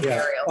note for by- the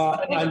aerial.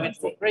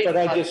 But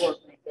I just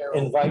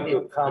invite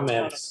your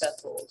comments,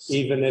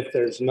 even if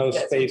there's no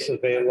space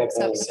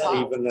available,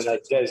 even in a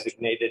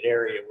designated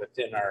area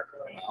within our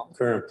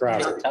current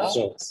property.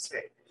 So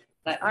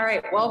All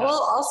right, well,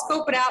 I'll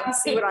scope it out and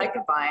see what I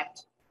can find.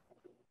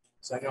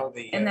 So I know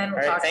the. And then All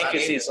we'll right, talk thank about you,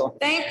 it. Cecil.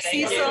 Thanks,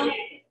 Cecil.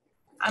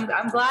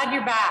 I'm glad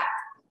you're back.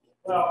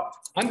 Well,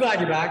 I'm glad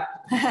you're back.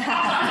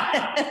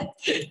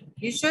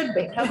 You should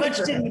be. How much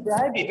did he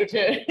bribe you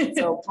to?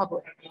 So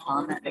public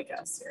comment, I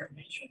guess, here.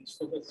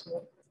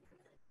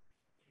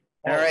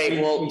 All right,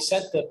 well, We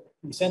sent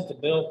the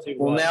bill to.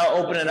 we'll now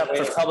open it up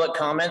for public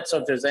comment. So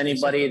if there's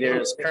anybody,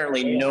 there's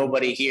currently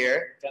nobody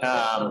here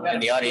in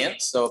the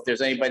audience. So if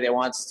there's anybody that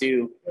wants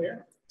to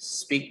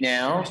speak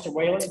now. Mr.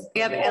 Whalen?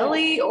 We have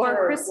Ellie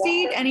or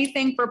Christie,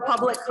 anything for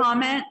public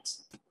comment?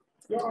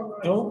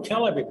 Don't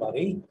tell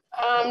everybody.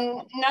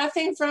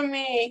 Nothing from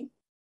me.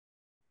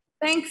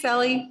 Thanks,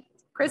 Ellie.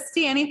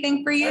 Christie,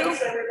 anything for you?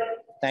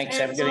 Thanks,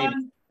 have a good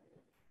evening.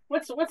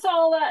 What's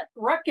all that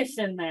ruckus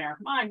in there?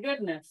 My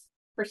goodness,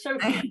 for so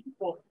few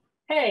people.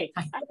 Hey,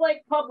 I'd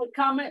like public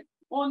comment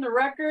on the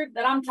record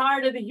that I'm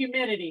tired of the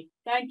humidity.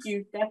 Thank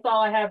you. That's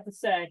all I have to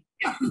say.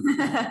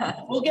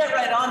 We'll get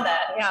right on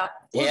that. Yeah,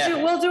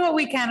 Yeah. we'll do what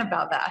we can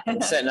about that. I'm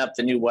setting up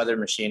the new weather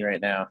machine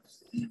right now.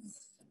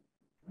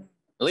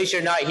 At least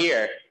you're not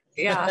here.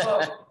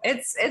 Yeah,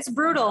 it's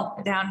brutal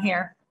down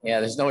here. Yeah,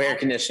 there's no air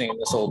conditioning in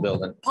this old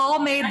building. Paul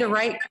made the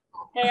right.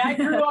 Hey, I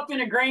grew up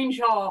in a Grange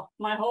Hall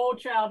my whole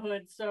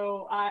childhood,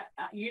 so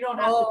you don't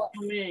have to tell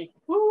me.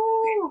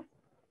 Woo!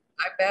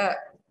 I bet.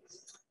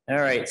 All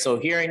right, so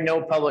hearing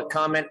no public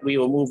comment, we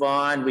will move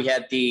on. We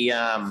had the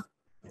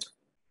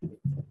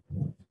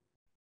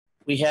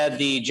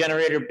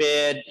generator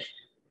bid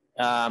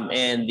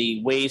and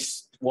the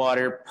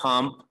wastewater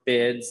pump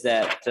bids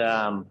that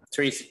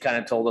Teresa kind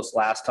of told us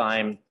last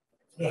time.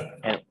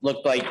 And it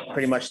looked like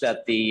pretty much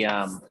that the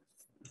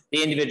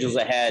individuals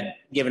that had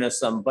given us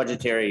some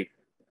budgetary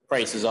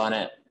prices on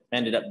it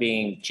ended up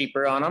being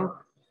cheaper on them.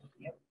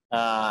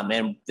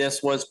 And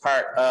this was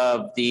part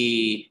of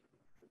the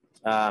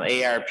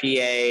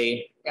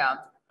ARPA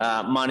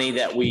money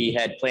that we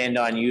had planned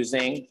on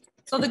using.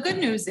 So the good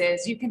news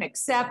is you can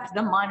accept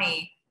the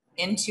money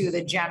into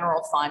the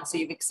general fund. So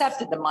you've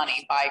accepted the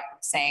money by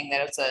saying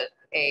that it's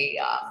a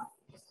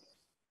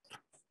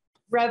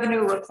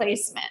revenue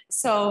replacement.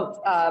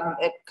 So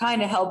it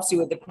kind of helps you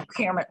with the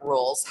procurement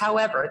rules.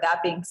 However,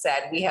 that being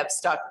said, we have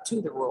stuck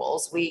to the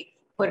rules. We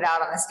put it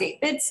out on the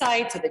state bid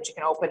site so that you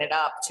can open it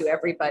up to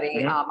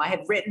everybody. I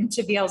had written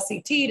to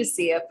VLCT to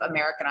see if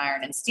American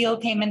Iron and Steel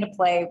came into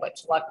play,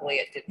 which luckily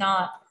it did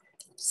not.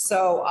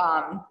 So,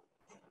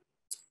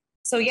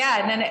 so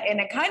yeah, and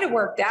it kind of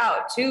worked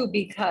out too,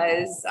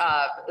 because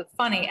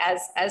funny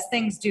as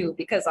things do,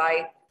 because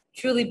I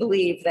truly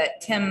believe that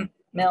Tim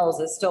Mills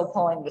is still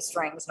pulling the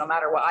strings no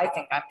matter what I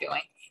think I'm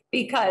doing,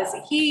 because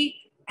he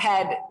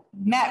had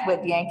met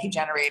with Yankee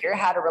Generator,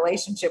 had a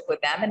relationship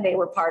with them, and they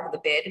were part of the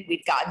bid. And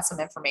we'd gotten some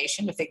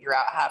information to figure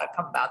out how to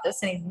come about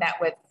this. And he met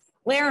with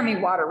Laramie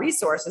Water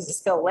Resources,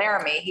 is Phil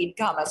Laramie. He'd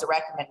come as a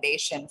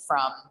recommendation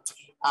from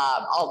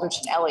Aldrich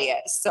and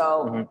Elliott.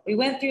 So we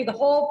went through the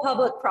whole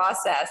public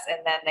process, and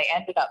then they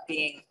ended up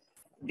being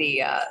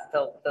the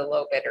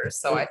low bidders.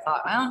 So I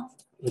thought, well,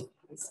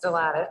 we're still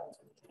at it.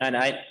 And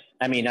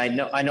I mean, I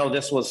know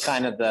this was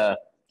kind of the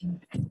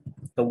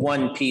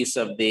one piece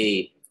of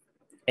the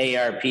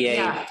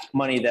ARPA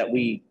money that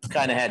we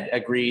kind of had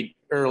agreed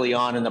early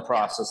on in the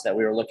process that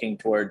we were looking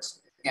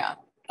towards. Yeah.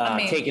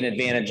 Taking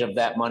advantage of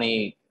that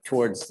money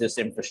towards this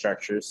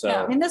infrastructure. So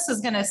Yeah, I mean, this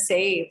is going to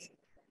save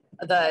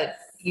the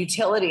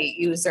utility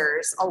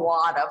users a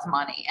lot of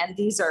money. And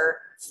these are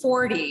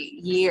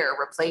 40-year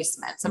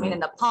replacements. I mean, in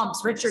the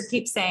pumps, Richard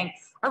keeps saying,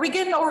 are we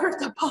getting to order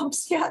the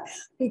pumps yet?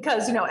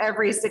 Because,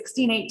 every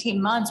 16, 18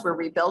 months, we're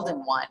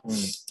rebuilding one.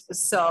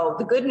 So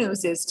the good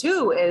news is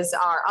too, is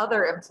our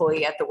other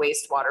employee at the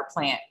wastewater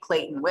plant,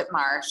 Clayton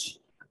Whitmarsh,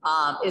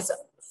 is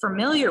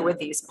familiar with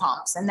these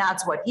pumps. And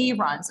that's what he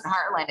runs in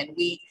Heartland.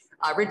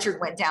 And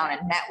Richard went down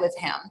and met with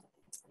him.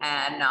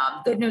 And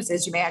good news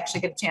is you may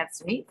actually get a chance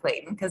to meet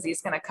Clayton, because he's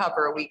going to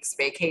cover a week's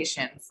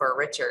vacation for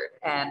Richard.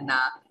 And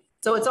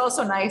so it's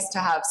also nice to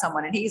have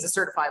someone, and he's a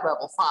certified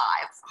level 5.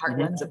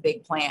 Heartland's a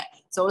big plant.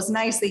 So it's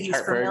nice that he's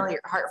familiar,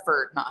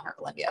 Hartford,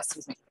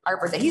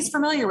 that he's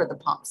familiar with the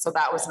pump. So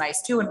that was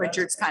nice too. And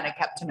Richard's kind of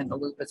kept him in the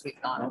loop as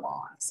we've gone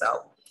along.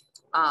 So,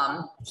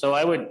 so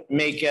I would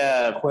make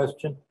a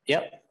question.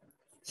 Yep.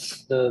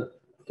 The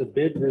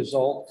bid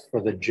result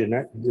for the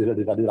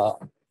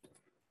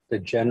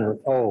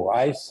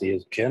I see,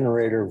 is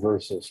generator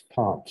versus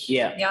pumps.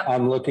 Yeah.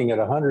 I'm looking at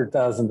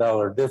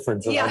 $100,000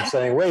 difference, and I'm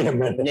saying, wait a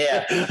minute.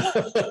 Yeah.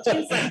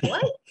 He's like,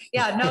 what?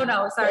 Yeah,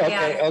 no, sorry.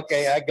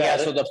 Okay, I got Yeah. it.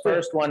 So the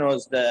first one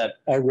was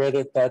I read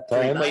it that to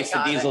time. replace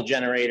the diesel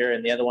generator,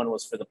 and the other one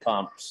was for the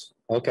pumps.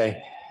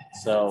 Okay.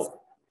 So,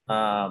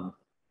 so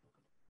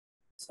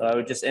I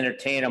would just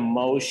entertain a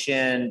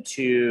motion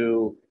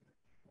to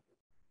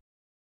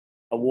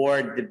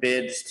award the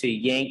bids to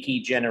Yankee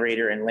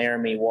Generator and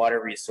Laramie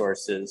Water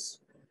Resources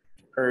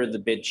per the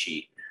bid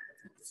sheet.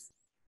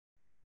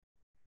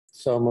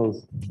 So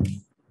moved.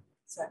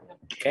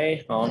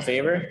 Okay, all in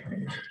favor?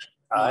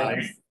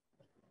 Aye.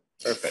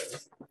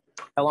 Perfect.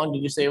 How long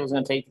did you say it was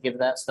gonna take to give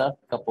that stuff?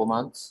 A couple of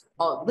months?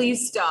 Well, at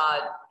least,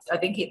 I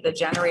think the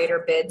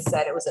generator bid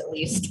said it was at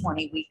least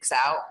 20 weeks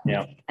out.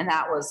 Yeah. And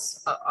that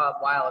was a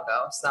while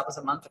ago. So that was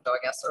a month ago, I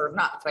guess, or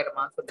not quite a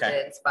month with the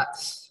Okay. bids,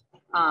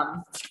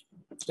 but,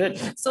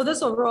 Good. so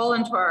this will roll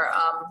into our,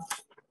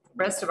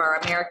 rest of our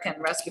American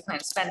Rescue Plan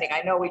spending.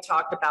 I know we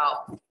talked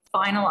about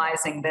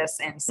finalizing this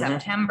in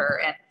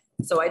September. And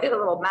so I did a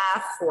little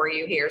math for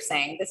you here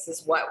saying this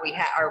is what we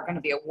are going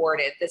to be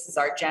awarded. This is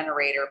our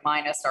generator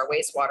minus our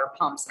wastewater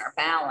pumps and our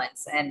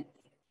balance. And,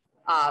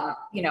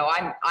 you know,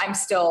 I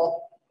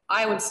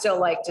would still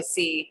like to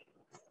see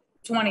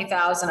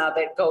 20,000 of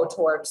it go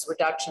towards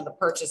reduction of the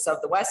purchase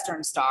of the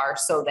Western Star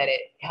so that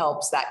it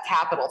helps that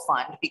capital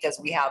fund because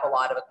we have a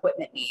lot of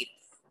equipment need.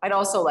 I'd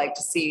also like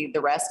to see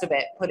the rest of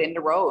it put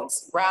into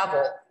roads,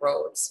 gravel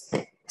roads,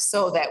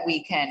 so that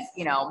we can,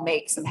 you know,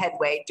 make some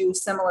headway, do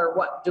exactly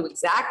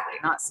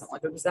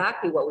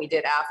what we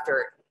did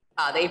after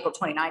the April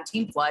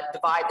 2019 flood,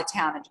 divide the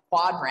town into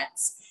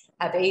quadrants,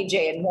 have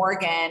AJ and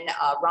Morgan,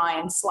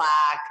 Ryan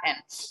Slack,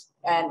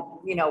 and,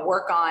 you know,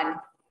 work on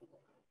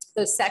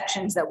the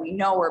sections that we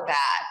know are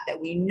bad, that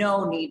we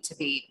know need to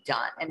be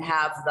done and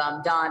have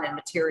them done and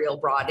material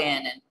brought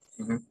in.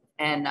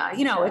 And,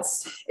 you know,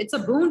 it's a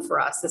boon for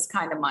us, this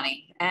kind of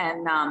money.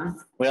 And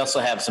We also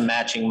have some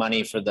matching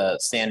money for the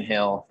Sand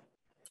Hill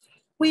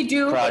we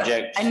do.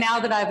 project. And now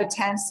that I've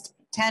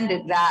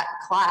attended that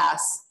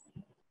class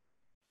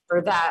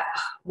or that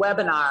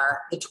webinar,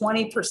 the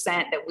 20%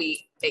 that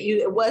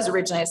it was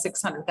originally a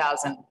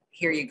 600,000.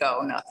 Here you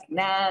go, nothing.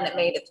 Then it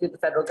made it through the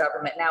federal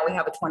government. Now we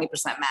have a 20%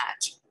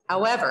 match.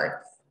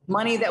 However,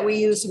 money that we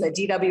use from the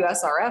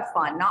DWSRF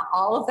fund, not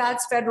all of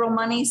that's federal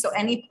money. So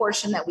any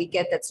portion that we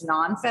get that's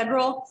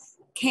non-federal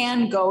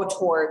can go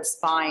towards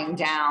buying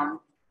down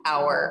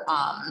our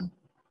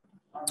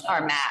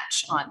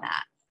match on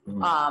that.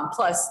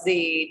 Plus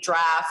the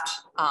draft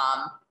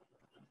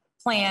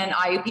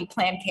IUP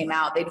plan came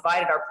out. They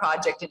divided our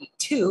project into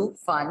two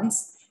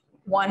funds,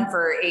 one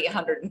for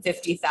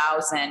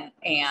 850,000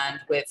 and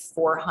with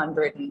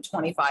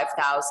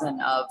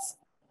 425,000 of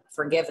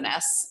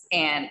forgiveness,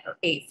 and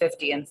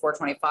 850 and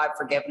 425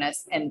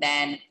 forgiveness. And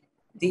then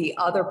the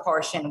other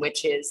portion,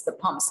 which is the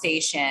pump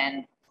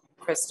station,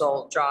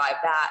 Crystal Drive,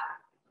 that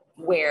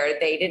where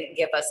they didn't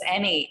give us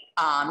any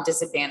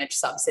disadvantage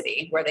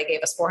subsidy, where they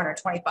gave us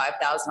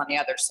 425,000 on the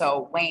other.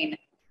 So Wayne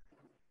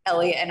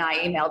Elliott and I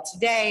emailed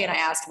today and I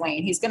asked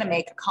Wayne, he's going to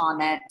make a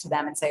comment to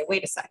them and say,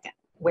 wait a second,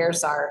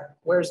 where's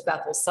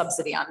Bethel's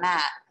subsidy on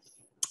that?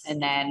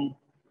 And then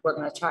we're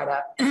going to try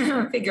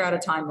to figure out a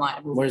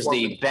timeline. Where's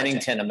the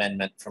Bennington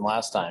amendment from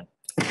last time?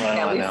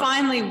 Yeah, we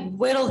finally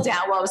whittled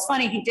down. Well, it was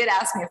funny. He did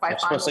ask me if I They're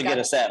supposed to finally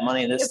get us that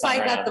money this if time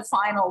I got around. the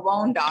final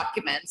loan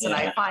documents, and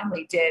I Yeah.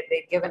 finally did.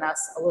 They've given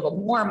us a little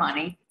more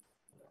money.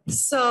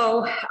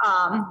 So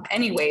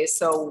anyways,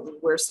 so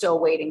we're still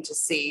waiting to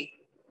see,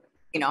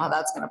 you know, how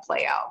that's going to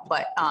play out.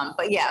 But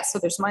yeah, so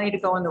there's money to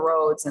go in the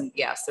roads, and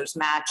yes, there's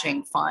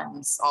matching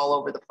funds all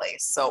over the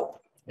place. So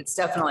it's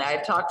definitely, I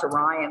talked to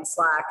Ryan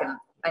Slack, and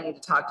I need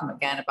to talk to him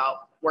again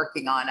about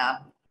working on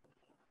a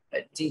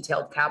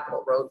detailed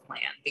capital road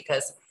plan,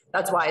 because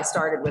that's why I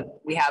started with,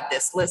 we have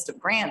this list of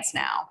grants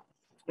now,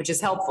 which is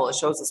helpful. It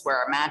shows us where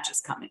our match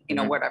is coming, you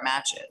know, what our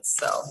match is.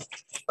 So,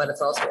 but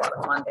it's also a lot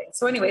of funding.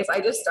 So anyways, I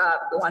just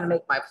want to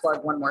make my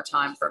plug one more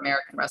time for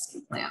American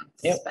Rescue Plan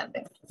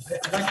spending.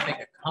 I'd like to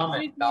make a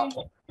comment about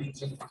what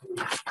feeds into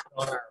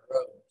on our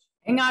roads.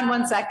 Hang on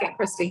one second,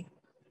 Christy.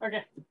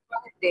 Okay.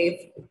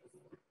 Dave.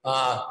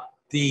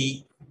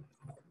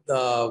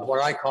 The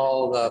what I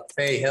call the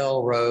Fay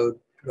Hill Road,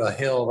 the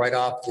hill right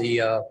off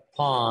the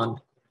pond,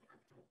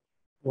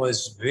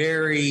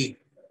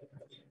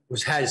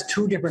 has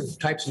two different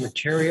types of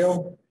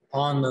material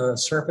on the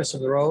surface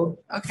of the road.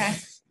 Okay.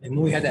 And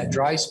when we had that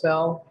dry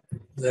spell,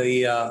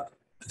 the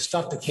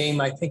stuff that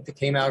came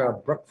out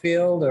of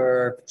Brookfield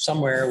or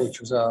somewhere, which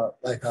was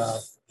like a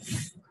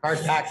hard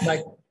pack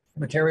type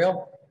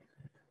material.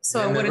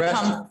 So And would the it rest-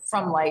 come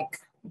from like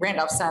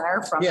Randolph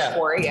Center from the Yeah.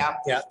 quarry? Yeah.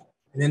 Yeah.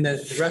 And then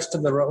the rest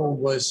of the road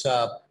was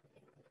a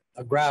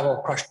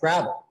crushed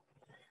gravel.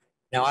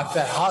 Now after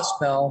that hot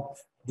spell,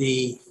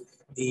 the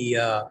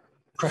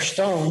crushed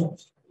stone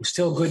was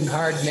still good and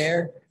hard in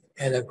there,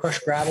 and the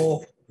crushed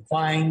gravel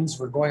fines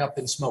were going up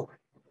in smoke.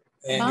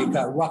 And it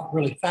got rocked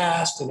really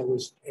fast, and it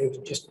was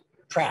just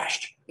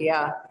trashed.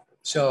 Yeah.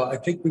 So I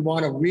think we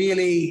want to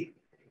really,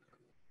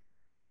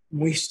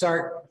 when we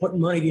start putting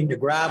money into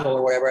gravel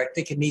or whatever, I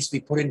think it needs to be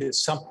put into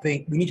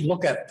something. We need to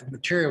look at the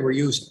material we're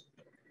using.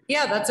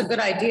 Yeah, that's a good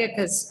idea,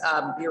 because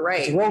you're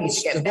right. The We road- need to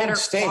the get road better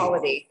stayed.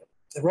 quality.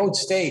 The road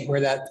stayed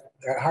where that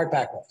hard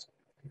pack was.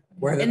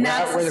 Where the And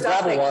that's where the the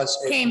stuff gravel that was.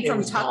 came from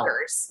was gone.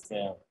 Tucker's.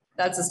 Yeah.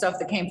 That's the stuff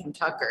that came from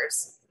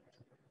Tucker's.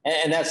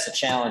 And that's the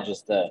challenge,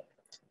 is the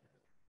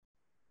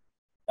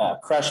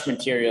crushed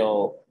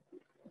material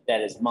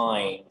that is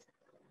mined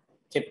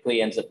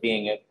typically ends up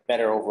being a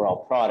better overall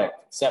product,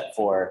 except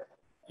for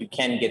you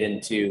can get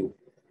into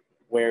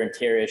wear and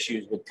tear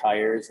issues with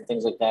tires and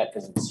things like that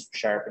because it's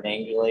sharp and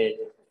angulated,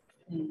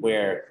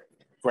 where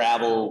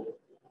gravel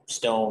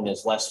stone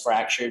is less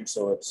fractured,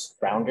 so it's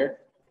rounder.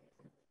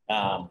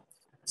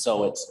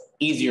 So it's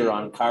easier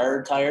on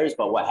car tires,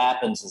 but what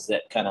happens is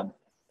that kind of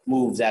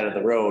moves out of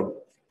the road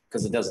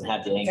because it doesn't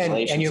have the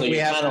angulation. and So we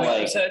you're have- kind of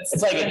like, So it's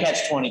like a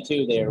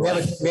catch-22 there. We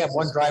right? have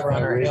one driver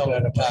on our hill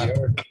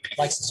that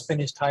likes to spin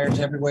his tires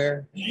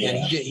everywhere. And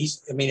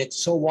he's, I mean, it's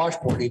so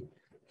washboardy.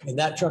 And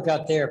that truck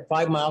out there,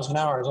 5 miles an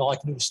hour is all I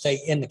can do to stay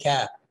in the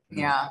cab.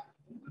 Yeah.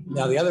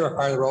 Now, the other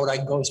part of the road, I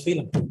can go and speed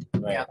limit.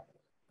 Right.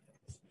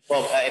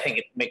 Well, I think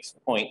it makes a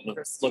point of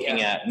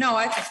looking at No,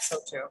 I think so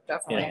too,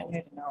 definitely. Yeah. I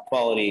need to know.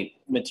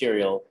 quality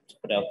material to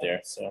put out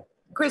there, so.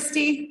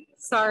 Christy,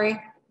 sorry,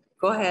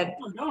 go ahead.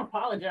 Oh, don't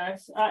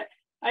apologize.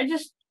 I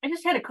just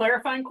had a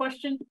clarifying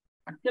question.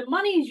 The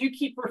monies you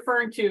keep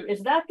referring to,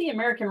 is that the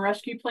American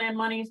Rescue Plan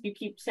monies you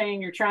keep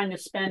saying you're trying to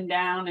spend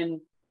down,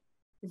 and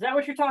is that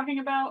what you're talking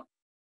about?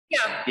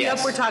 Yeah. Yes.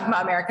 Yep, we're talking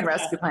about American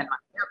Rescue Plan.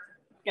 Yep.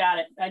 Got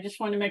it. I just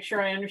wanted to make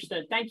sure I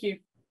understood. Thank you.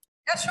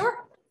 Yeah,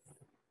 sure.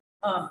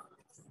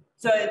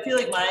 So I feel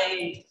like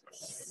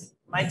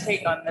my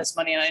take on this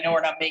money, and I know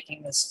we're not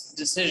making this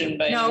decision,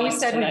 but. No, we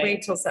said we'd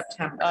wait till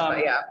September,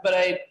 but yeah. But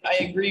I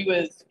agree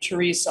with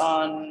Therese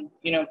on,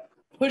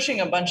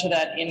 pushing a bunch of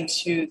that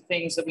into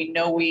things that we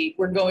know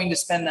we're going to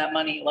spend that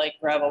money, like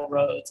gravel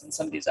roads and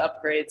some of these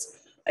upgrades.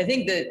 I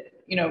think that,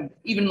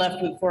 even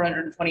left with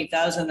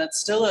 420,000, that's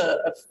still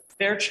a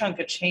fair chunk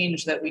of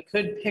change that we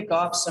could pick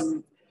off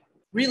some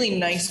really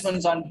nice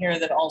ones on here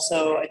that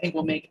also I think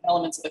will make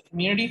elements of the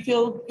community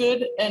feel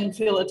good and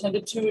feel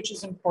attended to, which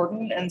is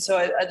important. And so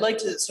I'd like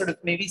to sort of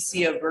maybe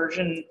see a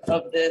version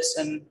of this.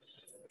 And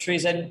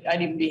Therese, I'd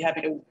even be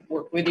happy to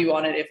work with you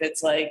on it if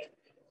it's like,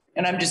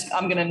 and I'm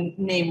going to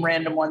name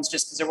random ones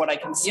just because they're what I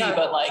can see,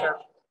 but like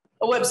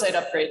a website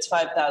upgrades,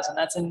 5,000.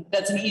 That's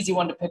an easy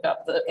one to pick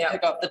up.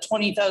 Pick up the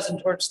 20,000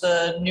 towards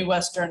the New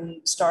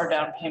Western Star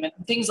down payment,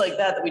 things like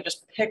that we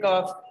just pick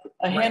off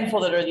a handful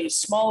that are these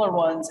smaller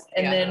ones,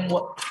 and then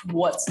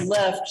what's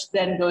left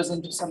then goes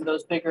into some of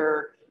those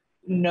bigger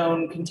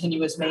known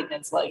continuous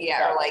maintenance, like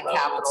or like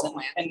capital and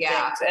plan.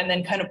 things, and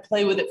then kind of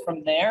play with it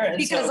from there. And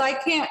Because I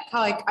can't,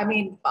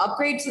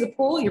 upgrade to the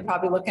pool, you're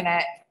probably looking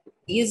at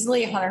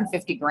easily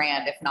 150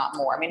 grand, if not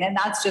more. I mean, and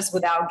that's just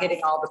without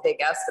getting all the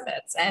big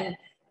estimates. And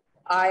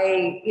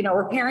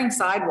repairing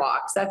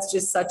sidewalks, that's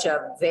just such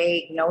a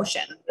vague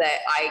notion that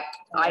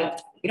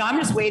I'm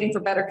just waiting for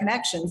Better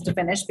Connections to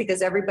finish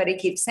because everybody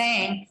keeps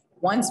saying,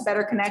 once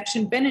Better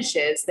Connection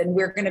finishes, then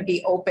we're going to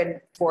be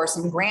open for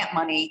some grant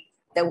money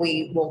that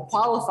we will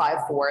qualify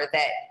for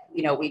that,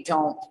 we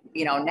don't,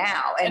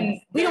 now.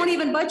 And we don't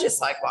even budget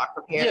sidewalk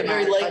repair. Yeah,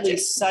 very likely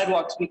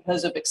sidewalks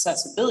because of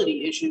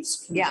accessibility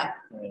issues.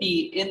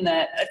 Be in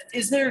that.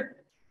 Is there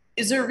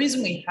a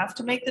reason we have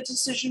to make the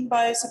decision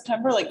by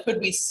September? Like, could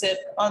we sit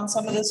on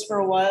some of this for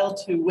a while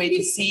to wait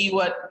to see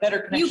what Better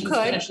Connections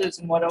finishes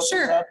and what opens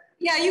up?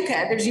 Yeah, you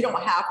can. You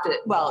don't have to,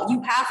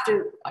 you have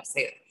to,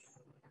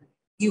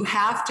 you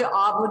have to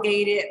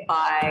obligate it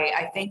by,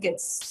 I think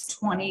it's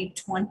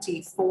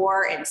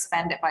 2024 and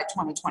spend it by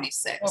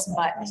 2026. Okay.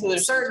 But So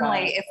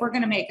certainly if we're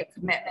going to make a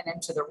commitment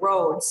into the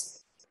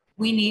roads,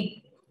 we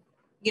need,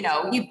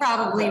 you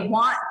probably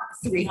want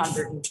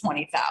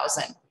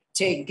 320,000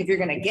 to, if you're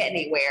going to get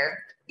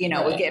anywhere,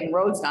 with getting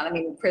roads done. I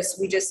mean, Chris,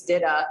 we just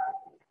did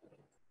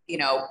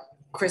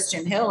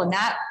Christian Hill, and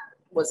that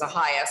was a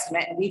high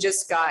estimate. And I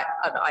just got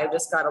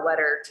a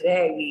letter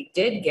today. We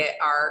did get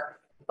our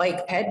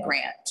bike ped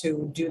grant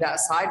to do that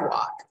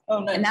sidewalk. Oh,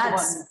 nice. And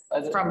that's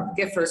from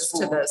Giffords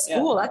to the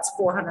school. That's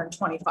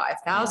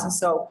 425,000.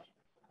 So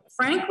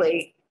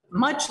frankly,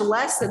 much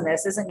less than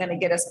this isn't going to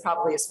get us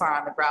probably as far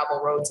on the gravel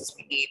roads as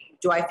we need.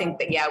 Do I think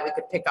that, we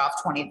could pick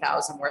off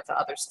 20,000 worth of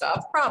other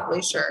stuff?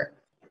 Probably, sure.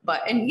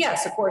 But, and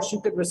yes, of course,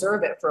 you could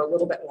reserve it for a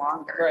little bit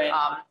longer.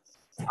 Right.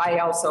 I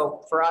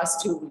also, for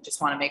us too, we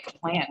just want to make a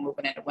plan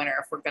moving into winter.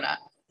 If we're going to,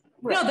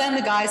 then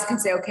the guys can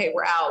say, okay,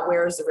 we're out.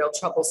 Where's the real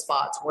trouble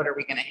spots? What are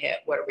we going to hit?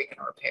 What are we going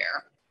to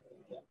repair?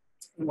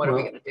 And what are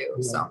we going to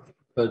do? So,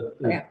 but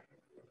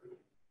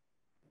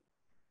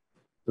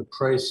the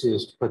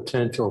priciest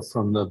potential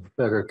from the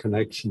Better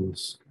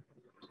Connections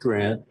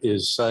grant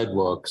is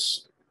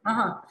sidewalks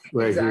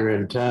right here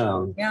in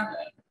town. Yeah.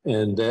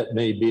 And that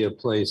may be a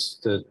place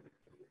that.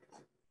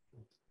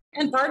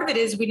 And part of it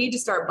is we need to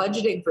start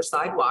budgeting for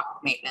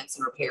sidewalk maintenance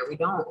and repair. We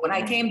don't. When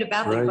I came to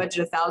Bethel, we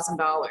budgeted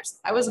 $1,000.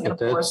 I wasn't going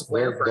to pour a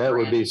square for that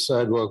would be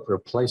sidewalk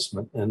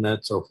replacement, and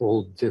that's a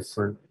whole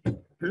different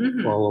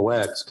ball of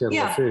wax, kettle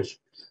of fish.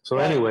 So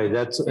anyway,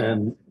 But I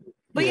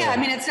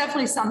mean, it's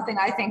definitely something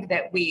I think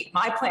that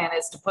my plan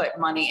is to put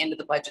money into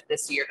the budget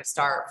this year to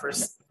start for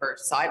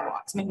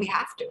sidewalks. I mean, we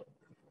have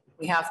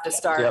to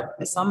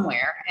start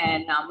somewhere,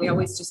 and we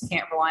always just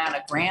can't rely on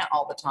a grant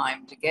all the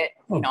time to get,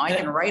 I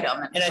can write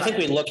them. And I think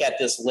we look at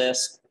this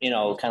list,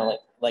 kind of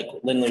like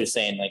Lindley was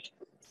saying, like,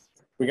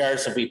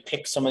 regardless if we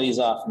pick some of these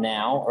off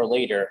now or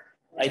later,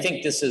 I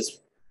think this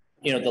is,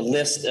 you know, the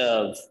list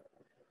of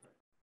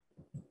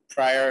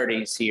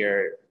priorities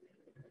here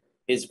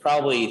is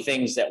probably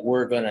things that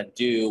we're gonna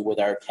do with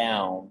our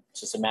town.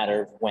 It's just a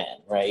matter of when,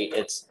 right?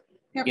 It's,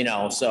 Yep. you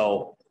know,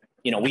 so,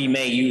 you know, we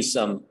may use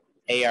some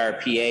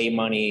ARPA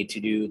money to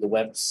do the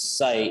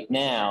website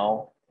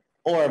now,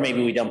 or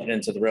maybe we dump it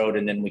into the road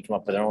and then we come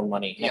up with our own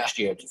money next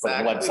year to put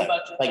on the Exactly.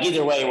 website. Like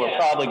either way, we're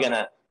probably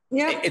gonna,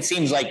 Yeah, it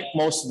seems like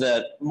most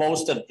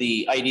of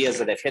the ideas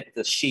that have hit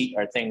the sheet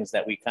are things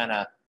that we kind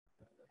of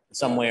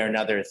some way or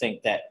another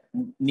think that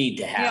need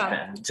to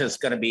happen. It's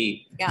just gonna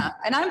be, yeah.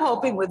 And I'm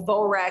hoping with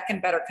VORAC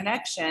and Better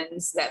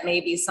Connections that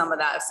maybe some of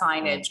that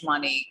signage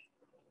money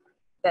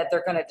that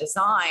they're gonna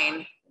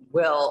design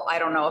will, I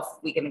don't know if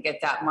we can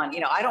get that money,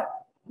 you know, I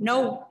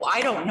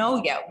don't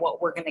know yet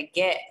what we're gonna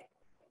get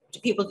to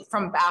people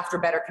from after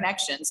Better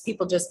Connections.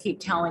 People just keep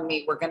telling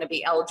me we're gonna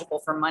be eligible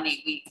for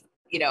money,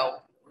 you know,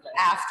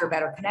 after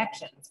Better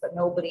Connections, but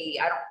nobody,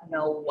 I don't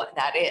know what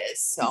that is,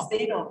 so.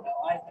 They don't know.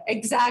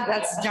 Exactly,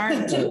 that's darn.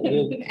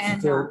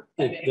 And,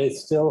 They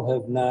still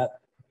have not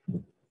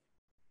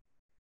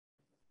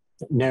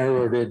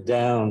narrowed it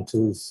down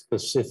to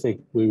specific,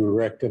 we were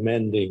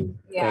recommending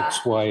Yeah.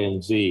 X, Y,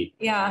 and Z.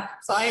 yeah,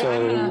 so I'm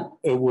gonna,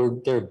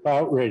 So they're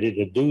about ready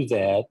to do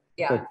that,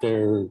 yeah, but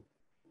they're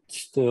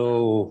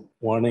still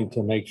wanting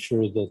to make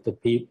sure that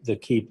the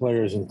key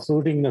players,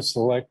 including the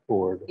select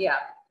board, yeah.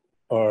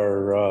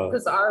 are,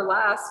 Because our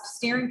last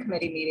steering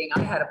committee meeting,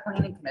 I had a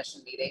planning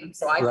commission meeting,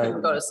 so I couldn't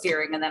Right. go to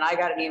steering. And then I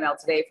got an email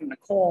today from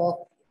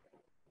Nicole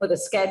with a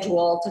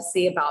schedule to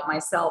see about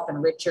myself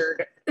and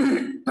Richard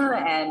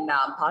and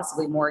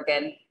possibly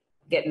Morgan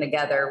getting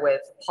together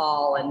with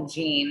Paul and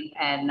Jean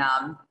and,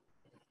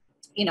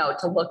 you know,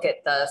 to look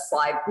at the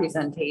slide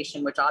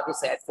presentation, which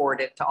obviously I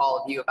forwarded to all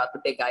of you about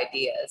the big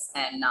ideas.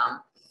 And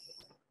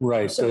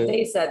right. so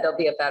they said there'll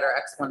be a better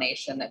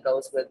explanation that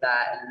goes with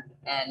that.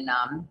 And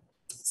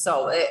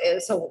so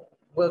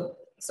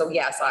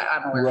yes,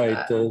 I'm aware of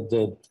Right,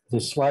 that.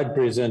 the slide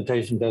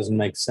presentation doesn't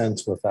make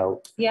sense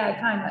without, Yeah,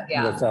 kind of,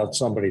 yeah, without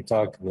somebody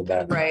talking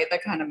about it. right,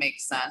 that kind of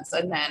makes sense,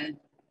 and then,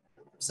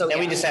 so. and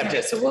we yeah, just have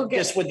to, So we'll get,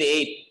 just with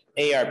the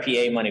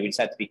ARPA money, we just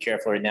have to be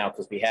careful right now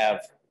because we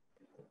have,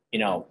 you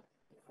know,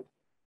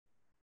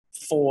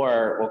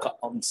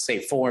 let's say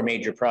four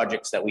major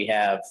projects that we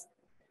have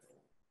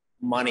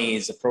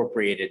monies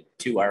appropriated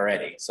to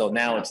already. So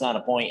now it's not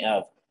a point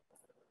of,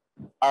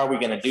 are we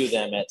gonna do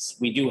them? It's,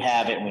 we do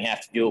have it and we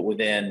have to do it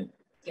within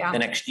yeah, the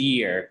next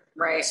year.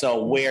 right,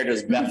 So where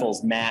does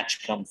Bethel's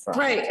match come from?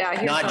 right, yeah.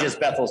 here's Not what- just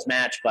Bethel's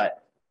match,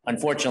 but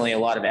unfortunately, a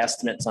lot of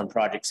estimates on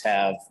projects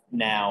have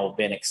now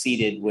been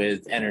exceeded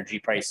with energy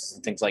prices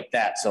and things like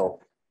that. So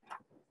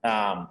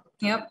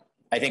Yep,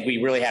 I think we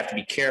really have to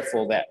be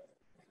careful that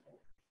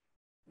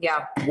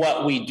yeah,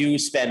 what we do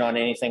spend on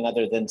anything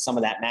other than some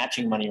of that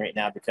matching money right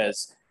now,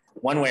 because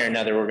one way or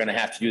another, we're gonna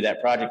have to do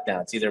that project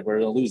now. It's either we're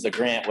gonna lose the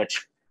grant,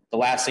 which the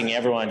last thing you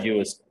ever want to do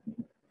is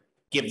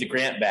give the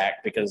grant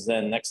back, because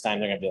then next time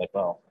they're gonna be like,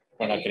 well,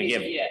 we're not gonna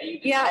give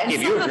yeah. and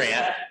give some you a of-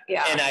 grant.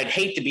 Yeah, And I'd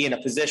hate to be in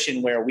a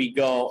position where we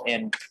go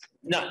and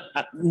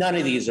none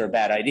of these are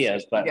bad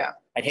ideas, but yeah,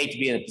 I'd hate to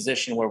be in a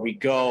position where we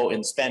go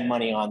and spend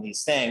money on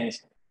these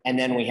things. And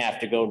then we have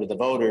to go to the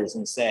voters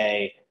and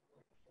say,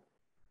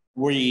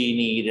 we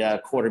need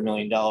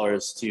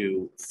 $250,000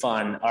 to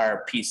fund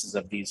our pieces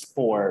of these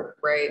four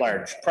right.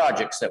 large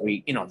projects that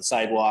we, you know, the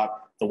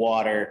sidewalk, the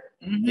water,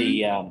 Mhm.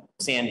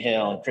 the Sand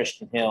Hill and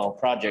Christian Hill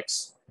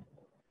projects,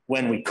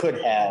 when we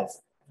could have,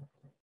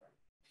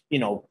 you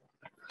know,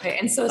 Okay,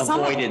 and so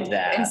some of, avoided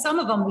that. and some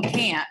of them we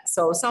can't,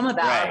 so some of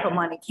that Right. ARPA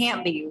money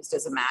can't be used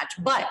as a match,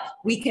 but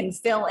we can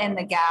fill in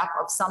the gap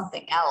of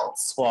something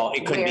else. Well,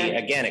 it could be, Where-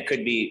 again, it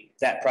could be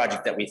that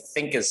project that we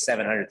think is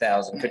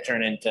 700,000 could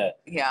turn into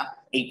Yeah,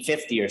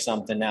 850 or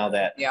something now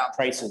that yeah,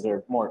 prices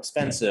are more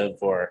expensive,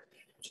 or,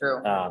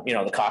 true. you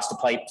know, the cost of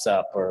pipes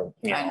up, or,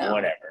 you I know, know.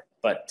 whatever.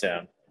 But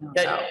No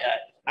that- doubt.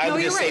 I No,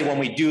 would you're just say right. when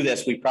we do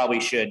this, we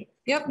probably should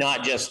Yep.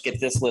 not just get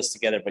this list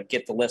together, but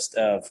get the list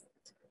of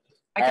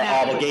I our can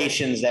add-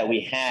 obligations that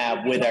we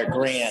have with our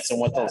grants and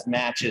what those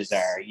matches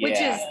are. Which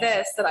Yeah. is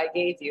this that I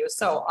gave you,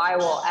 so I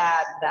will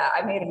add that,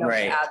 I made a note to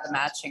Right. add the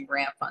matching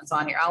grant funds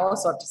on here. I'll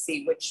also have to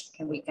see which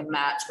we can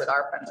match with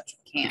ARPA and which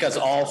we can't. Because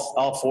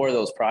all four of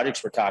those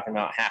projects we're talking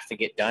about have to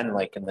get done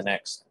like in the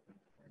next,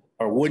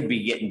 or would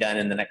be getting done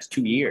in the next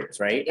 2 years,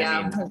 right? I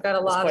Yeah, mean, we've got a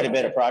there's lot quite a of,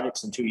 bit of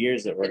projects in 2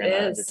 years that we're It gonna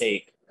is.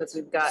 undertake. because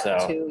we've got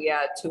So-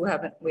 two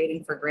haven't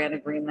waiting for grant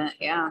agreement,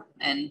 yeah,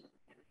 and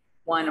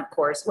one, of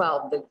course,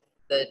 well,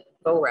 the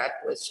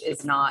VORAC, which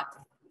is not,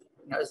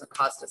 you know, doesn't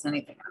cost us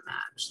anything to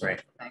match. so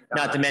Right. thank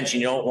Not God. to mention,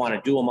 you don't want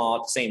to do them all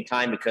at the same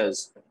time,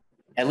 because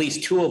at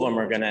least two of them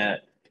are gonna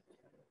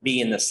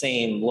be in the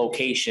same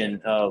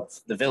location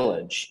of the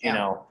village, you Yeah.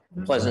 know,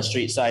 Mhm. Pleasant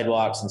Street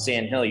sidewalks and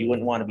Sand Hill. You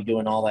wouldn't want to be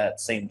doing all that at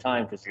the same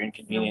time because you're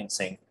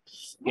inconveniencing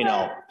you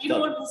know. You know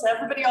what, does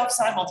everybody off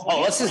simultaneously?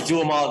 Oh, let's just do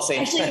them all at the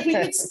same Actually,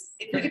 time.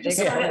 if we could just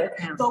start it,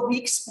 the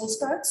week school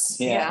starts.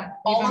 Yeah.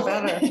 All Even of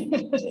better.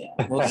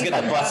 it. We'll just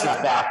get the buses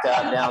backed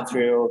up down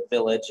through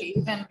Village.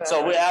 Even better.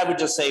 So I would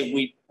just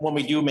say when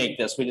we do make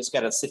this, we just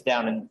gotta sit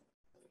down and.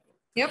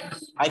 Yep.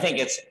 I think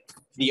it's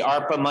the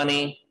ARPA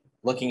money,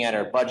 looking at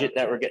our budget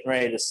that we're getting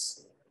ready to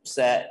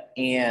set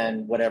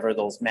and whatever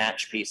those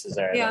match pieces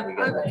are Yeah, that we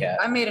gotta look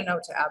at. I made a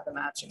note to add the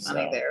matching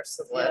money So, there,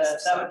 so the Yeah,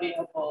 list. that would be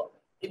helpful.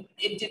 It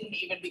didn't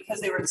even,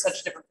 because they were in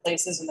such different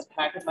places in the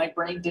packet, my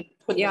brain didn't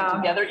put them Yeah.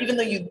 together, even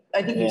though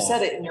I think Yeah. you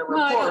said it in your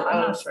No, report. I'm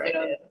not of, sure I you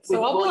know, did.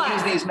 So I'll we'll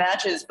use add. these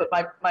matches, but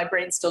my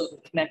brain still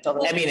didn't connect all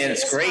the. I mean, and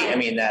it's great. I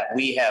mean, that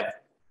we have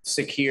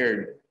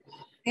secured.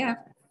 Yeah.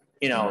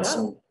 You know, Yeah.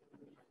 some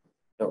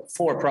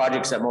 4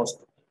 projects that most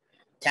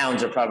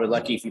towns are probably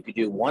lucky if you could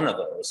do one of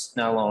those,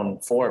 not alone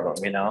 4 of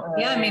them, you know?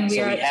 Yeah, I mean, So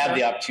we are. have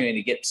the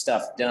opportunity to get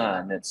stuff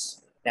done.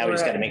 Now we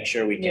just gotta make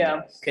sure we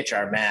Yeah. can pitch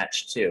our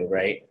match too,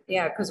 right?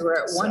 Yeah, because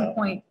we're at So-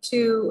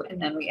 1.2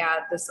 and then we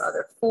add this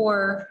other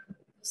 4.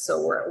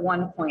 So we're at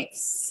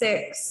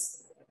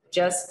 1.6,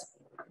 just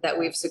that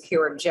we've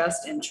secured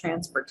just in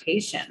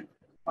transportation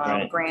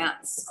Right.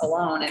 grants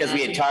alone. And Because we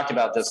then- had talked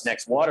about this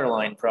next water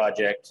line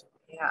project,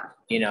 Yeah,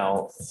 you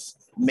know,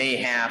 may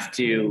have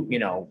to, you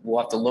know, we'll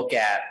have to look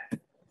at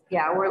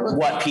yeah, we're looking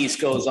what piece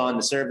goes on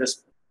the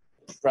service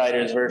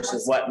providers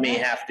versus what may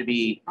have to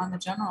be on the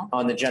general.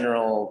 on the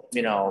general,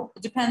 you know,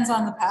 It depends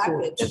on the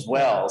package. as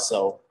well,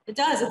 so. It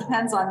does, it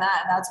depends on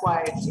that, and that's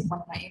why I took one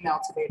of my email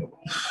today to Wayne,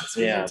 was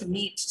we Yeah. had to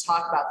meet to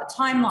talk about the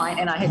timeline,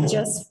 and I had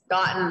just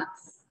gotten,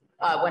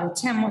 when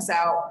Tim was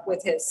out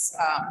with his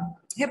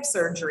hip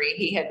surgery,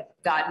 he had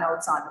got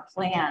notes on the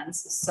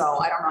plans, so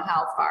I don't know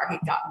how far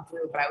he'd gotten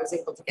through, but I was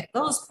able to get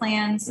those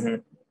plans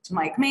Mhm. to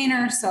Mike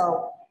Maynor,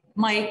 so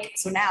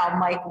now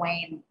Mike,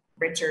 Wayne,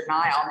 Richard, and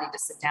I all need to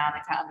sit down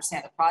and kind of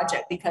understand the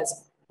project,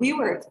 because we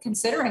were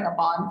considering a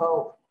bond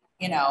vote,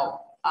 you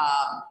know,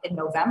 in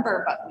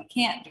November, but we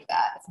can't do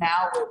that.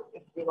 Now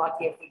we'd be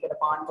lucky if we get a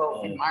bond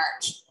vote in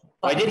March.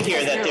 I did hear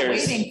Because that they're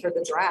there's- waiting for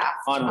the draft.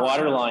 On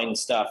water line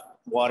stuff,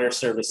 water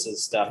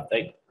services stuff,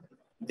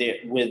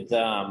 with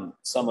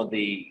some of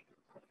the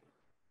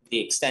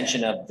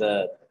extension of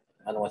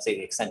I don't want to say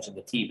the extension of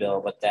the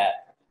T-bill, but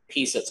that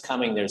piece that's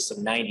coming, there's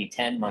some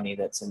 90-10 money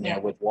that's in there Yeah.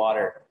 with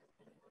water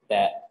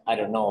that I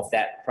don't know if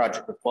that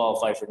project would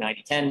qualify for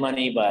 90-10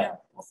 money, Yeah,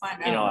 but we'll find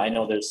you know, out. I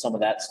know there's some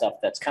of that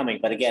stuff that's coming,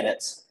 but again,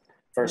 it's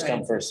first come,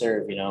 Right. first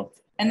serve, you know,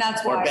 And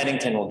that's or why,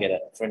 Bennington will get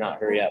it if we're not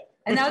hurry up.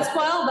 and that's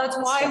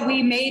why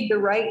we made the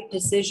right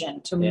decision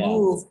to Yeah.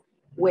 move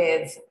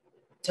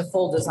to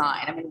full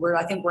design. I mean,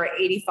 I think we're at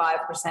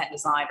 85%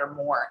 design or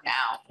more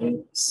now.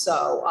 Mm.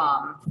 So,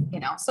 you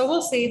know, so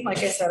we'll see. Like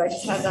I said, I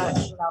just had that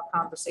email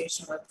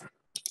conversation with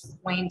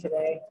Wayne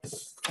today.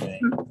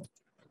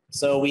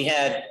 So we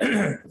had,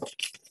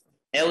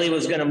 Ellie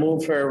was gonna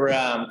move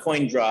her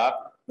coin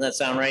drop. Does that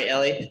sound right,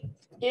 Ellie?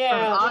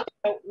 Yeah,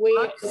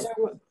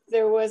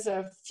 there was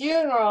a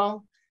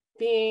funeral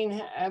being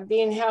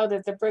held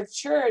at the Brick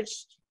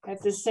Church at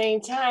the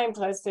same time,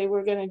 plus they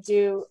were gonna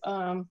do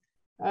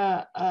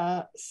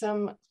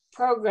some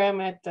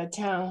program at the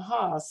town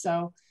hall.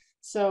 So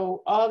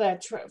all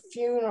that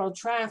funeral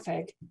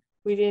traffic,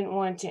 we didn't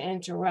want to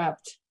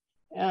interrupt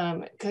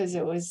because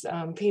it was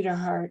Peter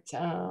Hart,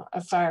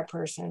 a fire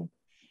person.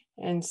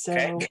 And so,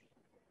 Okay.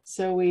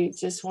 so we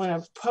just want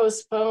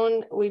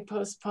to we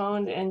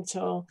postponed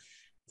until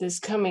this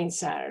coming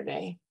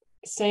Saturday.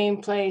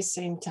 Same place,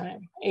 same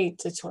time, 8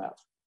 to 12.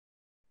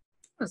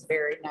 It was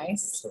very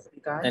nice of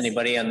you guys.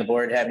 Anybody on the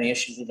board have any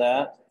issues with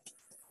that?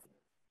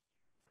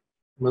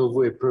 Move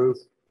we approve.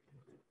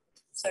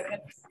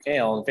 Second. Okay,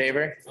 all in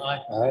favor?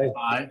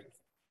 Aye.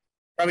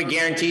 Probably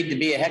guaranteed to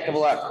be a heck of a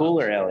lot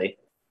cooler, Ellie.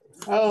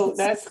 Oh,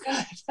 that's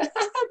good.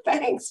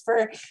 Thanks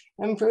for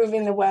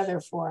improving the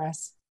weather for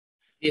us.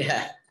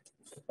 Yeah.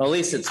 Well, at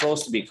least it's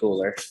supposed to be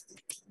cooler.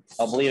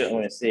 I'll believe it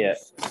when I see it.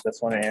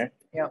 This one right here.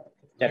 Yep.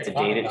 You have to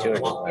date it to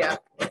it. Yeah.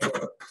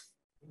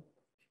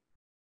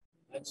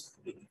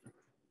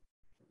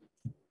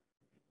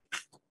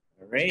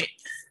 All right.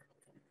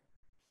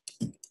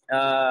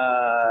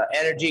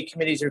 Energy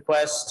Committee's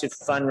request to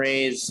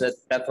fundraise at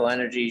Bethel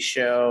Energy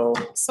Show.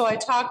 So I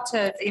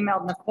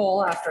emailed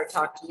Nicole after I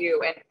talked to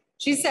you, and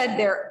she said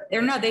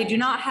they do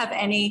not have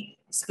any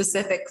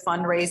specific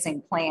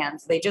fundraising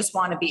plans. They just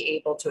want to be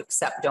able to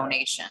accept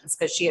donations,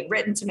 because she had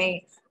written to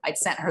me, I'd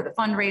sent her the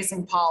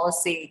fundraising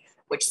policy,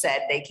 which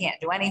said they can't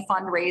do any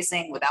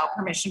fundraising without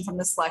permission from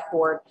the select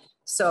board.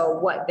 So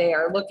what they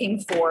are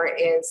looking for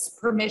is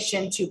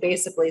permission to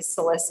basically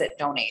solicit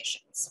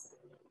donations.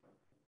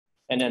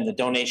 And then the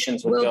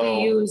donations would Will be go,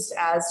 used,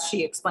 as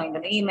she explained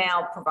in the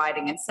email,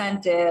 providing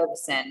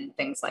incentives and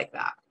things like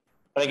that.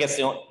 but I guess,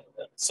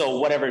 so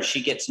whatever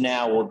she gets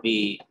now will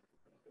be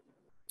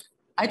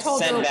I told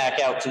sent her, back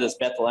out to this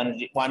Bethel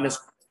Energy. Well,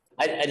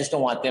 I just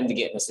don't want them to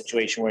get in a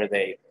situation where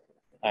I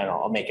don't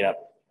know, I'll make it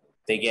up.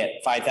 They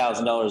get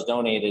 $5,000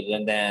 donated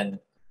and then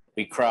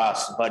we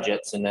cross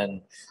budgets and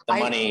then the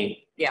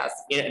money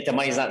Yes. If the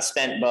money's not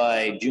spent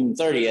by June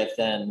 30th,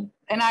 then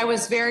And I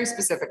was very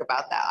specific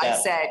about that. I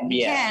said,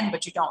 you yeah. can,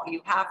 but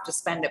you have to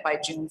spend it by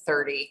June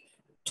 30,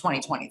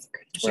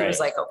 2023. She was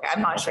like, okay,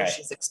 I'm not sure Okay.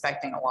 she's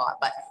expecting a lot,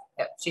 but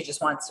she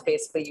just wants to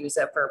basically use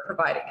it for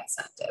providing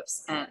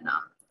incentives. And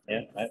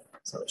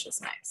so it's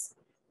just nice.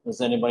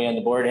 Does anybody on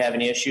the board have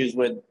any issues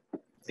with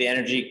the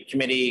Energy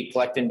Committee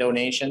collecting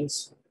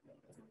donations?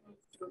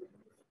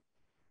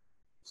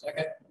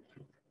 Second.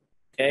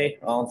 Okay,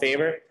 all in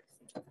favor?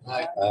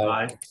 Aye.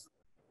 All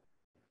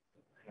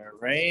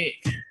right.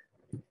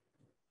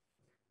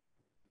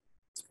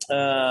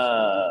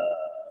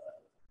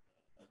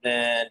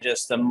 Then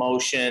just a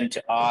motion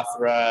to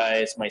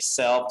authorize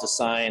myself to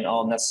sign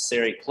all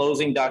necessary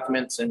closing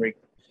documents and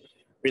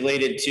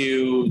related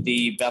to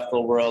the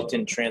Bethel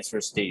Royalton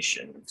Transfer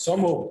Station. So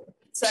move.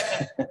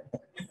 Second.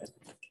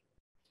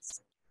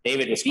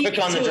 David was quick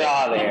on the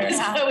draw there.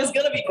 I was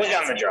gonna be Quick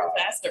on the draw.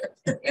 faster.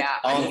 Yeah.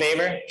 All in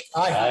favor?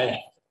 Aye.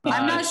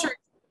 I'm not sure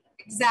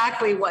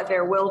exactly what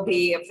there will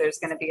be, if there's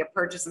going to be a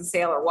purchase and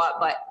sale or what,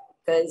 but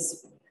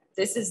because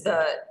this is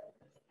the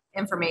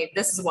information,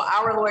 this is what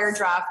our lawyer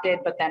drafted,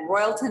 but then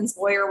Royalton's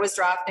lawyer was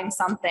drafting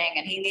something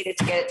and he needed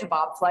to get it to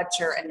Bob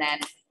Fletcher, and then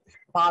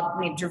Bob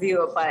needed to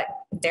review it, but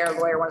their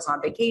lawyer was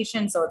on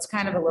vacation. So it's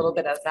kind of a little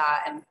bit of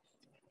that. And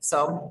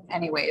so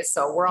anyways,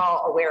 so we're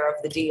all aware of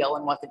the deal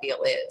and what the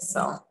deal is.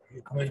 So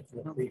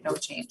no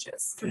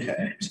changes.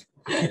 Okay.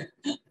 I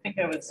think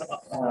I was.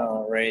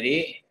 All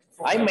righty.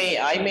 I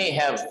may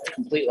have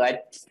completely,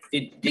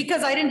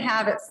 Because I didn't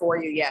have it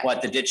for you yet.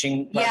 what, the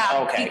ditching?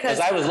 Yeah, Okay, because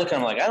I was looking,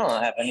 I'm like, I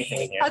don't have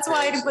anything in here. That's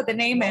why I didn't put the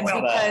name in,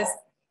 because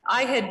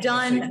I had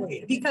done,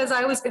 because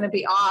I was gonna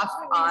be off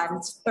on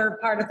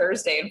part of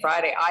Thursday and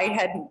Friday, I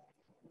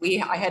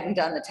hadn't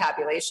done the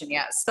tabulation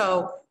yet.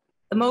 So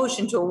the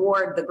motion to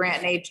award the Grant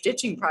and Age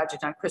ditching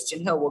project on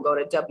Christian Hill will go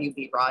to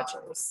WB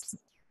Rogers.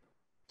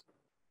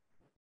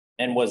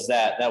 And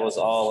that was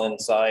all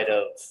inside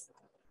of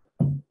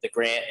the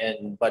grant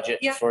and budget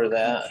Yeah. for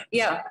that?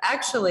 Yeah,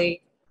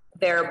 actually,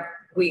 the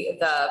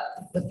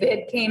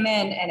bid came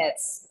in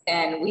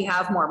and we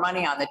have more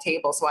money on the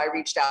table. So I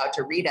reached out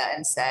to Rita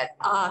and said,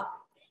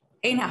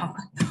 hey now,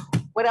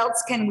 what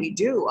else can we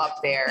do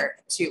up there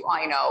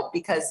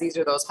because these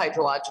are those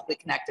hydrologically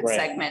connected Right.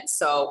 segments.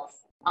 So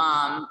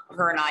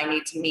her and I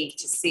need to meet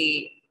to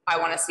see, I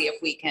want to see if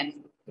we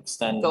can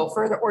Extend. go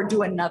further or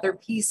do another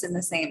piece in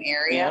the same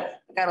area.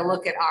 I got to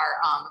look at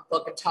our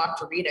book and talk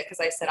to Rita, because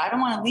I said, I don't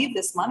want to leave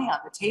this money on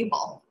the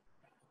table.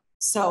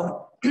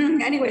 So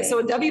anyway,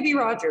 so WB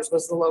Rogers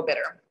was the low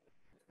bidder.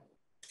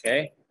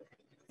 Okay.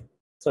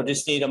 So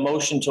just need a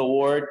motion to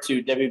award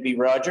to WB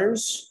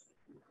Rogers.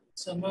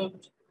 So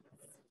moved.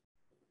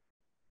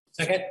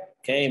 Second.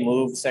 Okay,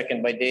 moved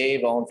second by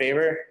Dave. All in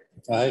favor?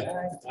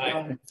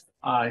 Aye.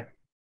 Aye.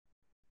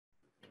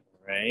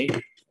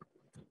 Right.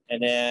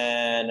 And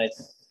then I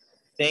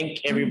think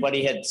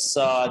everybody had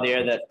saw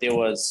there that there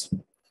was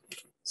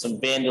some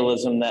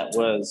vandalism that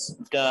was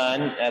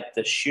done at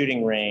the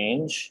shooting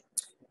range.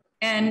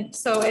 And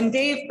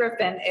Dave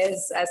Griffin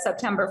is, as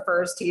September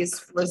 1st,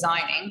 he's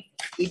resigning.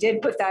 We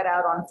did put that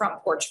out on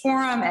Front Porch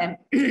Forum and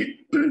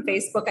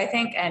Facebook, I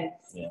think. And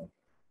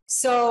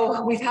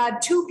so we've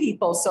had 2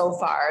 people so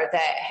far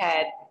that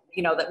had,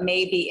 that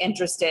may be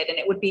interested. And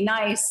it would be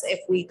nice if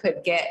we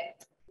could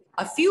get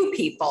a few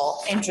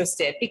people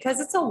interested, because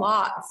it's a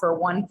lot for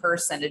one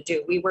person to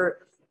do. We were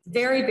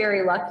very,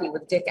 very lucky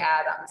with Dick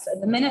Adams.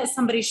 And the minute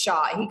somebody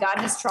shot, he got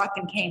in his truck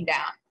and came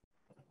down.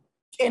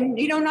 And,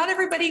 not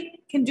everybody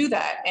can do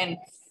that. And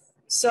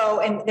so,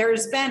 and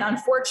there's been,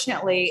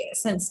 unfortunately,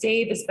 since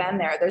Dave has been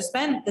there,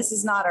 this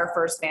is not our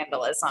first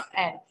vandalism.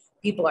 And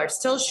people are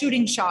still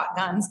shooting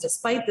shotguns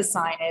despite the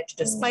signage,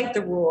 despite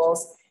the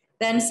rules.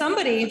 Then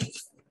somebody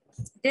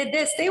did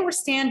this. They were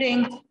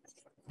standing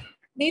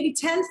maybe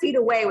 10 feet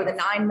away with a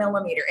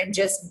 9mm and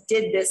just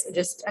did this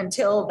just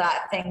until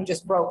that thing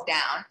just broke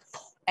down.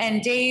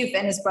 And Dave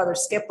and his brother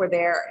Skip were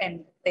there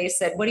and they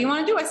said, what do you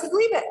want to do? I said,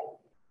 leave it.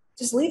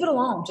 Just leave it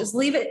alone. Just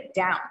leave it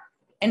down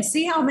and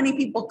see how many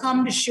people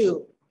come to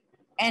shoot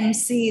and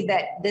see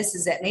that this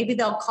is it. Maybe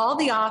they'll call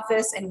the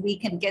office and we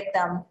can get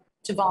them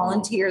to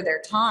volunteer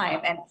their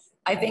time. And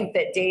I think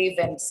that Dave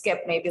and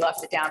Skip maybe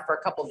left it down for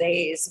a couple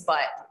days,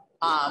 but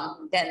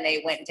then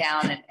they went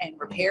down and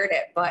repaired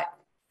it. But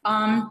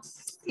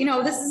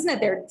this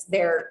isn't it.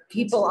 Their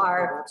people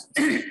are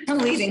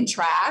leaving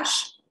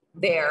trash.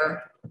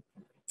 They're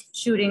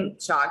shooting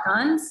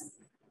shotguns.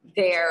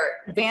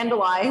 They're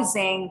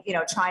vandalizing,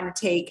 trying to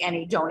take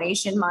any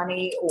donation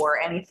money or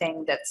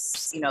anything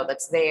that's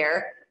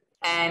there.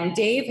 And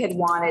Dave had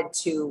wanted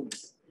to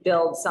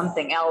build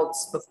something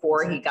else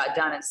before he got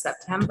done in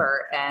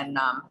September. And,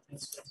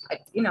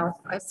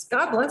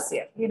 God bless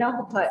you,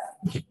 but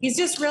he's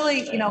just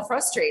really,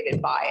 frustrated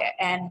by it.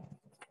 And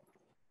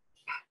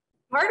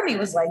part of me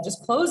was like,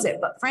 just close it.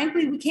 But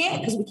frankly, we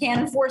can't, because we can't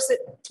enforce it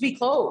to be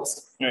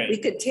closed. Right. We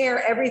could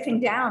tear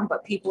everything down,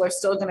 but people are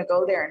still going to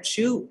go there and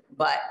shoot.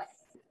 But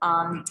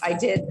I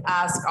did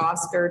ask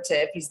Oscar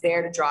if he's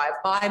there to drive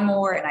by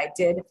more. And I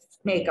did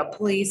make a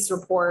police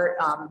report,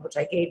 which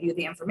I gave you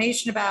the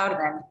information about, and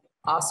then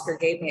Oscar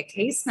gave me a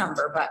case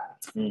number, but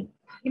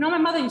you know, my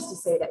mother used to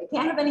say that you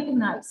can't have anything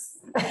nice.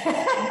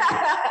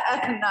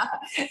 And,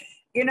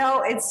 you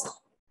know,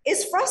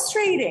 it's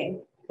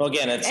frustrating. Well,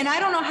 again, And I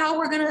don't know how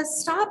we're gonna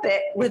stop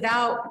it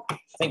without I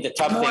think the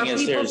tough more thing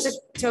is people there's,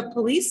 to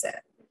police it.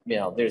 you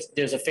know,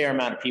 there's a fair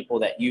amount of people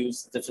that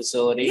use the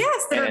facility.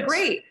 Yes, that and are it's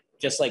great.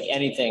 Just like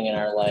anything in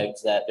our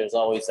lives, that there's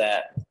always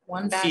that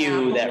One bad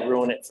few apple. that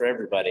ruin it for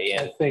everybody.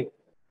 And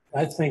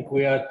I think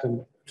we ought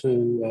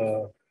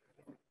to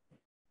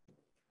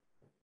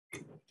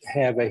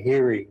have a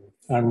hearing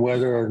on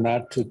whether or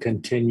not to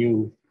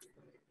continue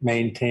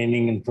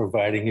maintaining and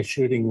providing a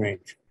shooting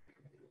range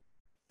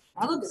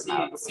I look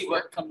at See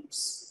what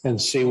comes.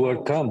 and see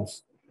what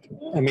comes.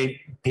 I mean,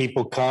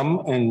 people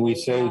come and we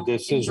say,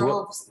 this is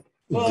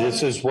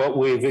what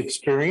we've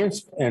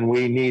experienced and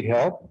we need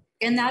help.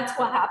 And that's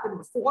what happened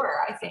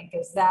before, I think,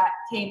 is that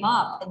came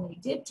up and we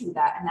did do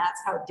that. And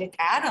that's how Dick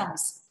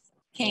Adams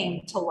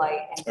came to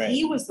light. And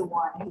he was the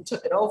one who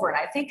took it over. And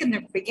I think in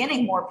the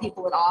beginning, more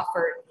people had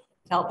offered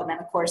to help. And then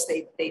of course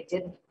they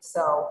didn't.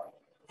 So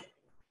it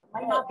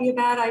might not be a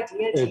bad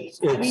idea.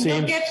 I mean,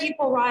 you'll get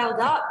people riled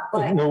up,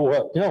 but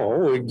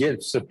No, it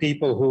gets the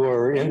people who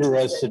are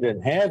interested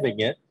in having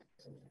it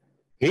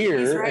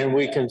here and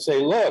we can say,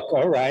 look,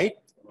 all right,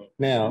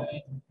 now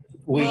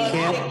we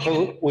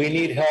we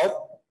need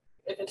help.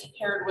 If it's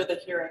paired with a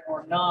hearing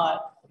or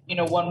not, you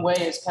know, one way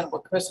is kind of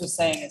what Chris was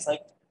saying is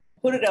like,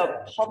 put it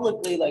out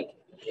publicly, like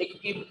it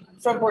could be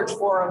Front Porch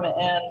Forum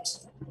and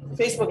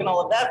Facebook and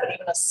all of that, but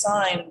even a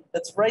sign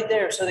that's right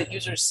there so that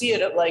users see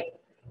it of like,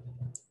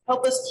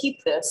 help us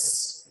keep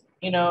this,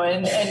 you know,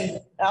 and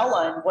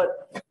outline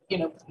what, you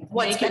know,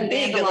 What's make it been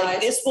big, like,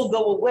 vandalized. this will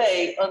go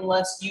away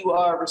unless you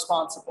are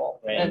responsible.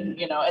 Right. And,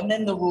 you know, and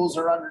then the rules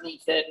are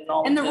underneath it and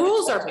all. and the of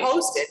rules are expectations.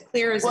 posted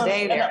clear as Well,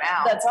 day and there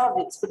now. That's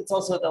obvious, but it's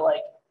also the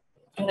like,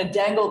 kind of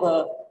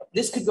dangle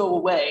this could go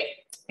away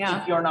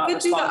Yeah. if you're not Could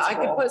do that. I could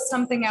responsible. put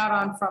something out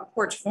on Front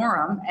Porch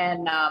Forum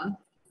and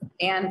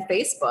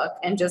Facebook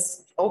and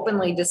just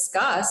openly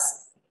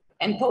discuss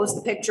and post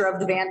the picture of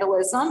the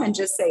vandalism and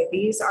just say,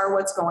 these are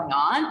what's going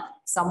on.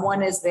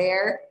 Someone is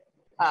there.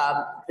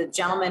 The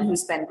gentleman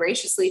who's been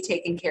graciously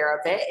taking care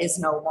of it is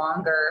no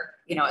longer,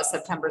 you know,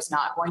 September's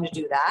not going to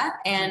do that.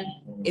 And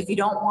if you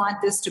don't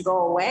want this to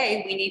go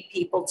away, we need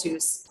people to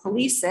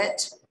police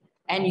it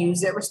and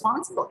use it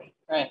responsibly.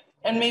 Right.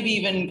 And maybe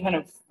even kind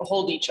of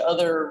hold each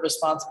other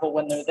responsible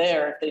when they're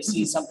there. If they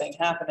see something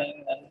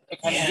happening, then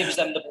it kind of gives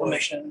them the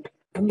permission.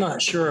 I'm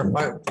not sure if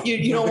I.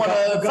 You don't The want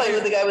guy- to play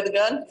with the guy with the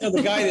gun? You know,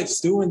 the guy that's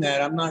doing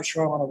that, I'm not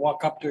sure I want to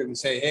walk up to him and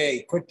say,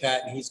 hey, quit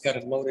that. And he's got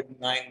a loaded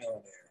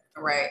 9mm.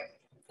 Right.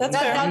 That's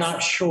fair. I'm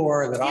not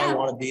sure that I Yeah.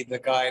 want to be the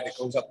guy that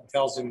goes up and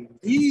tells him,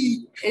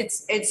 eat.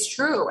 It's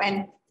true.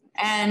 And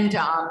I'll you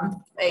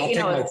take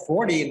my know,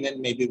 40 and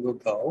then maybe we'll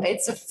go.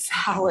 it's a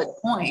valid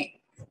point.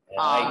 Yeah,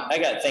 I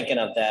got thinking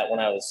of that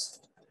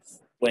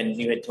when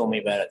you had told me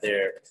about it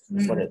there,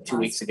 2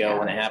 weeks ago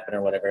when it happened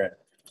or whatever.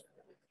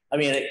 I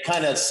mean, it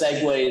kind of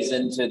segues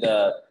into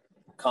the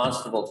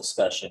constable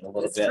discussion a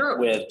little It's bit true.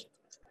 with,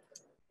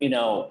 you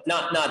know,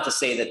 not to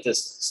say that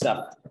this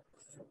stuff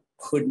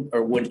couldn't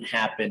or wouldn't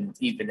happen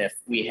even if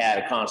we had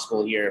a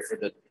constable here for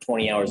the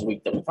 20 hours a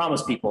week that we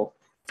promised people.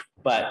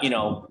 But, you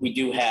know, we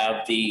do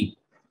have the,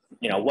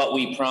 you know, what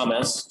we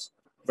promised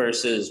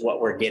versus what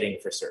we're getting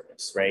for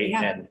service, right?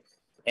 Yeah.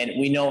 And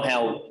we know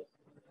how,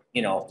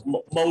 you know,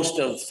 most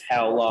of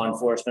how law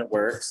enforcement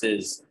works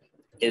is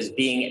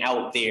being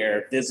out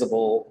there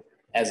visible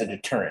as a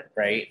deterrent,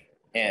 right?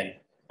 And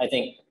I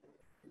think,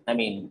 I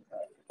mean,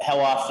 how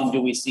often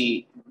do we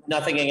see,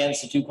 nothing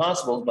against the two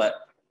constables, but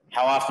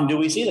how often do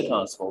we see the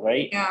constable,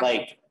 right? Yeah.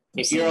 Like,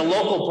 if you're a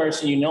local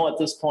person, you know at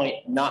this point,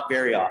 not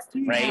very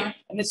often, right? Yeah.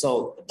 And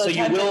so The you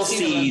times will I've seen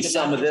them, see I've been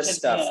some of this out,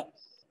 stuff. yeah.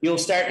 You'll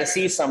start to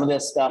see some of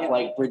this stuff Yeah.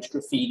 like bridge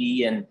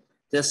graffiti and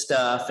this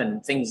stuff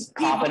and things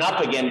popping up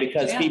again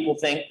because Yeah. people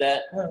think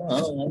that, oh,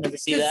 well, I never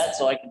see that,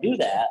 so I can do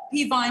that.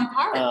 Peavine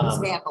Park was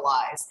Um,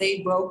 vandalized. They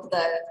broke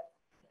the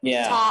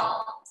Yeah,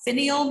 top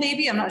finial,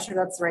 maybe, I'm not sure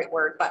that's the right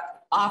word,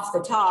 but off the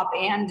top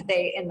and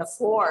they, in the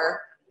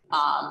floor, they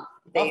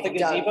Off the dug-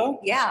 gazebo?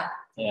 Yeah,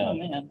 yeah. Oh,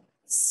 man.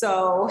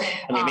 so.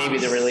 I mean, maybe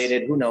they're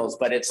related, who knows,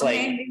 but it's like,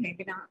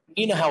 Maybe not.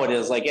 you know how it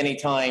is, like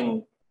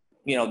anytime,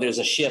 you know, there's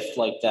a shift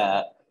like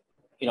that,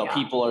 you know, Yeah.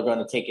 people are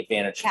gonna take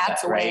advantage of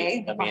Cats that, away,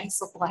 right? the I mean,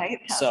 lights of light.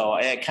 so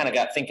I kind of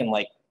got thinking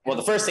like, well,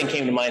 the first thing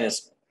came to mind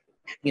is,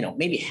 you know,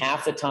 maybe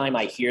half the time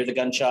I hear the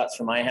gunshots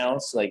from my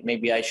house, like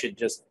maybe I should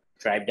just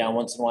drive down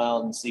once in a while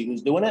and see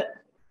who's doing it,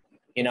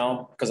 you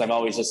know, because I've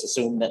always just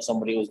assumed that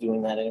somebody was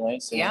doing that anyway.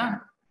 So, Yeah,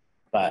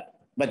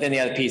 But then the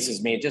other piece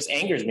is me, it just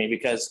angers me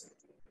because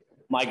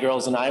my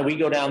girls and I, we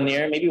go down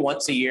there maybe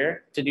once a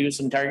year to do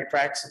some target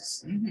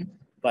practice. Mhm.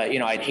 But, you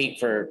know, I'd hate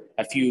for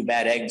a few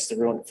bad eggs to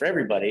ruin it for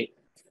everybody.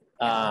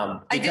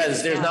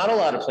 Because there's yeah. not a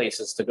lot of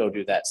places to go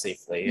do that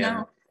safely.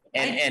 No.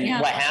 And Yeah.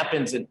 what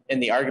happens in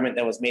the argument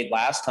that was made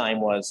last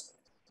time was,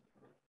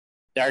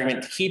 the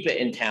argument to keep it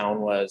in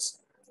town was,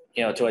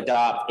 to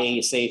adopt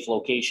a safe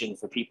location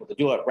for people to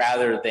do it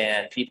rather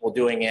than people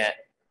doing it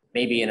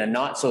maybe in a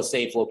not so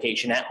safe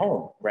location at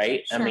home,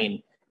 right? Sure. I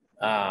mean,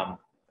 but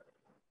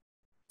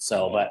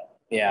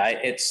yeah,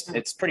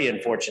 it's pretty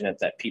unfortunate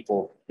that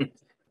people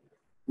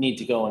need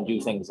to go and do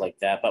things like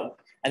that. But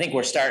I think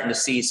we're starting to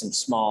see some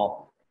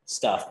small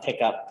stuff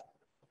pick up,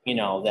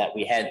 that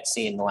we hadn't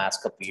seen in the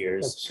last couple of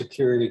years.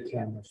 Security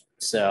cameras.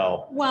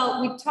 So.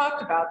 Well, we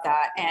talked about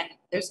that, and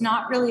there's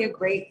not really a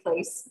great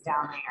place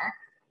down there.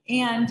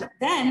 And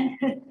then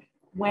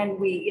when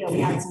we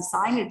had some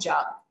signage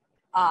up,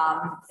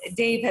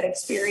 Dave had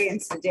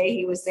experienced the day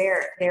he was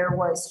there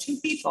was 2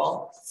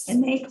 people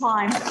and they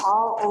climbed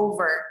all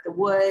over the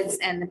woods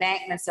and the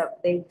embankments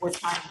they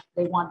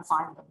wanted to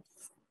find them.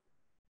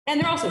 And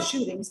they're also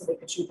shooting, so they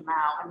could shoot them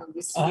out. I mean,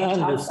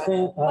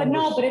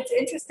 but it's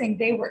interesting.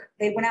 They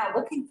went out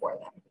looking for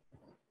them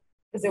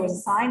because there was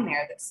a sign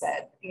there that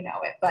said,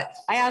 it. But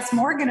I asked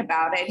Morgan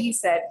about it, and he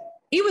said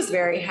he was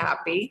very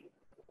happy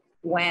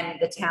when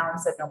the town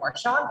said no more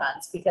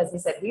shotguns, because he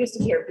said we used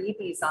to hear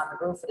BBs on the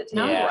roof of the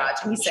town garage.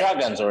 And he said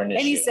shotguns are an issue.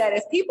 And he said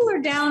if people are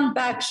down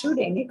back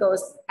shooting, he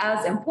goes,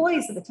 as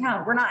employees of the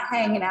town, we're not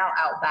hanging out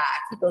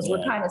back. He goes,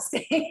 we're kind of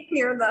staying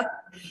near the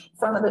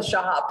front of the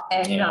shop.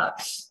 And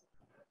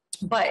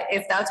but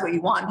if that's what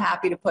you want, I'm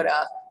happy to put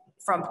a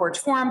front porch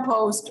forum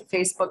post,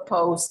 Facebook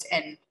post,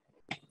 and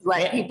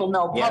let people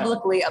know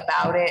publicly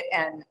about it.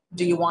 And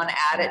do you want to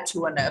add it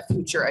to a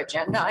future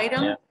agenda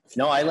item? Yeah.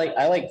 No, I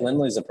like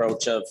Lindley's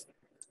approach of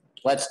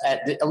let's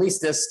at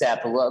least this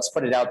step, let's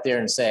put it out there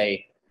and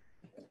say,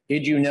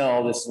 did you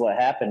know this is what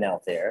happened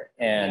out there?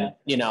 And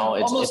it's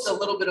almost a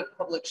little bit of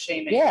public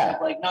shaming. Yeah,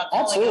 like not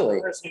calling out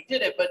the person who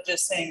did it, but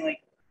just saying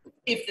like,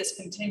 if this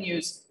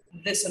continues,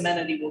 this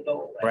amenity will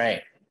go away.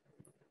 Right.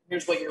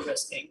 Here's what you're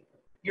risking.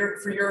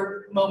 For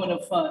your moment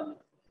of fun,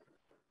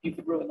 you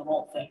could ruin the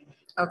whole thing.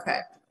 Okay.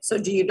 So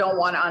you don't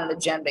want it on an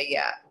agenda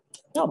yet?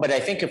 No, but I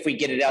think if we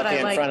get it out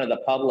there in front of the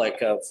public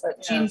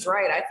But Jean's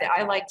right.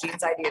 I like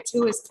Jean's idea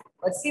too, is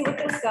let's see what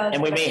this does.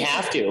 And we may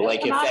have to,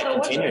 like, if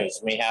that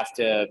continues, we have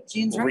to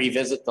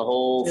revisit the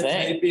whole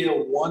thing. Maybe a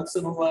once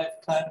in a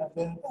lifetime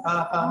event.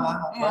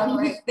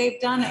 They've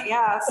done it,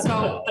 yeah.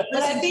 So,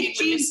 but I think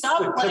Jean's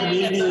stop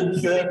playing.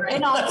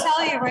 And I'll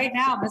tell you right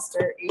now,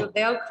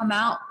 they'll come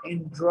out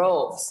in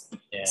droves.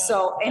 Yeah.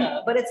 So,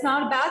 but it's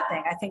not a bad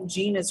thing. I think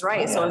Jean is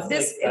right. So if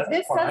this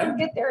doesn't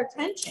get their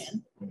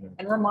attention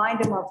and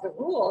remind them of the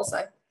rules,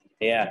 I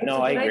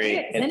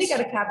agree. Then you got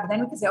to cap.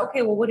 Then we can say,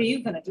 okay, well, what are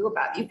you going to do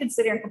about it? You can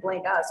sit here and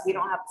complain to us. We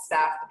don't have the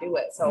staff to do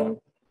it.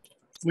 So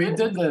we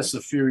did this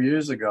a few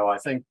years ago. I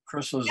think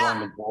Chris was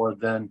on the board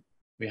then.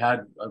 We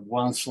had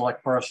one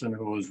select person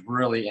who was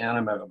really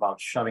animate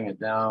about shutting it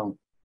down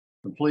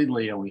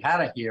completely, and we had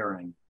a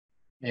hearing,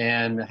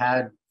 and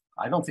I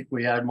don't think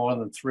we had more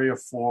than 3 or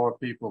 4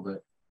 people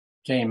that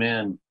came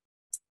in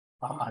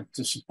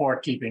to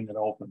support keeping it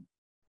open.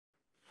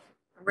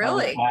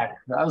 Really?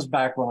 That was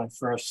back when I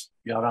first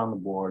got on the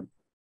board.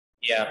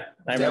 Yeah,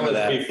 I remember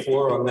that.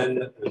 Before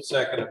the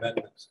second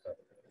amendment.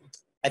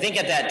 I think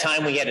at that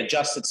time we had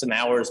adjusted some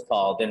hours,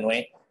 Paul, didn't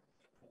we?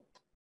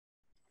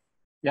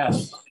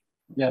 Yes.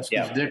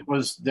 Dick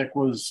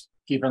was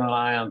keeping an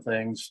eye on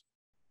things,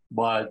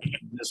 but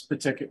this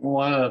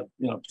particular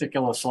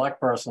particular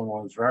select person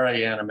was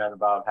very animate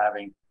about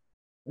having.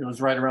 It was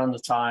right around the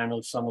time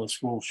of some of the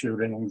school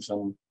shootings,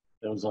 and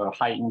there was a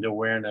heightened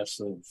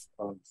awareness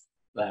of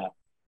that.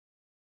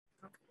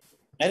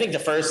 I think the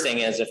first thing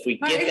is if we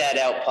get that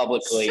out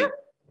publicly,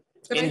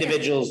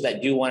 individuals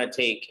that do want to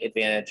take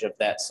advantage of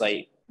that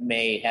site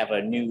may have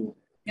a new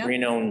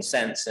renowned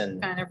sense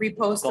and kind of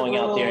repost going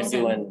out there and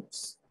doing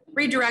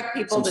redirect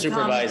people some to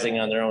supervising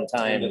on their own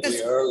time.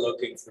 We are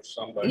looking for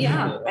somebody.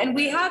 Yeah, and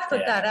we have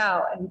put that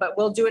out, but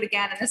we'll do it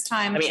again. And this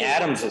time, I mean,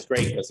 Adams was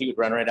great because he would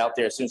run right out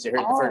there as soon as he heard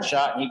the first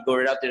shot, and he'd go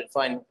right out there to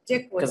find.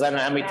 Because I don't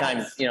know how many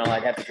times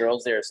I'd have the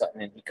girls there or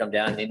something, and he'd come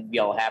down and he'd be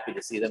all happy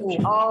to see them. He's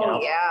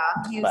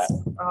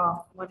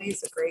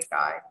a great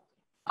guy.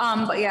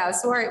 But yeah,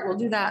 so all right, we'll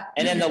do that.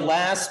 And then the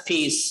last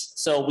piece.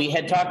 So we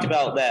had talked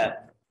about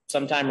that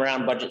sometime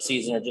around budget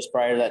season or just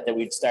prior to that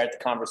we'd start the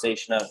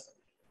conversation of.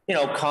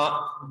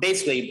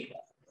 Basically,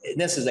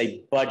 this is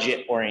a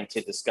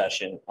budget-oriented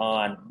discussion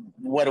on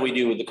what do we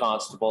do with the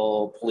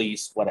constable,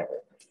 police,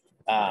 whatever.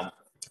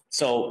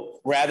 So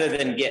rather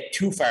than get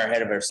too far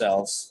ahead of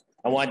ourselves,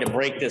 I wanted to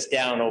break this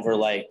down over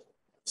like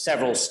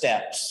several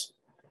steps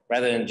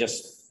rather than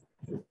just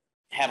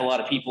have a lot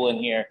of people in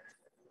here.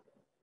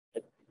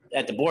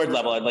 At the board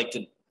level, I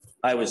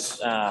was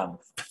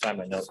find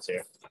my notes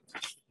here.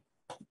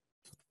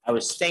 I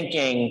was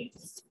thinking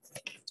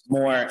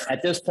more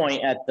at this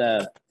point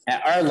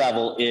at our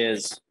level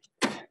is,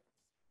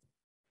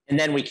 and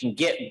then we can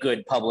get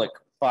good public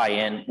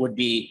buy-in would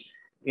be,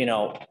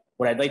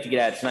 what I'd like to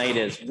get at tonight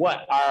is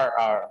what are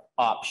our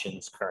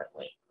options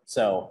currently?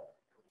 So,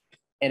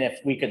 and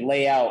if we could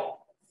lay out,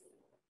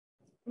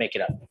 make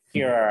it up,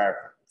 here are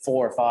our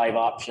 4 or 5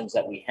 options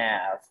that we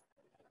have.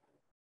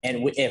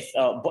 And if,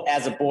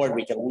 as a board,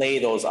 we can lay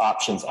those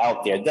options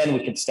out there, then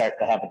we can start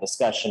to have a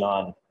discussion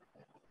on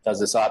does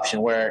this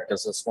option work?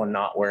 Does this one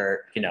not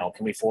work? You know,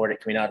 can we afford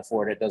it? Can we not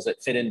afford it? Does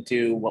it fit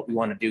into what we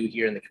want to do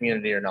here in the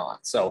community or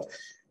not? So,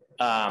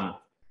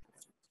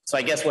 so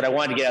I guess what I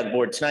wanted to get out of the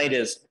board tonight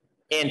is,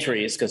 and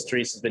Therese, because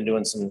Therese has been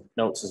doing some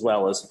notes as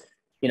well, is,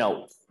 you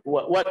know,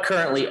 what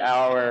currently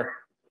our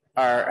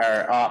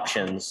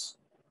options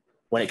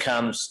when it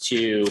comes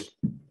to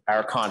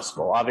our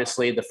constable.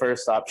 Obviously, the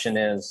first option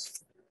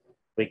is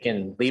we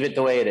can leave it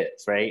the way it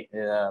is, right?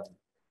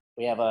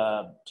 We have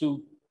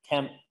 2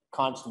 temp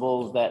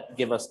constables that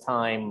give us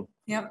time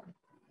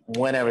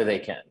whenever they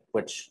can,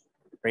 which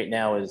right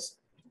now is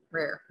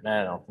Rare.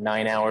 I don't know,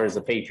 9 hours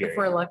of pay period. If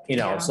we're lucky, you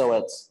know, yeah. so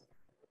it's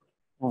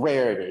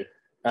rarity.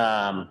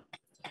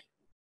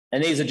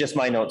 And these are just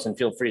my notes, and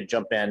feel free to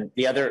jump in.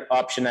 The other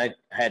option I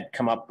had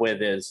come up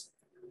with is,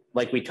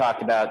 like we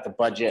talked about the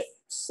budget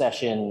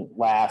session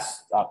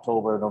last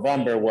October,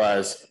 November,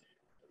 was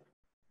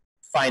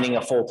finding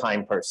a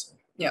full-time person.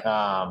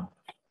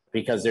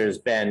 Because there's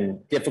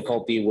been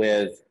difficulty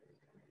with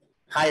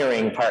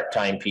hiring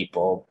part-time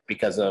people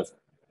because of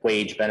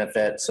wage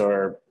benefits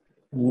or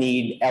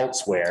need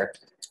elsewhere.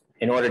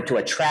 In order to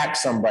attract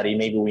somebody,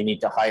 maybe we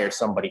need to hire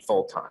somebody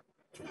full-time.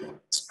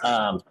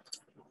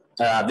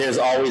 There's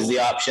always the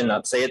option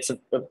of, say it's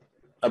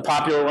a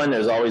popular one,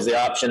 there's always the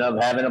option of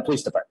having a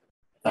police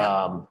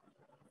department.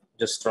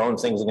 Just throwing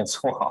things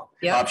against the wall,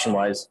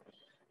 option-wise.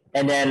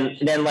 And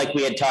then like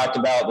we had talked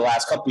about the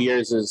last couple of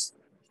years, is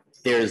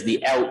there's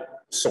the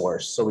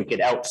outsource. So we could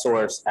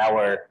outsource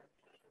our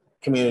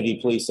community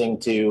policing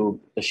to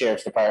the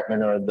sheriff's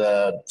department or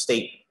the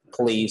state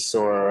police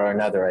or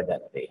another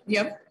identity.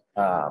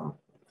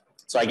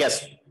 So I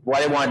guess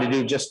what I wanted to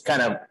do, just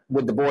kind of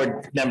with the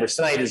board members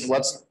tonight, is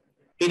let's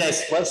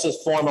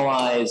just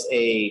formalize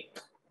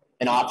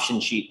an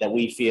option sheet that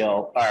we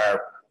feel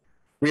are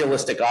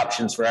realistic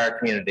options for our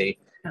community.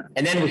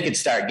 And then we could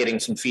start getting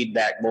some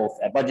feedback both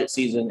at budget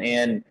season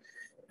and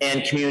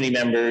community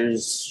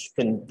members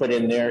can put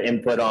in their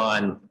input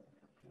on,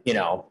 you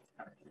know,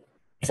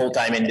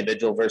 full-time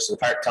individual versus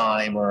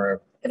part-time,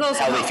 or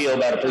how they feel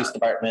about a police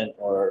department,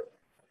 or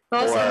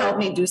also help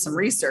me do some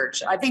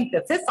research. I think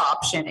the 5th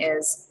option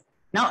is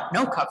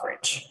no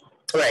coverage.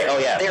 Right. Oh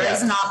yeah. There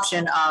is an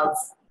option of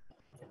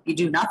you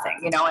do nothing,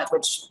 you know,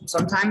 which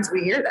sometimes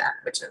we hear that,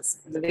 which is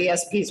the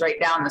VSP is right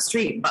down the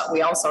street, but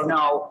we also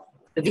know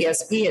the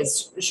VSP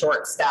is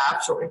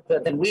short-staffed, shorter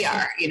than we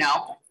are, you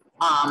know.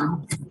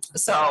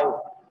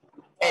 So,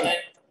 and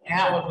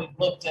when we've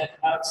looked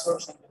at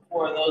outsourcing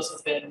before, those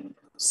have been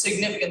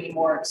significantly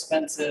more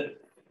expensive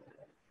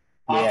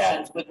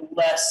options with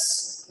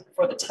less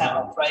for the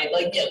town, right?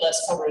 Like,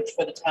 less coverage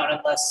for the town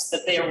and less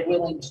that they are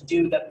willing to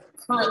do that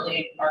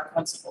currently our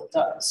constable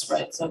does,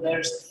 right? So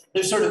there's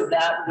sort of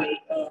that weight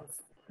of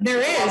there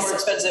is more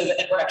expensive,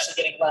 and we're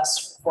actually getting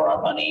less for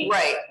our money,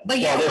 right? But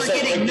we're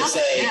getting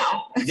nothing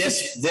now.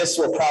 this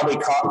will probably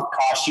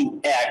cost you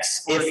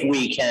X if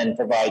we can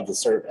provide the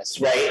service,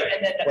 right?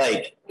 And then,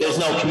 like, there's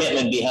no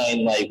commitment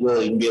behind like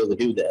we'll even be able to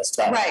do this,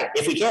 but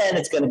if we can,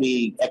 it's going to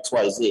be X,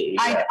 Y, Z.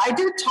 I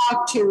did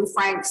talk to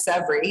Frank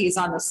Severy. He's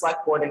on the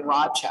select board in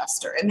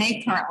Rochester, and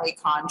they currently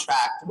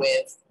contract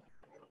with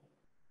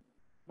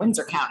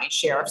Windsor County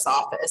Sheriff's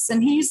Office,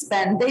 and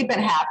they've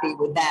been happy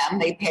with them.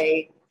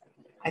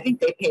 I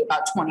think they pay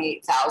about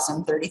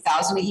 $28,000,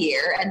 $30,000 a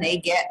year, and they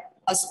get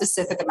a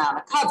specific amount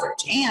of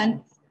coverage.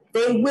 And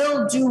they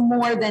will do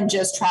more than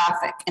just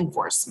traffic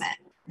enforcement.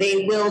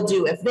 They will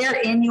do, if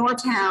they're in your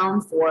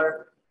town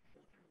for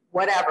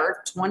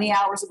whatever, 20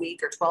 hours a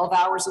week or 12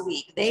 hours a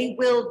week, they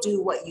will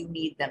do what you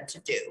need them to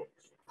do.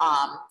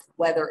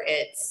 Whether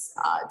it's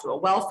do a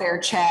welfare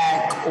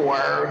check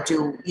or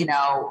do,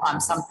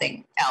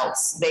 something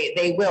else,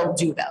 they will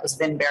do those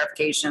VIN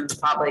verifications,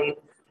 probably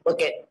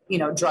look at,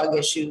 drug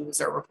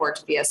issues or report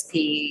to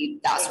VSP,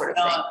 that sort of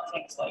thing.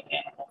 Things like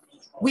animal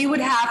control. We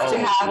would have to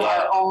have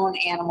our own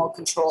animal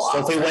control So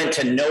officer. if we went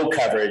to no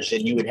coverage,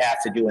 then you would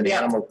have to do an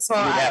animal, so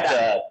you'd have to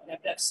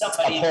have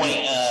somebody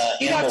appoint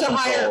you'd have animal to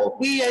hire, control.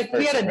 we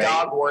had a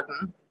dog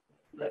warden.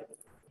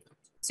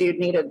 So you'd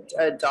need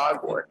a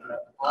dog warden.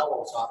 All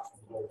those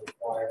options will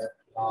require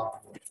a dog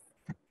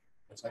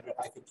warden.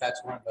 I think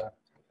that's one of the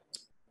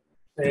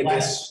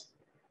biggest.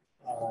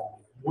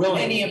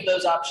 Any of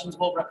those options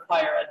will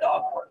require a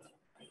dog warden.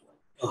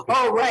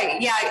 Oh,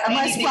 right, yeah,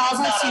 unless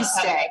you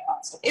stay.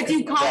 If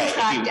you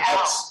contract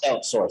out.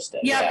 Outsourced it.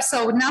 Yep,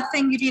 so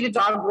nothing, you need a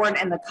dog warden,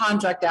 and the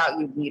contract out,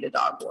 you'd need a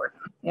dog warden.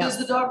 Does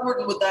the dog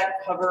warden, would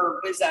that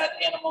cover, is that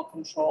animal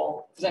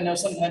control? Because I know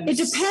sometimes.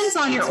 It depends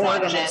on your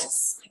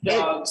ordinance.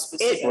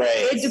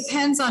 It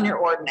depends on your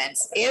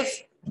ordinance.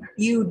 If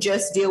you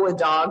just deal with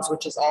dogs,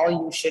 which is all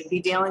you should be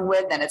dealing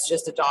with, then it's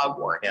just a dog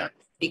warden.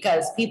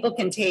 Because people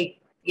can take,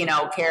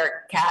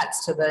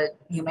 cats to the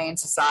Humane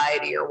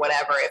Society or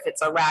whatever. If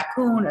it's a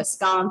raccoon, a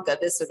skunk, a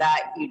this or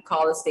that, you'd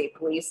call the state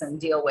police and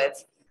deal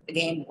with the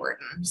game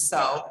warden.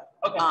 So,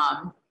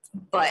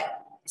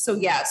 so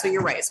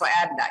you're right. So I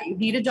added that. You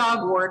need a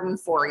dog warden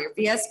for your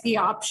VSP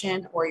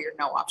option or your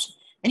no option.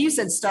 And you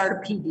said start a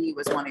PD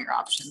was one of your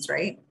options,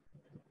 right?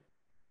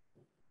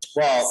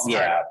 Well,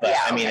 yeah, but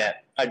I mean, okay.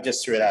 I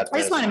just threw it out I there.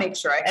 just want to make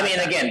sure. I mean,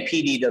 again,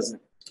 PD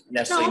doesn't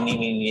necessarily No.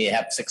 mean you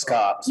have 6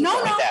 cops or No,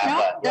 something like no, that, no.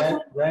 but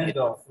Definitely.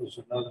 Randolph was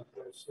another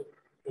place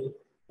that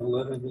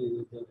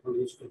eliminated the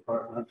police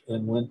department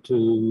and went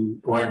to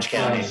Orange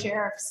County.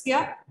 Sheriffs,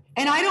 yeah.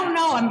 And I don't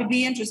know, I'm gonna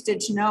be interested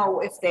to know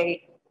if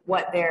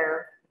what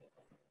their,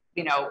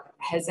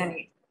 has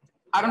any,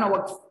 I don't know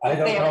what, I if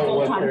don't they have know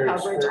what full-time their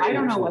coverage. I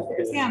don't know what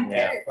theirs, experience yeah, I'm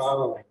is curious.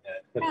 following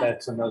that, but Yeah.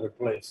 that's another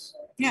place.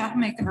 Yeah, I'll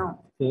make a note.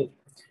 of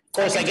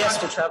course, I guess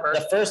talk to Trevor.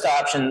 the first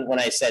option, when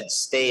I said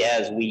stay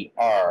as we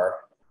are,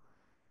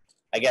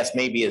 I guess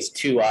maybe is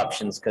 2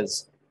 options,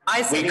 because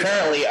we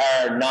currently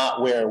are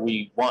not where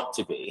we want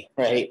to be,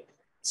 right?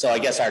 So I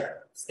guess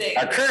our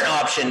current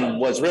option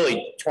was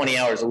really 20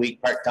 hours a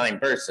week, part-time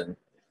person,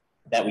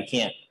 that we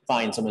can't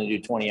find someone to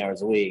do 20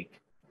 hours a week.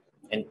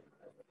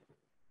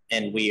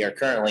 And we are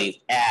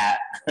currently at,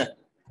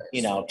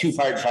 2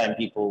 part-time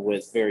people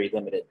with very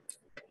limited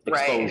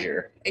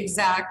exposure. Right.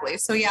 Exactly.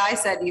 So yeah, I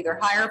said either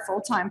hire a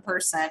full-time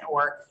person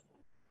or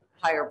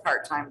hire a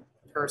part-time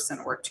person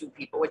or 2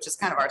 people, which is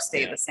kind of our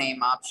stay the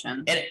same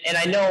option. And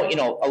I know,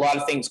 a lot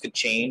of things could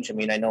change. I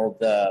mean, I know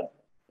the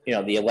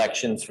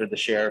elections for the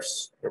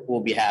sheriffs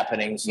will be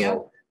happening.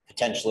 So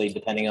potentially,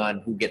 depending on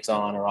who gets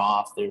on or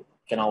off, there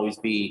can always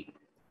be,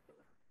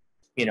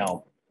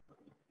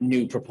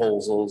 new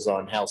proposals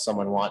on how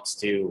someone wants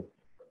to,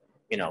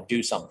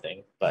 do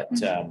something. But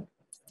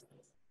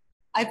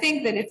I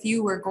think that if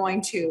you were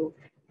going to,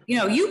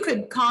 you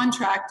could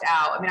contract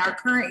out, I mean, our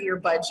current year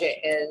budget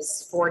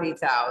is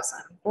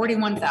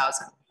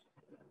 41,000.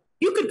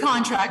 You could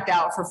contract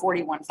out for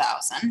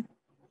 41,000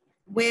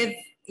 with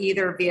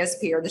either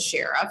VSP or the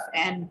sheriff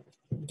and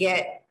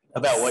get.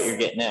 About what you're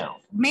getting now.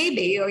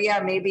 Maybe,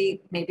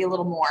 maybe a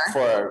little more.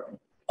 For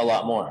a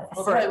lot more.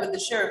 Well, probably with the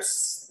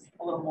sheriff's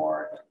a little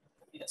more,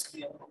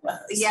 VSP a little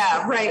less.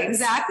 Yeah, right,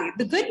 exactly.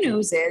 The good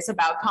news is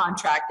about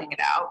contracting it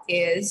out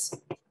is,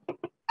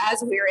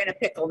 as we're in a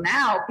pickle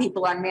now,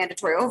 people on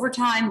mandatory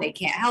overtime, they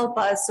can't help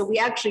us. So we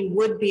actually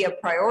would be a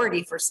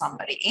priority for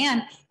somebody.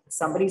 And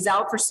somebody's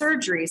out for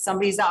surgery,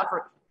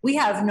 we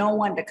have no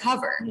one to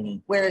cover. Mm-hmm.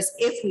 Whereas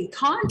if we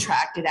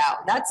contract it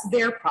out, that's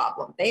their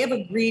problem. They have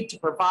agreed to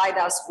provide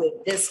us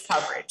with this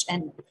coverage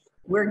and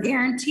we're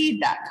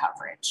guaranteed that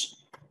coverage.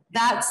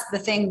 That's the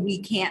thing we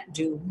can't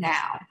do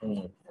now.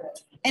 Mm-hmm.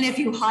 And if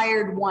you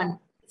hired one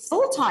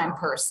full-time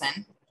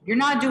person, you're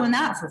not doing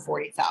that for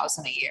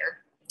 40,000 a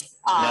year.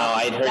 No,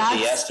 I'd heard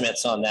the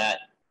estimates on that.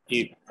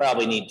 You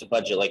probably need to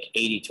budget like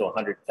 80 to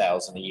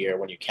 100,000 a year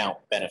when you count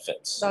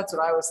benefits. That's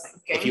what I was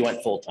thinking. If you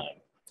went full-time.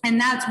 And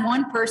that's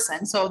one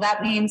person. So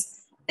that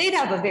means they'd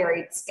have a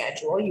varied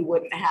schedule. You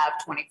wouldn't have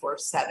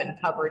 24/7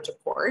 coverage,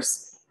 of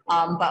course.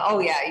 But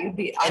you'd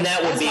be. And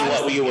that would be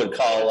what we would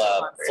call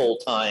a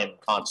full-time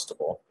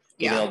constable.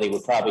 Yeah. You know, they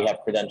would probably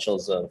have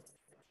credentials of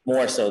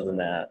more so than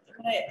that.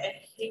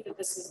 I hate that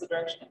this is the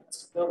direction it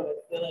has to go, but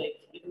I feel like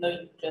even though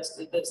you just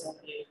did this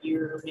only a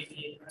year, maybe a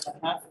year and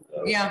a half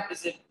ago. Yeah.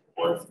 Is it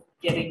worth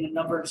getting the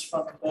numbers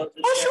from both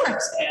the Oh, sure.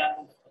 sheriffs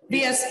and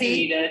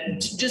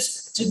VSP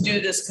just to do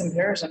this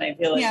comparison? I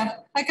feel like. Yeah,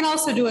 I can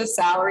also do a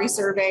salary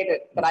survey,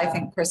 but I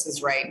think Chris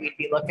is right. We'd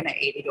be looking at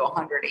 80 to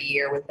 100 a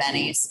year with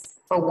bennies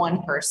for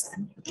one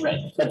person.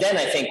 Right. But then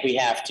I think we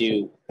have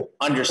to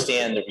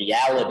understand the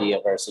reality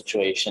of our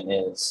situation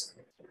is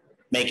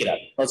make it up.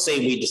 Let's say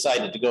we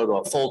decided to go to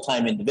a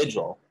full-time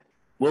individual.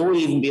 Will we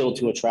even be able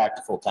to attract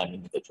a full-time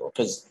individual?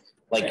 Because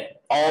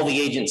like all the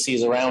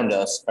agencies around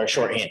us are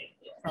shorthanded,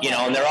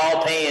 and they're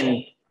all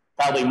paying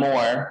probably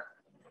more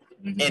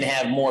and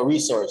have more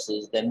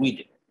resources than we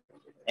do.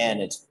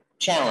 And it's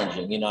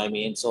challenging, you know what I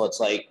mean? So it's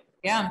like,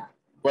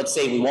 let's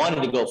say we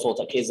wanted to go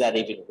full-time. Is that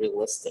even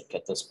realistic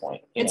at this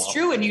point? It's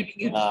true. And you're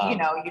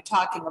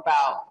talking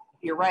about,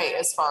 you're right,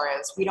 as far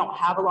as we don't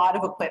have a lot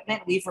of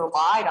equipment. We've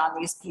relied on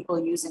these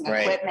people using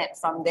equipment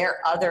from their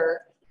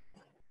other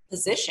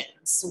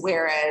positions.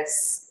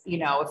 Whereas,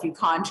 if you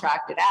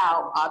contract it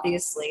out,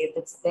 obviously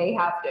they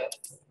have to,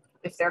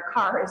 if their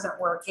car isn't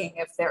working,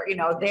 if they're,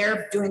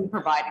 they're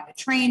providing the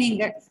training,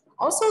 they're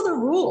also the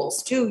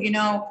rules too,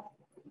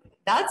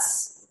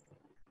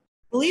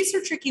 police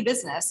are tricky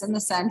business in the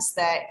sense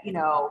that,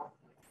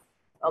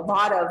 a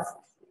lot of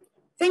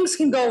things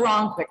can go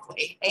wrong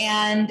quickly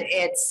and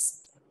it's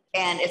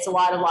a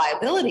lot of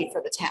liability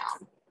for the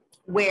town,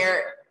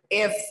 where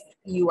if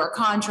you are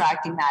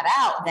contracting that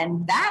out,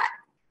 then that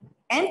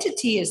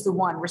entity is the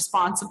one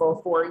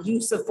responsible for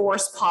use of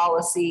force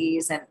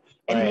policies and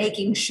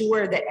making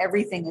sure that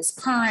everything is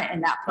current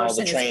and that person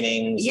all the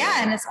trainings.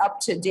 And it's up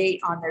to date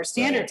on their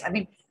standards. I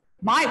mean,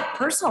 my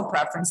personal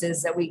preference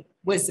is that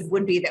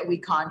would be that we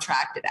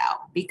contract it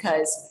out,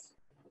 because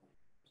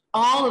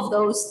all of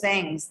those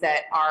things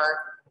that are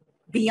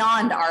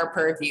beyond our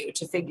purview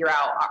to figure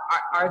out,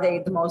 are they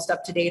the most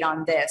up to date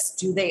on this?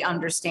 Do they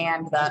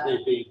understand Are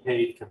they being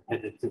paid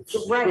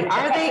competitively? Right.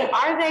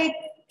 Are they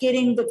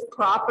getting the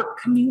proper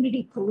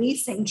community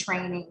policing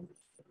training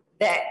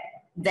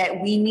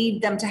that we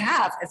need them to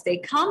have? If they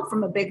come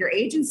from a bigger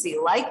agency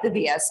like the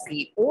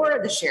VSP or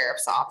the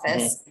sheriff's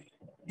office,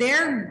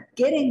 they're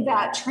getting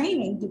that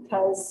training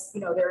because,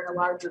 you know, they're in a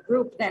larger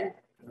group than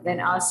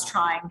us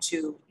trying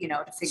to, you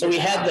know, to figure. So we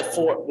that had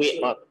out.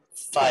 the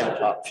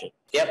 5 option.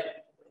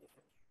 Yep.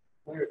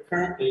 We're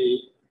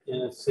currently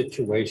in a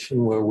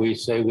situation where we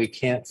say we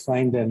can't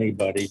find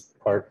anybody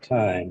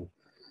part-time.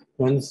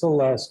 When's the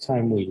last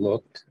time we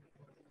looked?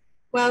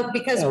 Well,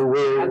 because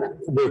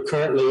We're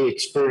currently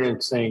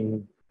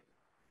experiencing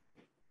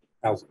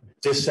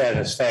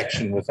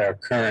dissatisfaction with our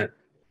current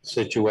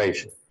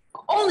situation.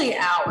 only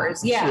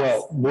hours, yes.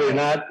 Well, we're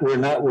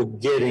not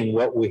getting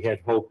what we had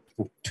hoped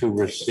to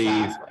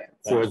receive Exactly.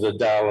 for the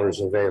dollars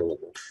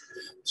available.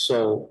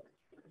 So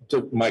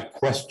my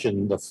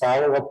question, the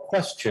follow-up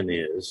question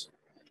is,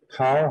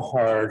 how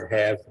hard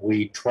have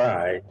we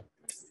tried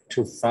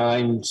to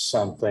find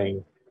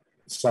somebody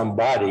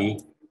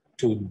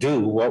to do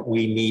what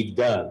we need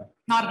done?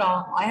 Not at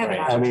all. I haven't.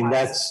 I mean,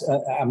 advertised.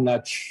 that's, I'm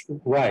not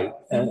right.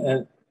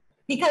 And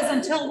Because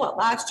until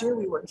last year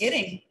we were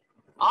getting,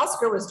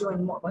 Oscar was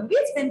doing more. Maybe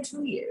it's been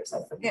 2 years,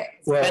 I forget.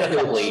 well, been a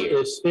couple of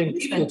years. it's been,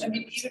 Even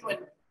when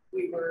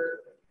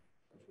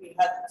we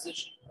had the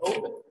position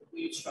open,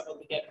 we struggled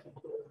to get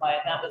people to apply,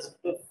 and that was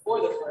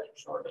before the current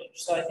shortage.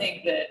 So I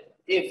think that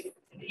if,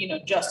 you know,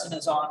 Justin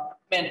is on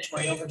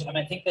mandatory overtime,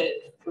 I think that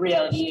the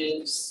reality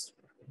is.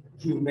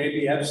 you may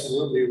be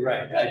absolutely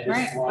right. I Right,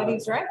 just but want,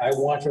 he's right. I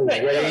want to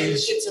Right, no,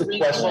 raise it's a the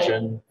reasonable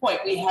question. point.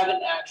 We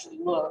haven't actually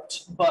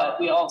looked, but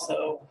we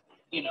also,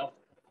 you know,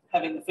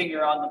 having the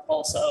finger on the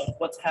pulse of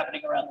what's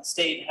happening around the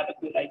state, have a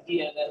good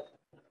idea that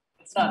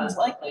it's not as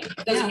likely.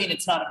 It doesn't mean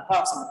it's not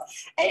impossible.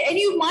 And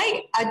you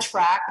might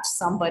attract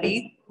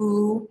somebody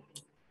who,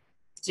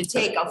 to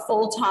take a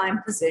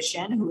full-time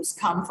position, who's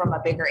come from a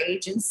bigger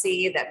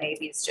agency that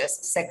maybe is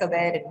just sick of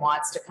it and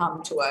wants to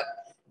come to a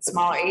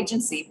smaller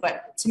agency.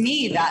 But to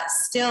me, that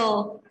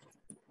still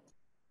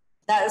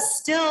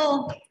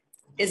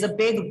is a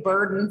big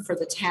burden for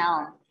the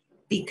town,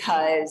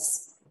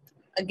 because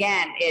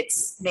again,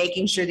 it's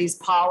making sure these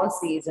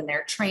policies and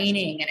their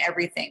training and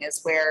everything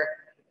is where,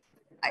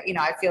 you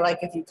know, I feel like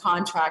if you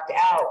contract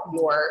out,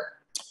 you're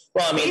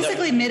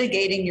basically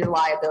mitigating your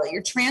liability.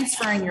 You're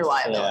transferring your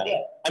liability.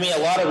 Yeah. I mean, a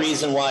lot of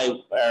reason why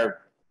we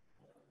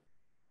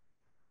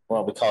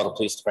call it a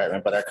police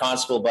department, but our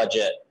constable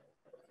budget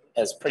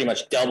has pretty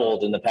much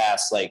doubled in the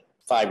past like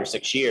 5 or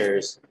 6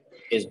 years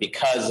is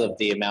because of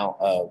the amount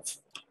of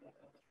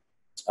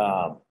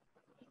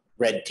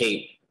red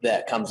tape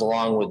that comes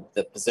along with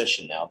the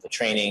position now, the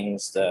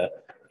trainings, the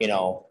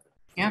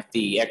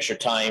extra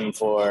time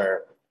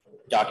for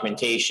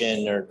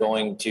documentation or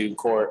going to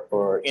court,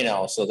 or, you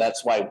know, so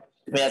that's why, I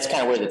mean, that's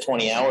kind of where the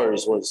 20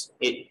 hours was.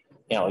 It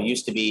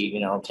used to be,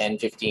 10,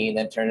 15,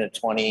 then turned to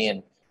 20,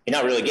 and you're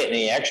not really getting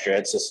any extra.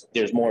 It's just,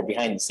 there's more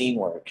behind the scene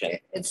work.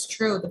 It's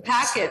true. The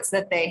packets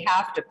that they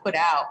have to put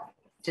out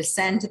to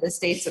send to the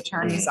state's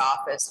attorney's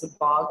office would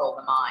boggle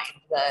the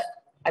mind.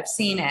 I've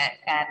seen it,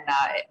 and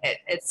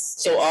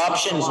it's. So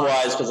options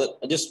wise, because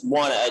I just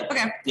want to,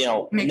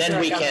 then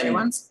we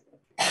can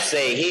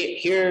say,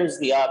 here's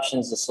the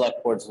options the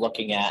select board's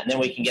looking at, and then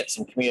we can get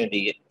some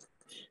community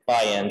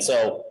buy-in.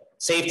 So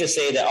safe to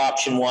say that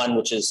option 1,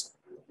 which is,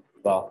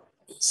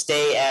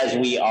 stay as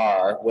we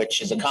are,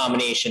 which is a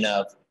combination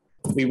of,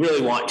 we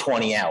really want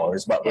 20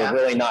 hours, but we're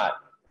really not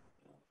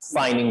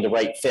finding the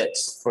right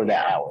fits for the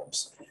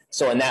hours.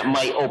 So, and that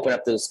might open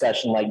up the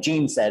discussion, like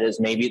Gene said,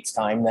 is maybe it's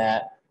time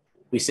that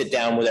we sit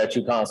down with our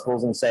 2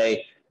 constables and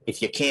say,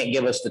 if you can't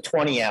give us the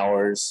 20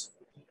 hours,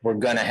 we're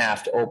going to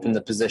have to open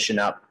the position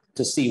up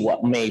to see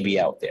what may be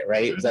out there,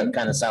 right? Does that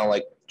kind of sound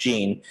like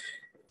Gene?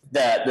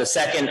 The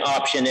second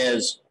option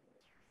is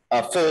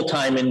a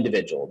full-time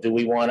individual. Do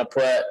we want to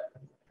put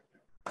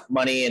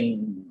money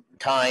and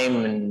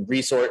time and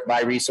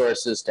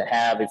resources to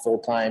have a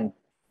full-time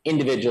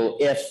individual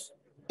if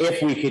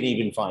we could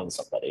even find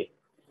somebody?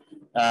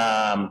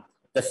 The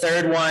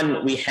third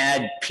one, we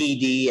had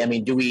PD. I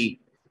mean, do we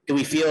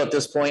feel at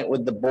this point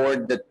with the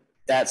board that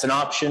that's an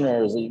option,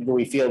 or do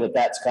we feel that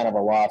that's kind of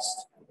a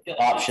lost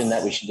option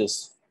that we should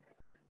just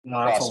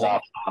cross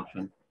off?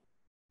 Option.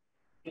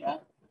 Yeah.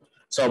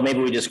 So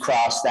maybe we just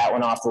cross that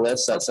one off the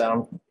list. That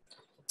sound?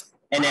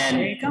 And then,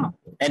 There you go.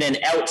 and then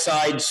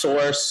outside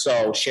source,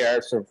 so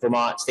sheriffs or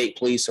Vermont State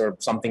Police or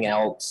something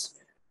else,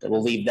 that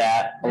we'll leave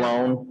that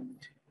alone.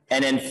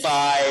 And then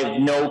 5,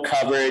 no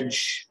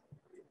coverage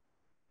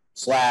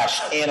 /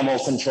 animal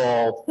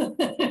control.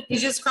 You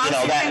just cross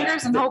your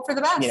fingers and hope for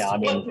the best. Heck,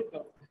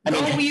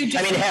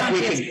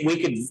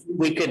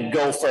 we could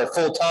go for a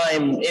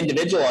full-time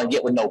individual and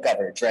get with no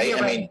coverage, right? You're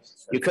I mean,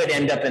 you could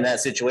end up in that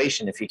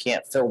situation if you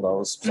can't fill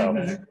those.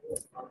 So,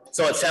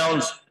 so it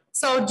sounds.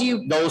 So do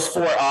you? Those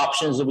 4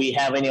 options. Do we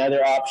have any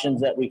other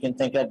options that we can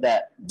think of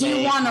that? Do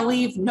you want to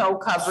leave no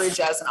coverage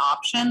as an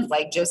option,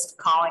 like just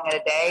calling it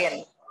a day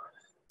and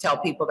tell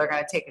people they're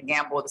going to take a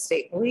gamble with the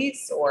state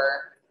police,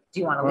 or do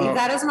you want to leave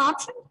that as an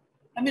option?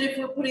 I mean, if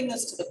we're putting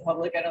this to the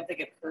public, I don't think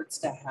it hurts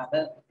to have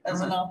it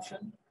as an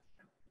option.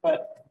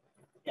 But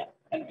yeah,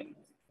 I mean,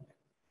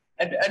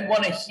 I'd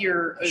want to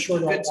hear. I sure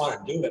don't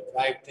want to do it,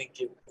 but I think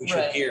we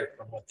should hear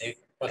from what they.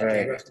 But the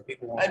Right. rest of the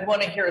people won't. I'd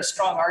want to hear a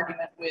strong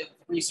argument with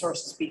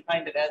resources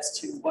behind it as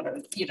to what are,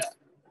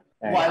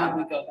 why would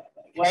we go that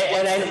way?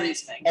 What's the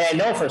reasoning? And I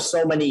know for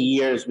so many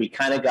years, we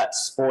kind of got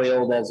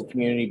spoiled as a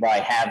community by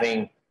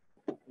having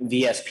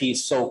VSP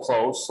so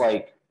close,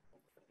 like,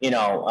 we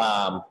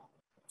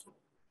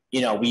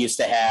used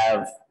to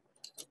have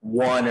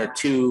one or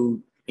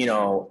two,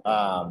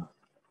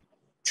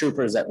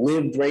 troopers that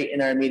lived right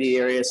in our immediate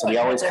area, so we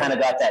always kind of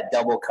got that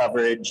double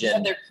coverage And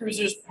and, their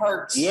cruisers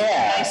parked.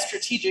 Yeah. Nice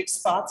strategic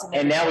spots.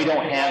 and now we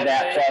don't have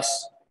that,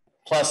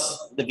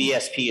 plus the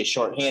VSP is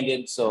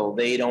shorthanded, so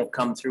they don't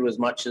come through as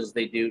much as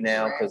they do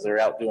now, because they're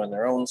out doing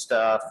their own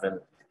stuff, and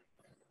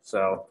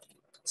so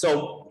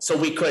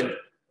we could,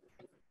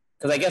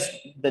 because I guess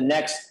the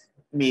next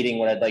meeting,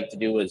 what I'd like to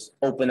do is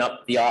open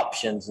up the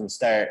options and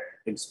start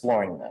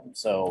exploring them,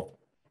 so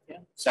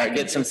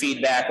get some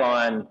feedback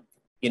on,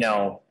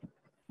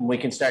 we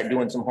can start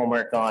doing some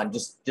homework on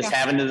just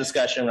having the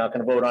discussion. We're not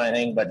going to vote on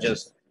anything, but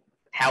just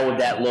how would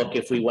that look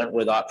if we went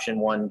with option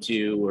 1,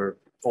 2, or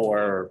 4,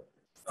 or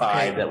 5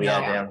 Okay, that we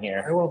have now, down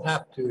here? I will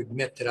have to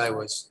admit that I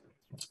was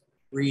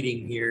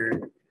reading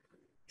here.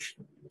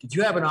 Did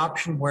you have an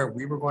option where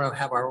we were going to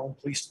have our own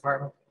police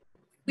department?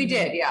 We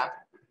did, yeah,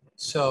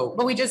 So,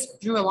 but we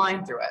just drew a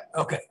line through it.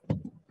 okay,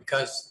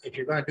 because if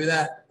you're going to do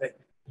that,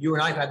 you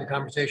and I have had the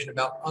conversation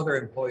about other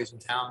employees in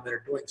town that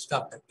are doing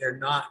stuff that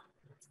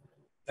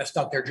that's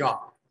not their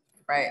job.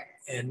 Right.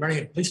 And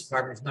running a police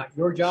department is not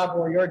your job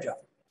or your job.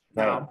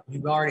 Right.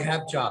 You already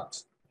have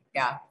jobs.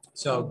 Yeah.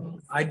 So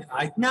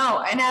I.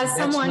 No, and as that's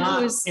someone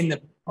not who's in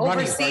the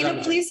running overseen part a of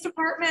it. police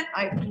department,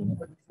 I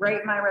would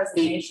write my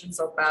resignation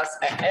so fast.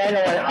 And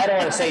I don't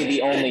want to say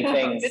the only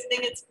thing, Good thing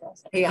it's.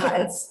 Yeah,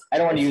 it's. I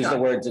don't want to use the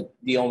words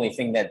the only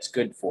thing that's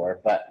good for,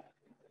 but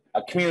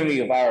a community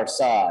of our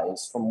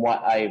size, from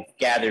what I've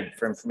gathered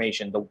for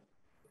information,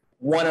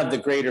 one of the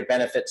greater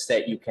benefits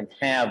that you can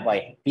have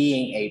by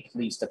being a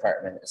police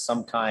department is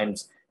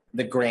sometimes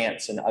the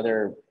grants and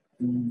other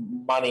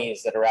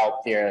monies that are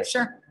out there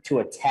Sure. to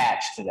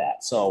attach to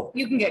that. So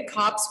You can get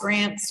cops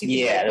grants. You can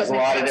yeah, get there's a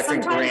lot of equipment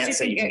different grants. grants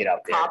that you can get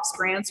out there. Cops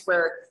grants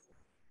where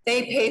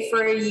they pay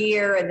for a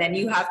year and then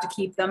you have to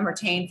keep them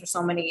retained for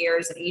so many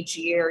years, and each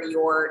year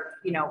your,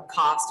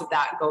 cost of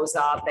that goes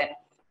up. And,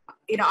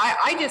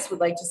 I just would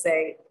like to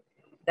say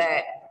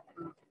that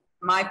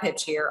my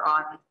pitch here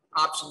on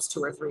options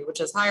 2 or 3,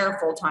 which is hire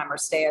full-time or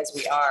stay as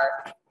we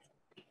are.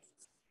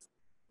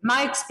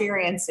 My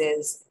experience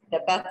is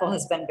that Bethel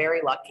has been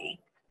very lucky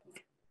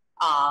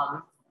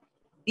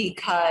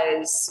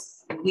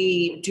because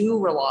we do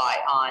rely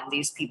on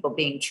these people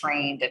being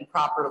trained and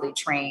properly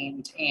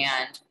trained,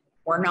 and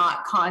we're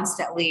not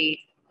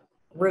constantly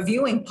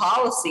reviewing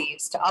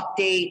policies to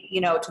update,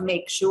 to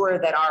make sure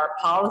that our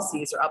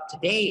policies are up to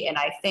date. And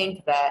I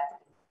think that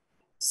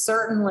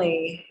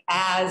certainly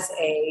as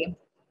a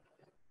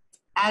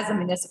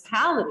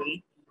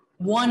municipality,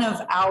 one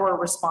of our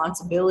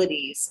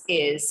responsibilities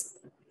is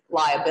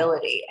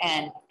liability,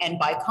 and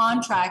by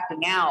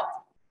contracting out,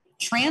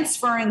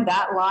 transferring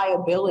that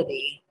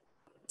liability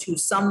to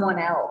someone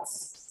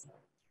else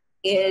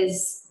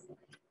is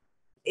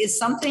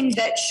something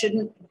that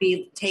shouldn't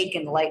be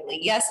taken lightly.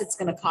 Yes, it's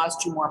going to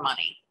cost you more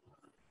money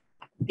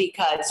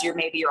because you're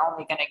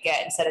only going to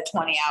get, instead of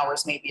 20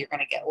 hours, maybe you're going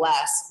to get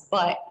less,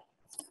 but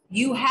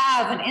you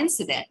have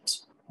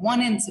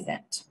one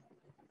incident.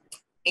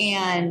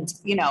 And,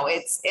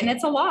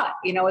 it's a lot,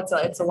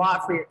 it's a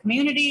lot for your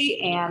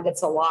community, and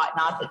it's a lot,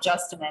 not that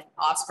Justin and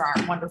Oscar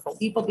aren't wonderful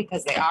people,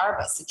 because they are,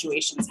 but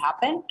situations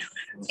happen.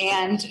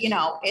 And,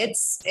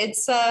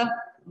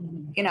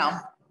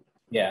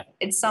 yeah,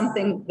 it's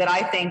something that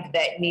I think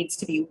that needs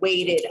to be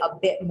weighted a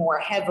bit more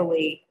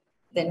heavily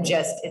than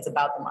just it's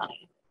about the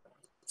money.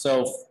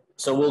 So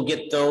we'll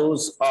get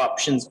those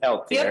options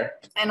out there.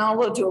 Yep. And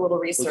I'll do a little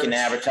research. We can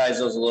advertise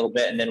those a little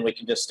bit, and then we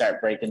can just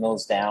start breaking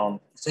those down.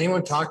 Does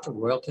anyone talk to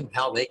Royalton,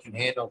 how they can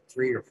handle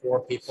 3 or 4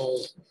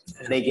 people?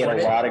 They get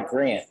a lot of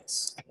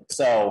grants.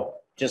 So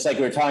just like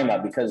we were talking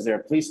about, because they're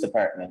a police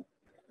department,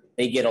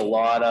 they get a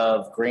lot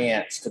of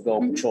grants to go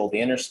patrol the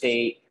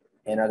interstate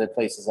and other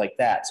places like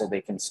that, so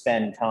they can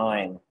spend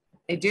time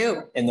They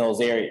do. in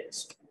those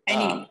areas.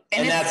 And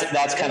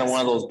That's kind of one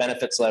of those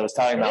benefits that I was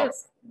talking about.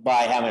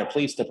 By having a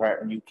police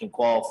department, you can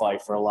qualify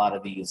for a lot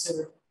of these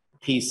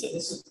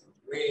pieces.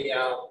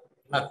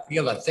 Not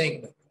feel a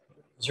thing, but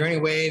is there any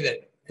way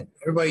that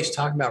everybody's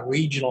talking about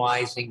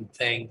regionalizing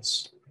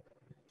things?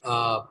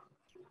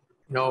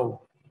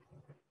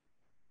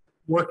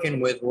 Working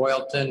with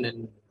Royalton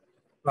and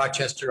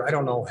Rochester, I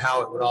don't know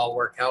how it would all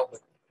work out,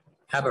 but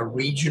have a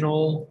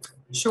regional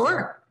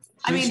Sure.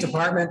 police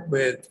department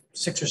with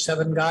 6 or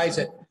 7 guys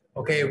that,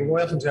 okay,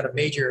 Royalton's got a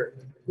major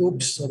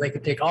oops, so they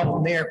could take all of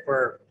them there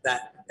for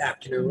that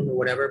afternoon or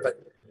whatever, but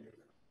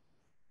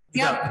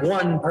you got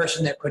one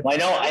person that could. I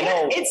know.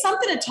 It's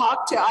something to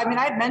talk to. I mean,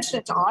 I'd mentioned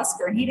it to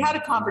Oscar, and he'd had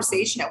a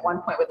conversation at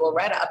one point with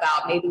Loretta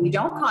about maybe we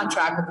don't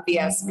contract with the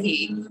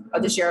VSP or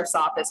the sheriff's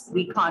office.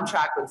 We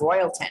contract with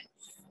Royalton,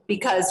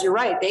 Because you're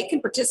right, they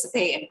can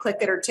participate and click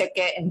it or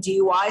ticket and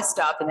DUI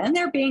stuff. And then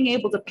they're being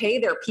able to pay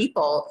their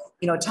people,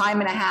 you know, time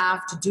and a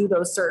half to do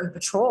those certain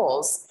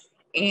patrols.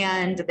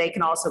 And they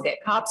can also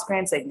get cops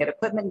grants, they can get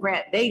equipment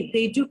grant.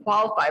 They do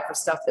qualify for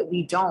stuff that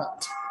we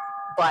don't.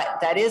 But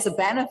that is a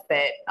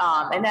benefit.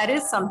 And that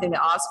is something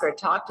that Oscar had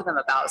talked to them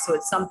about. So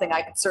it's something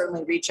I could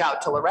certainly reach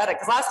out to Loretta,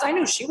 because last I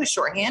knew she was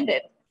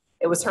shorthanded.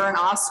 It was her and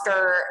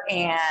Oscar,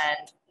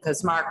 and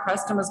because Mark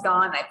Preston was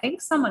gone, I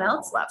think someone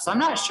else left. So I'm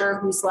not sure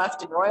who's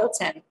left in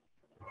Royalton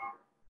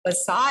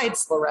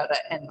besides Loretta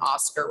and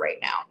Oscar right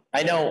now.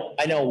 I know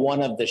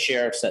one of the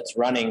sheriffs that's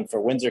running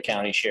for Windsor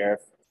County Sheriff,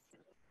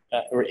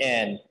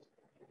 and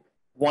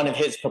one of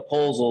his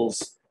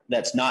proposals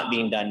that's not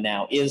being done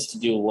now is to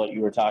do what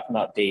you were talking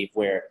about, Dave,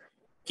 where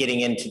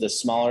getting into the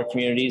smaller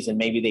communities, and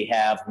maybe they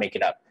make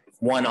it up,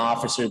 one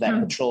officer that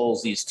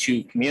patrols these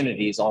two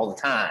communities all the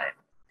time.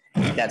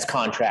 That's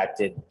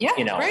contracted,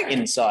 you know, right.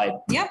 Inside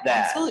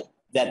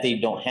that they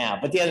don't have.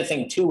 But the other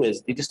thing too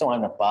is they just don't have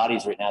enough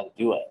bodies right now to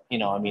do it. You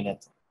know, I mean,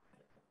 it's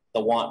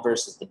the want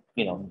versus the,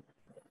 you know,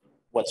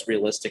 what's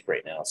realistic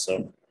right now.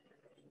 So,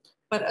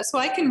 but so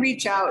I can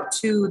reach out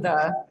to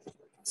the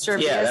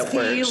Sheriff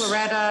SP,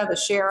 Loretta, the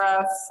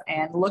sheriff,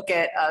 and look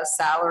at a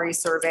salary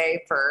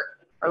survey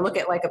or look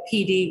at like a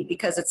PD,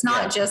 because it's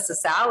not just a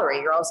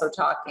salary. You're also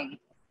talking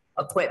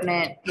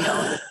equipment, you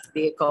know, the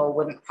vehicle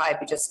wouldn't probably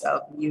be just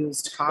a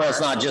used car. Well, it's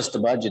not just the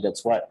budget,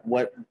 it's what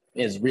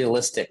is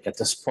realistic at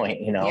this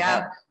point, you know,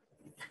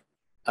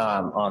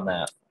 on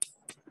that.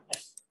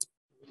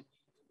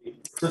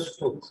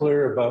 Crystal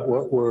clear about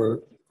what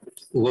we're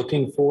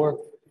looking for,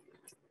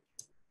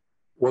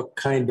 what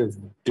kind of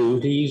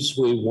duties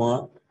we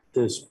want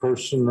this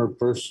person or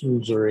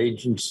persons or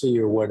agency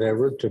or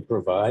whatever to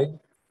provide.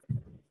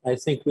 I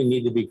think we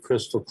need to be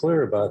crystal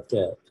clear about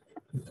that.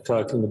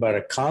 Talking about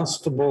a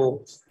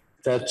constable,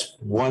 that's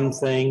one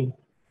thing.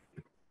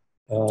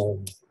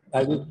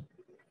 I would,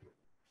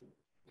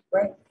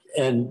 right.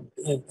 And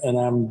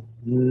I'm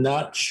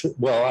not sure.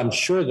 Well, I'm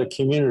sure the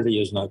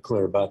community is not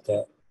clear about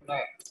that.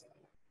 Right.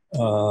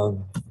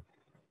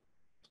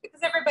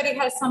 Because everybody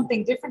has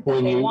something different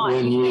that they want.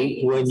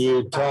 When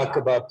you talk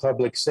about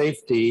public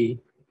safety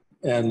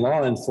and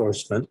law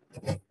enforcement,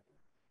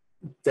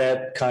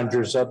 that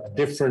conjures up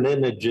different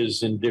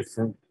images in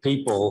different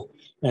people.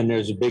 And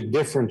there's a big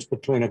difference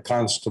between a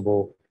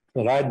constable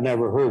that I'd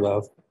never heard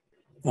of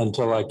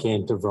until I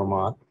came to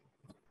Vermont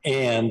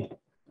and,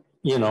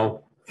 you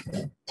know,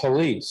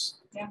 police.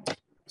 Yeah.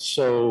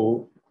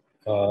 So,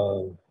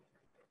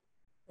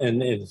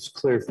 and it's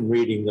clear from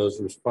reading those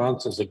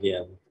responses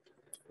again,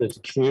 that the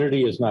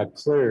community is not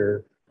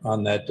clear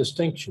on that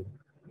distinction.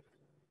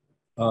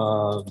 You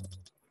know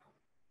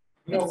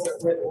where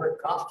the word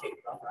cop came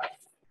from, right?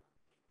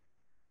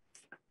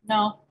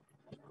 No.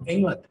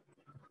 England.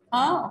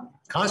 Oh.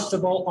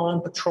 Constable on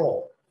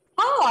patrol.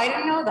 Oh, I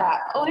didn't know that.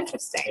 Oh,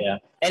 interesting. Yeah,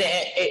 and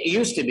it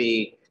used to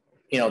be,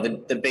 you know,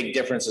 the big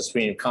difference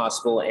between a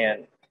constable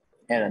and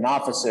an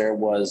officer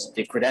was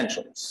the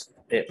credentials.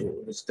 It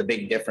was the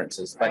big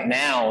differences. But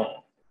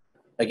now,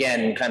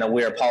 again, kind of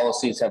where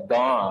policies have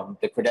gone,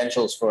 the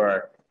credentials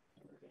for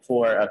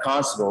a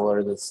constable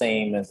are the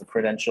same as the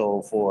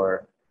credential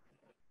for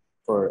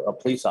a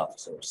police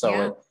officer.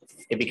 So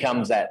it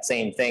becomes that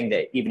same thing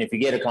that even if you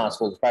get a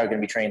constable, it's probably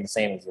going to be trained the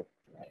same as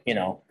you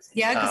know.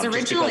 Yeah, because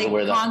originally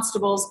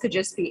constables could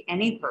just be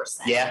any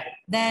person. Yeah.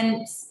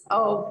 Then, I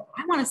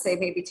want to say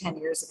maybe 10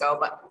 years ago,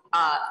 but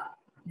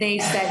they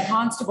said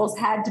constables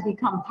had to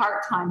become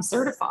part-time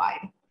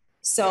certified.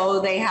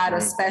 So they had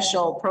a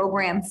special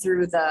program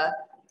through the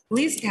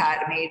police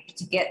academy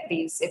to get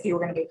these. If you were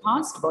going to be a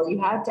constable,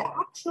 you had to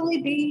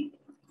actually be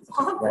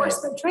law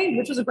enforcement trained,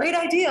 which was a great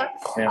idea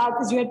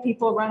because you had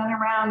people running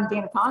around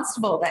being a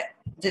constable that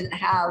didn't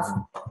have,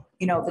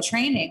 you know, the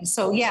training.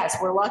 So yes,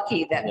 we're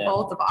lucky that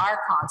both of our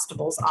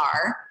constables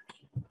are,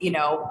 you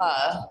know,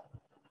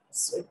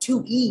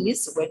 2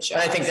 E's, which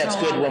I think that's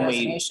good when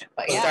we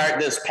start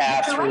this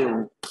path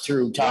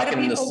through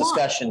talking this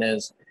discussion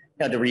is,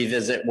 you know, to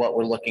revisit what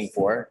we're looking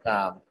for.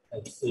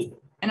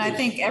 And I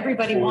think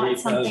everybody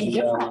wants something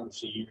different.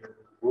 $40,000 a year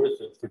worth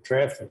of for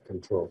traffic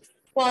control.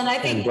 Well, and I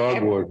think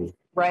dog warden.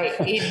 Right,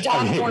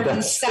 dog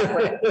warden's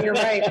separate. You're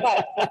right,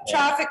 but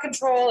traffic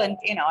control, and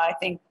you know, I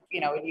think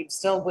you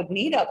still would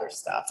need other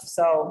stuff.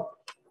 So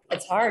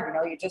it's hard, you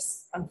know. You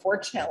just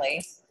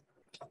unfortunately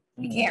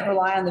you can't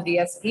rely on the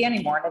VSP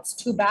anymore, and it's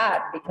too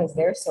bad because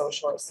they're so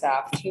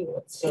short-staffed too.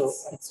 It's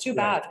too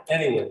bad.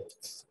 Anyway,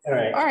 all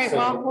right. All right. So,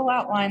 well, we'll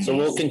outline. So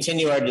we'll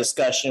continue our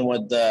discussion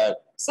with the.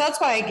 So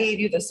that's why I gave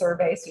you the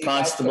survey. So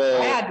constable.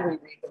 I had to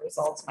reread the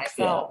results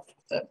myself.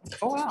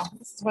 Oh wow,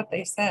 this is what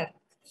they said.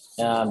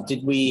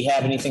 Did we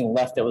have anything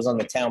left that was on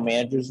the town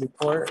manager's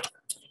report?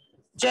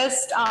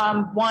 Just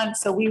one.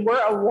 So we were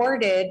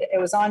awarded, it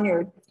was on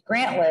your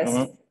grant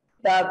list,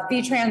 the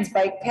V-Trans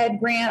Bike Ped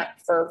grant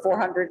for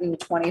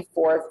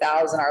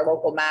 $424,000. Our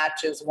local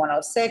match is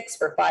 106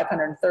 for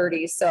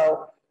 530.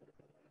 So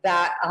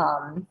that,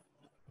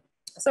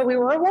 so we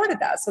were awarded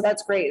that. So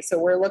that's great. So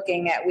we're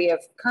looking at, we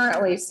have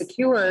currently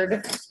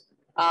secured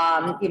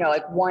You know,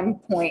 like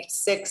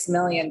 $1.6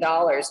 million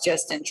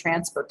just in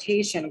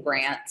transportation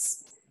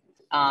grants.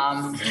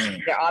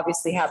 They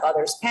obviously have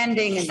others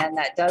pending, and then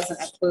that doesn't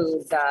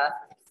include the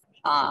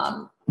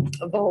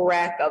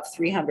VOREC of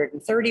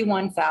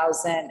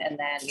 331,000, and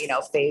then, you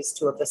know, phase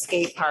 2 of the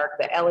skate park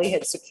that Ellie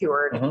had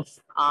secured,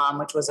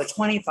 which was a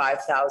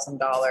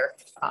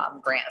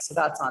 $25,000 grant. So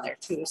that's on there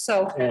too.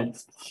 So, And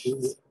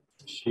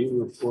she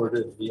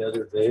reported the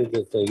other day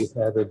that they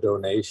had a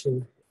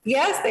donation,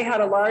 yes, they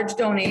had a large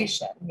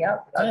donation.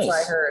 Yep, that's what I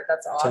Nice. heard.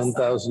 That's awesome.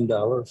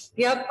 $10,000.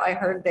 Yep, I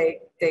heard they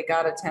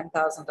got a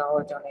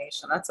 $10,000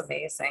 donation. That's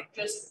amazing.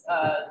 Just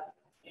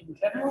in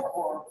general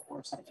or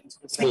for something I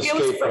specific? think it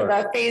was for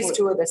the phase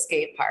 2 of the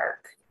skate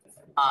park.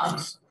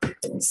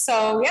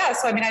 So yeah,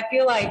 so I mean, I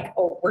feel like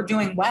we're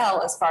doing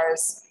well as far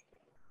as,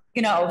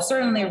 you know,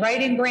 certainly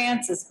writing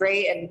grants is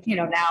great, and you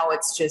know, now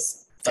it's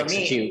just for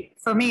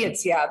me,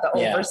 it's the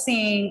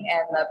overseeing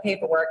and the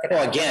paperwork. And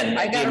Well, again,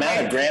 I the gotta amount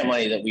of write- grant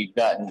money that we've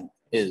gotten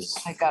is,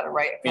 I got to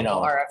write a you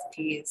couple know,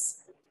 RFPs.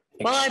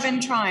 Well, I've been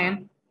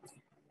trying,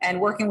 and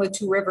working with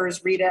Two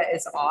Rivers, Rita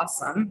is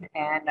awesome,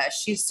 and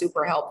she's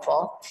super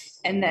helpful.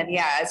 And then,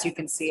 yeah, as you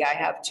can see, I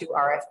have 2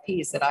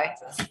 RFPs that I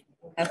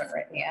haven't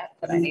written yet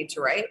that I need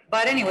to write.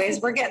 But anyways,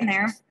 we're getting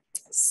there.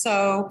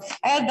 So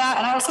I had that,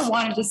 and I also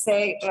wanted to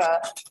say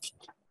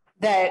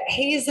that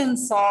Hazen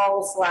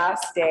Saul's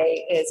last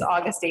day is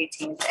August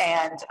 18th,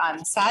 and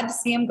I'm sad to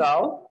see him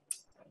go,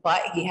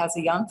 but he has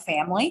a young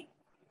family,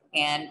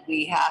 and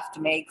we have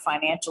to make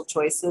financial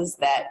choices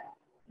that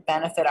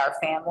benefit our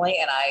family,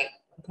 and I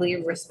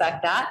completely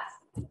respect that.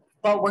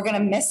 But we're gonna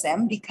miss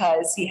him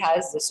because he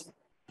has this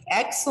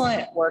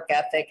excellent work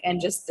ethic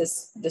and just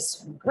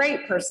this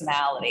great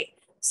personality.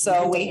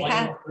 So we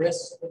have,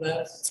 Chris for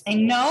that.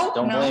 and no,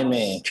 don't blame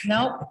me.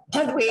 no,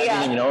 I we,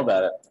 didn't even know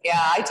about it.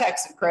 yeah, I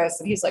texted Chris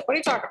and he's like, what are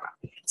you talking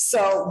about?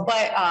 So,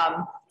 but,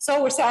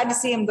 so we're sad to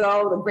see him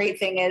go. The great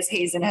thing is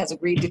Hazen has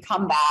agreed to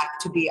come back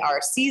to be our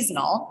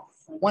seasonal,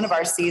 one of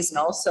our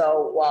seasonal.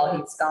 So while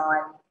he's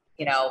gone,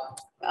 you know,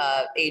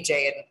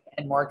 AJ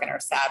and Morgan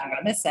are sad. I'm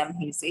going to miss him.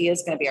 He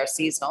is going to be our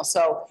seasonal.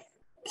 So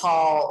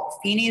Paul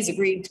Feeney has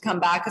agreed to come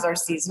back as our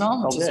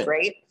seasonal, which is good.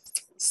 great.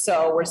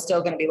 So we're still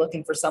going to be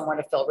looking for someone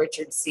to fill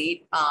Richard's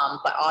seat,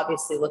 but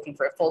obviously looking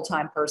for a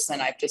full-time person.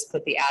 I've just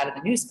put the ad in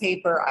the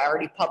newspaper. I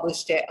already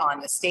published it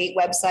on the state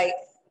website.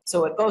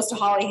 So it goes to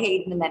Holly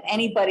Hayden, and then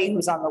anybody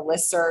who's on the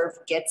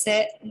listserv gets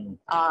it.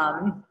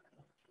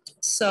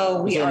 So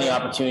Is we there any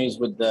are, opportunities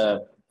with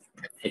the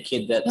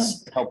kid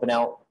that's helping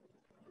out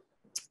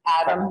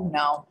Adam,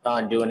 no.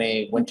 on doing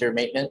a winter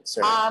maintenance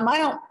or? I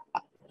don't,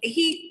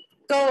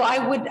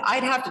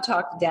 I'd have to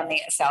talk to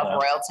Demi at South Yeah.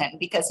 Royalton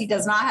because he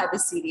does not have the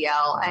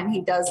CDL and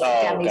he does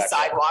Oh, Demi's gotcha.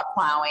 sidewalk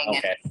plowing.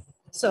 Okay. And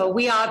so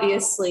we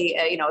obviously,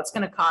 you know, it's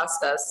going to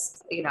cost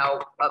us, you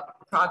know,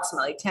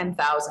 approximately $10,000,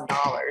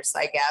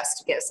 I guess,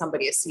 to get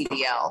somebody a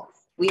CDL.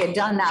 We had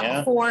done that Yeah.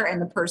 before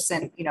and the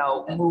person, you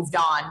know, moved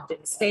on,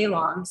 didn't stay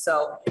long.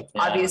 So Yeah,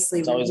 obviously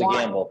it's we always a want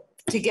gamble.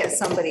 to get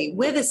somebody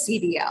with a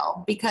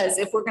CDL, because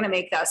if we're going to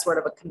make that sort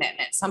of a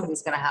commitment,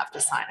 somebody's going to have to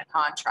sign a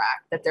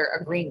contract that they're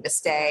agreeing to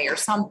stay or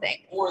something.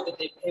 Or that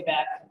they pay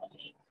back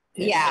money.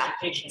 Yeah.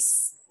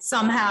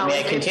 Somehow, I mean, I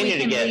if continue we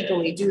to can get-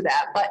 legally do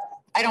that, but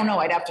I don't know,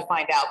 I'd have to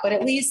find out. But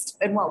at least,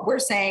 and what we're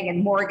saying,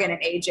 and Morgan and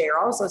AJ are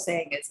also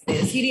saying, is the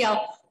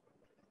CDL,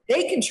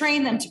 they can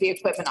train them to be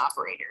equipment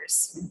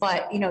operators,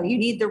 but you know, you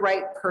need the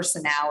right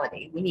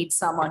personality. We need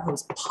someone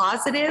who's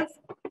positive,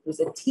 who's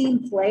a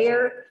team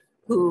player,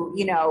 who,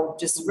 you know,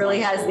 just really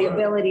has the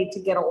ability to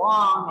get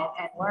along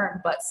and learn,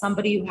 but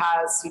somebody who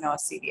has, you know, a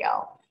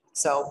CDL.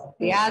 So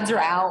the ads are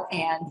out,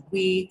 and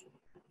we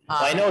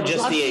I know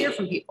just love to hear the,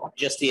 from people.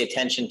 just the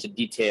attention to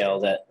detail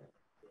that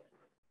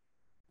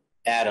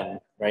Adam,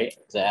 right?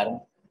 Is it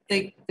Adam?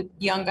 The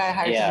young guy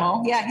hired Yeah. to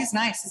mow. Yeah, he's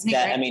nice, isn't he?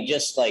 That, I great? mean,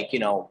 just like, you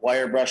know,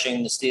 wire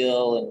brushing the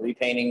steel and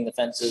repainting the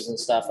fences and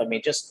stuff. I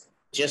mean, just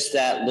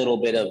that little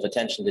bit of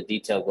attention to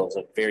detail goes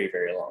a very,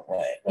 very long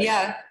way. Like,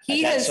 Yeah, he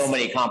I've had has. so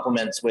many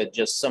compliments with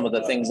just some of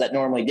the things that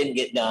normally didn't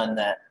get done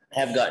that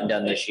have gotten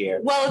done this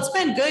year. Well, it's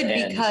been good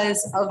And-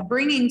 because of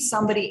bringing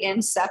somebody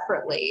in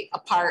separately,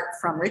 apart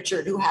from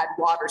Richard, who had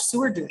water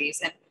sewer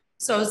duties. And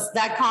so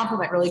that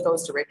compliment really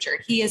goes to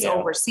Richard. He has Yeah.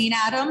 overseen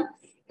Adam.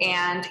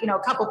 And, you know,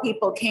 a couple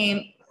people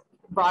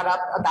brought up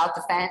about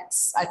the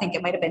fence. I think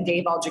it might have been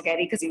Dave Aljagetti,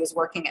 because he was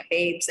working at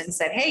Babes, and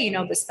said, hey, you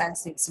know, this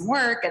fence needs some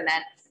work. And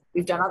then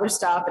we've done other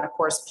stuff. And of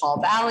course,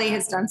 Paul Valley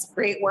has done some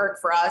great work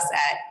for us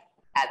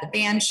at the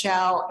band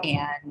shell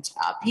and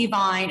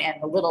Peavine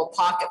and the little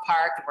pocket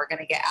park. And we're going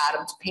to get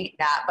Adam to paint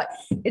that. But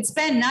it's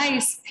been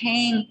nice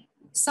paying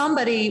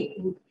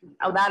somebody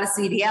without a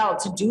CDL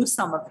to do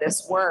some of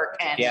this work.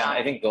 And Yeah,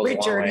 I think it goes a long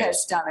Richard ways.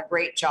 has done a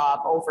great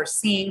job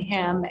overseeing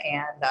him.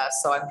 And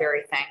so I'm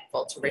very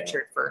thankful to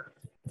Richard for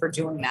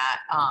doing that.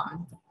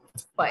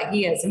 But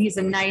he's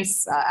a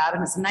nice,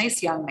 Adam is a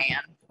nice young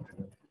man.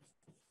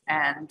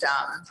 And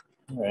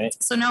All right.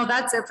 so no,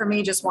 that's it for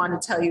me. Just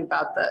wanted to tell you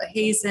about the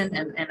Hazen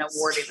and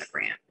awarding the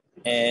grant.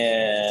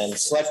 And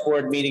select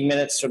board meeting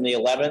minutes from the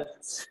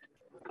 11th.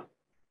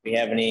 We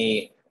have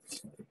any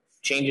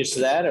changes to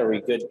that? Are we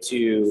good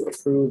to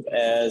approve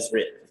as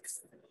written?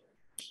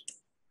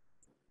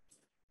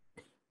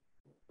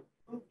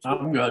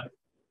 I'm good.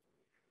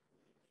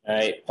 All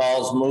right,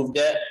 Paul's moved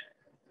it.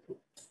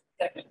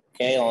 Second.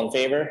 Okay, all in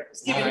favor?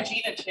 Just giving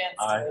Gina a chance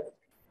Aye.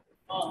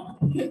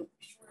 to.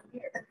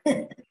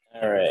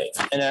 All right,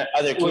 and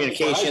other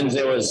communications,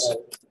 there was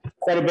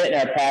quite a bit in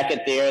our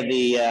packet there,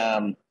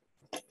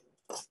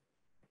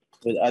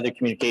 with other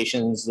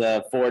communications,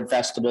 the Ford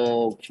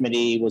Festival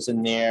Committee was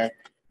in there,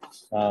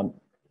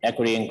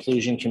 Equity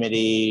Inclusion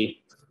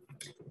Committee.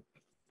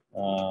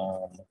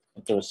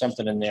 There was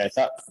something in there, I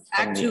thought.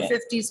 Act 250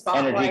 Energy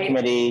spotlight,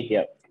 Committee,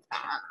 yep.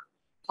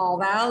 Paul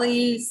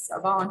Valley's a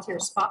volunteer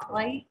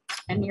spotlight,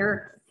 and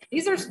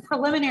these are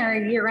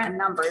preliminary year-end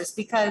numbers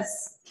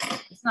because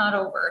it's not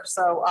over.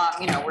 So,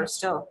 we're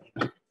still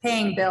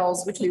paying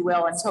bills, which we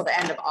will until the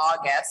end of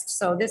August.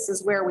 So this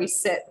is where we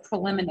sit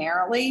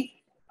preliminarily.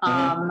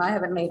 I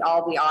haven't made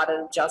all the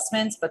audit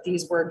adjustments, but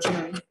these were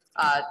June,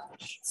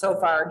 so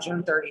far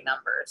June 30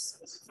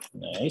 numbers.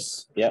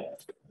 Nice,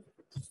 yep.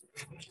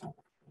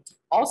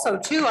 Also,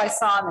 too, I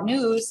saw in the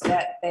news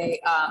that they,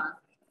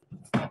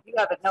 you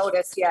haven't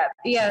noticed yet,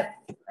 via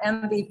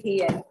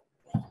MVP and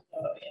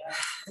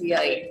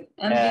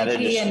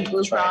MVP and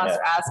Blue Cross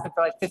are asking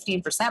for like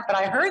 15%, but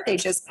I heard they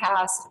just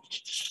passed,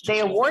 they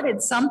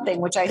awarded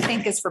something, which I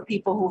think is for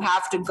people who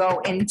have to go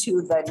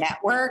into the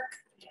network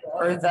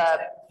or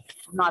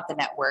not the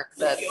network,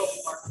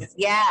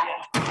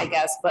 I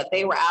guess, but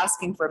they were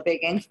asking for a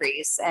big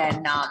increase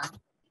and now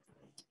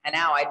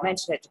I'd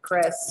mentioned it to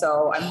Chris,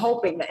 so I'm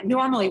hoping that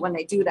normally when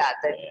they do that,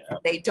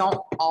 they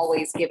don't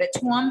always give it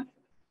to them.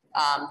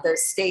 The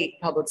state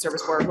public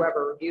service board,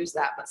 whoever reviews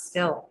that, but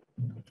still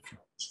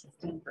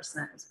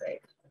 15% is great.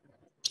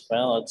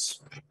 Well,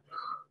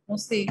 We'll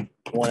see.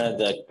 one of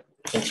the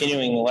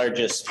continuing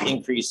largest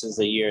increases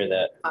a year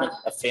that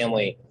a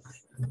family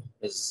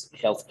is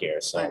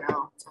healthcare, so. I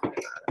know.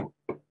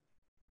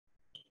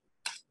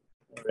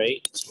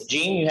 Right,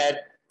 Gene, you had?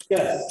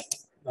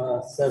 Yes,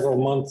 several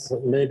months,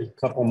 maybe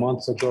a couple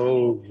months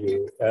ago,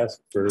 you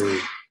asked for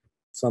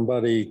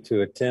somebody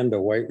to attend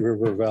a White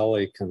River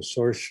Valley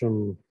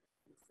Consortium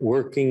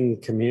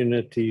Working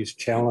Communities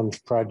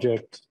Challenge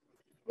Project.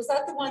 Was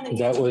that the one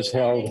that was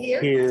held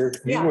here? You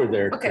Yeah. were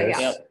there, Okay, Chris.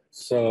 yeah.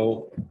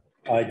 So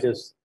I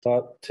just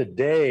thought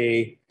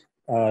today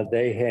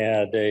they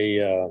had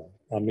a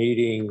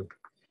meeting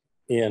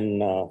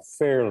in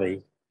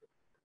Fairleigh,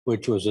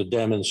 which was a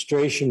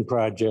demonstration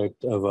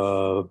project of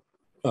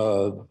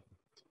a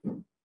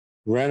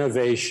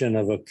renovation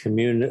of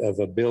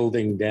a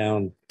building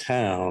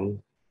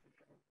downtown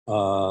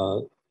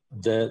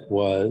that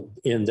was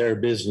in their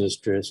business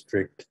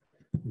district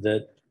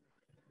that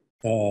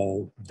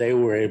they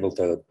were able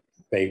to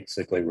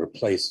basically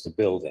replace the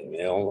building.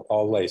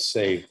 All they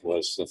saved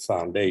was the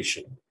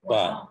foundation.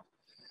 Wow.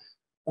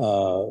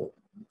 But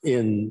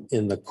in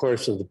the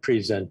course of the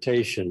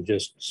presentation,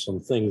 just some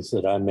things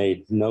that I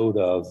made note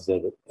of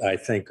that I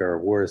think are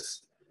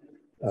worth.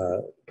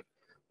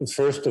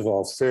 First of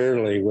all,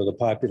 Fairleigh, with a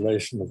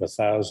population of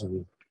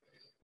 1,000,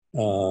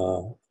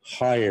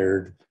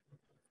 hired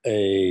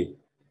a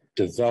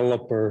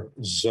developer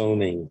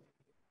zoning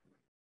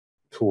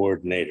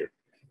coordinator.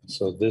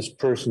 So this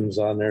person's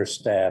on their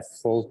staff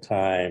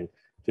full-time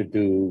to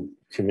do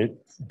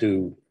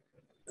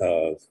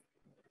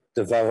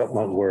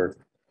development work,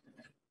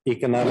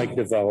 economic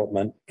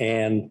development,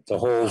 and the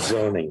whole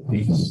zoning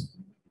piece.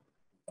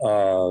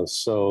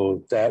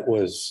 So that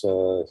was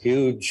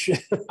huge.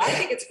 I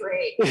think it's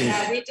great.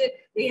 Yeah,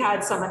 we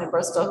had someone in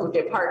Bristol who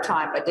did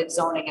part-time, but did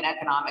zoning and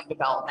economic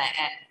development,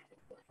 and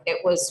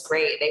it was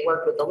great. They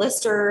worked with the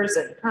listers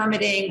and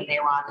permitting, and they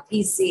were on the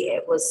PC.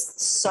 It was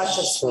such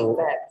a sweet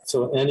fit.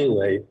 So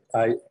anyway,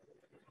 I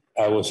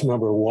was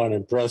number one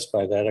impressed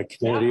by that. A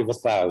community of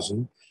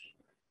 1,000,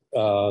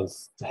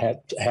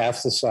 had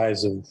half the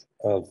size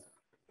of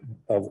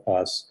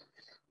us,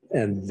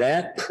 and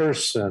that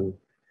person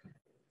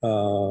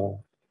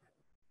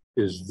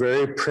is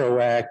very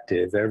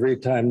proactive. Every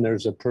time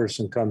there's a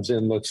person comes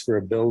in, looks for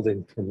a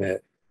building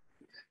permit,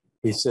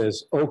 he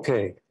says,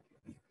 okay,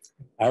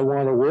 I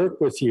want to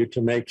work with you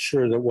to make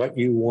sure that what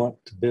you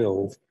want to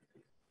build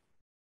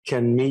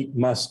can meet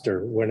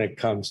muster when it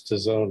comes to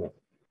zoning.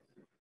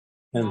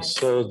 And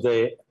so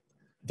they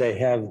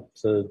have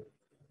the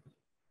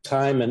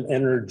time and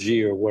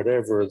energy or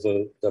whatever,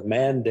 the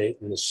mandate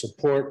and the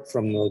support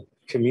from the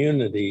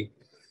community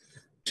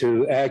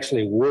to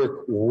actually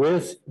work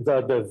with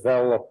the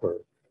developer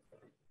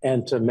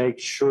and to make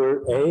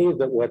sure, A,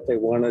 that what they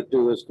want to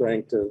do is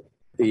going to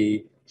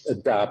be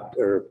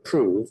adopted or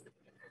approved,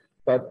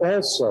 but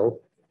also,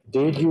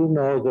 did you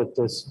know that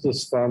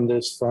this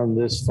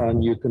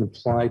fund, you can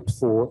apply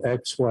for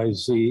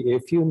XYZ?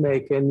 If you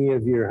make any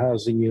of your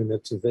housing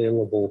units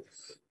available,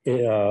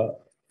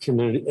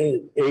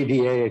 community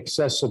ADA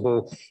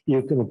accessible,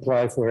 you can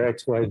apply for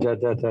XY,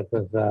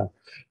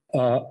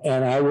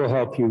 and I will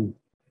help you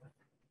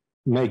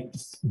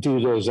do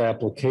those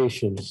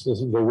applications.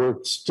 The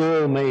work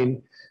still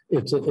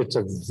it's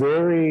a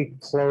very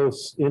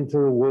close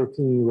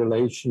interworking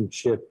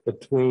relationship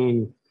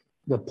between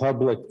the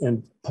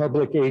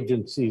public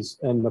agencies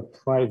and the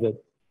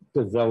private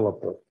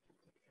developer.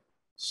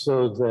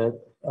 So that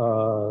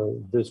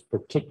this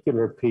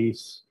particular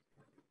piece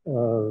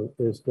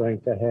is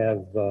going to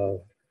have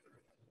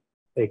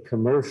a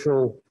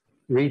commercial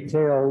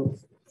retail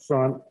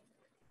front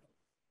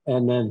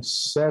and then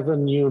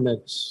 7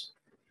 units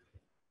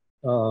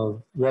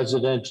of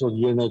residential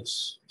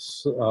units,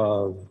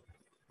 so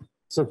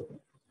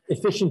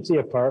efficiency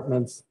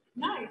apartments.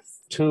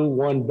 Nice. 2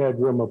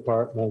 one-bedroom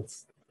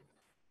apartments,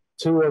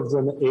 2 of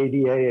them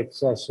ADA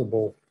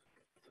accessible,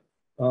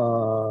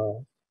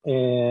 and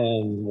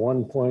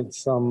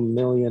 $1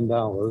 million.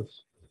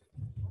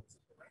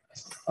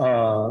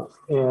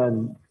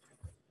 And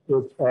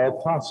it's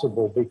all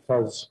possible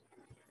because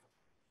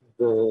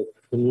the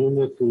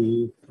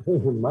community,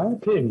 in my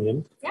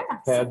opinion,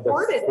 had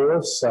the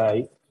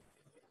foresight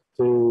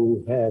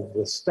to have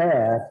the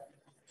staff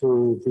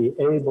to be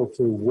able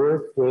to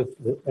work with,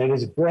 and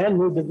it's brand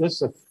new, but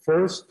this is the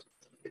first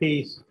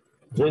piece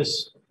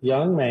this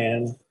young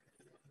man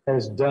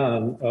has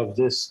done of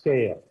this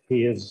scale.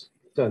 He has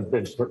done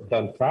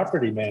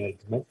property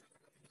management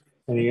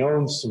and he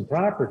owns some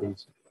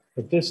properties,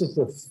 but this is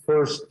the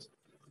first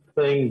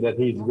thing that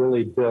he's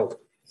really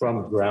built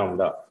from ground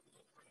up.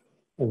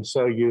 And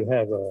so you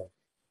have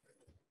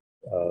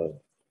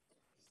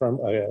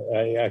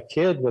a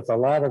kid with a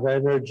lot of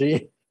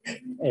energy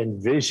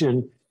and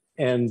vision,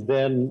 and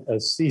then a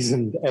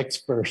seasoned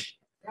expert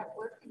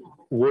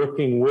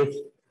working with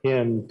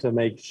him to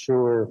make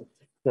sure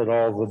that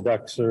all the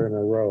ducks are in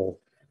a row.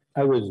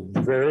 I was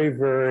very,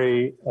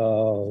 very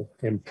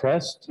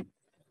impressed.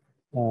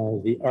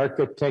 The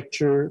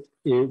architecture,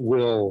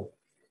 while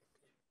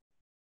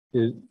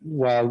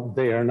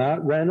they are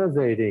not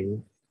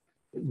renovating,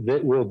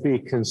 that will be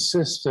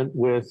consistent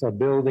with a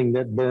building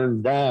that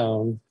burned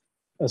down,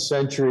 a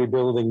Century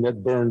building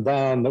that burned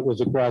down that was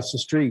across the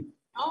street.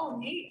 Oh,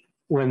 neat.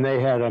 When they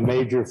had a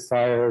major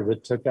fire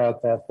that took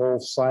out that whole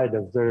side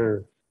of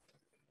their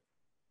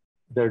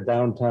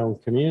downtown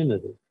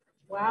community.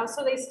 Wow,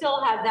 so they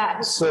still have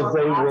that. So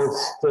they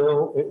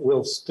it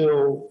will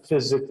still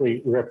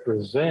physically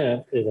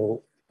represent,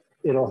 it'll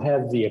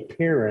have the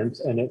appearance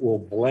and it will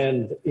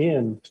blend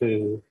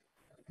into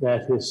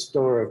that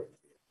historic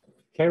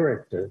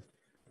character.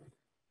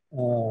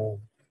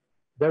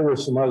 There were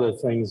some other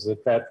things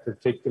that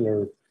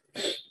particular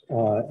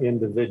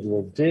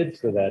individual did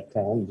for that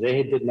town.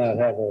 They did not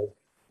have a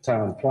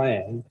town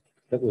plan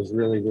that was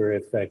really very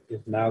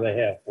effective. Now they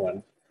have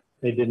one.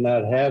 They did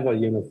not have a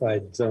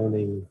unified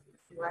zoning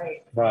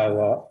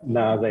bylaw.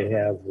 Now they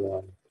have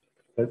one.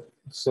 But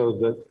so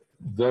that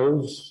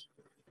those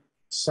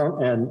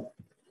and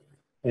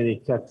he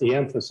kept the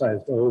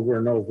emphasized over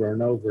and over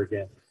and over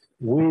again.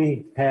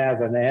 We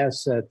have an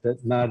asset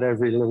that not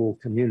every little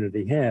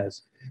community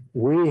has.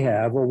 We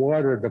have a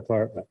water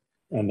department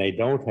and they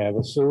don't have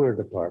a sewer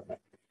department.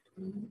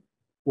 Mm-hmm.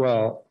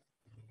 Well,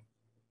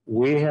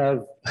 we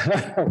have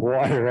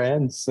water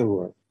and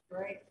sewer.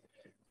 Right.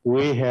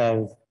 We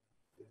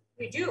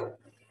do.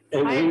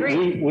 I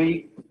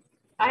agree.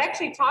 I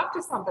actually talked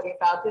to somebody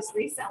about this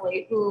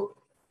recently who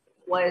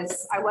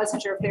I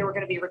wasn't sure if they were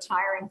going to be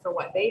retiring for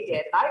what they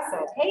did. And I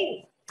said,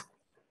 hey,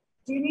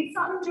 do you need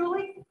something,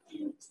 Julie?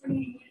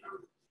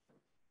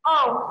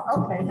 Oh,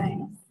 okay,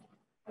 thanks.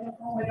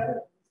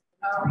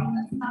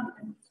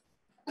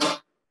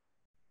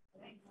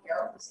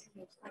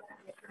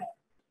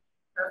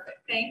 Perfect,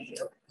 thank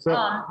you. So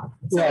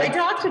I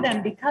talked to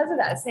them because of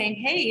that, saying,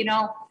 hey,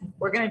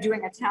 we're going to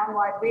doing a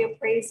townwide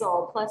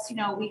reappraisal. Plus,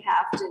 we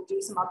have to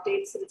do some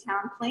updates to the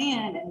town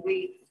plan, and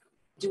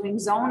doing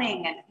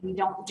zoning, and we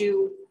don't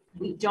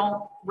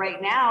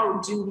right now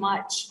do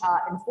much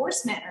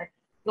enforcement or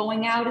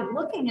going out and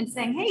looking and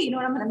saying, hey,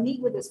 I'm going to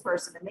meet with this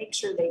person to make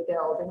sure they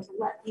build and to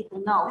let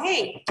people know,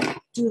 hey,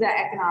 do that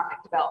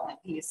economic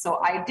development piece. So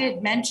I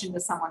did mention to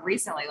someone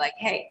recently, like,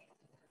 hey,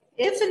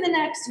 if in the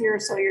next year or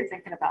so you're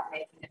thinking about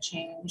making a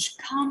change,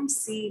 come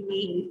see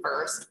me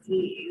first,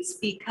 please,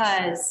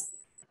 because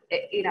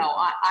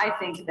I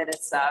think that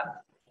it's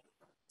that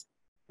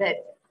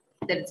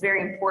it's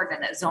very important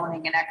and that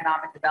zoning and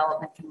economic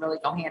development can really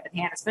go hand in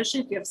hand,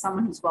 especially if you have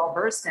someone who's well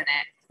versed in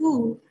it,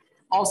 who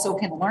also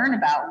can learn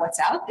about what's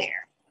out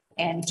there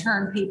and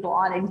turn people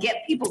on and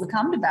get people to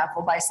come to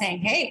Bethel by saying,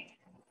 hey,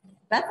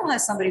 Bethel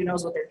has somebody who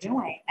knows what they're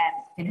doing and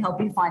can help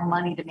you find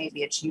money to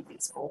maybe achieve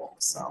these goals.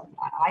 So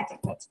I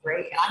think that's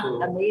great.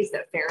 I'm amazed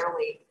that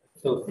Fairleigh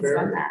has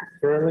done that.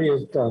 Fairleigh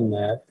has done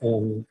that.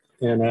 And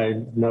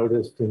I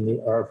noticed in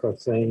the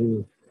ARPA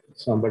thing,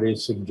 somebody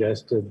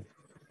suggested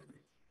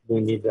we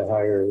need to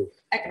hire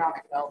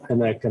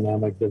an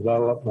economic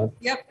development.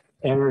 Yep.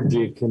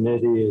 Energy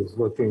committee is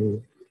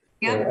looking,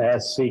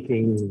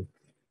 seeking,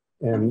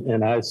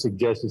 and I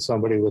suggested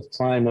somebody with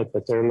climate,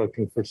 but they're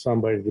looking for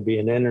somebody to be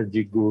an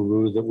energy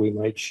guru that we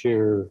might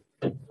share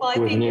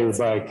with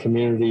nearby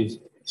communities.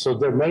 So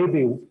it may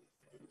be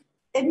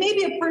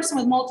a person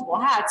with multiple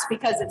hats,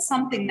 because it's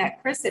something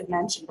that Chris had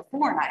mentioned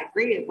before, and I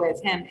agree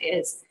with him,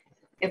 is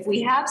if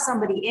we have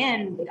somebody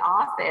in the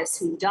office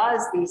who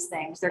does these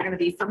things, they're going to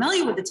be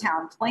familiar with the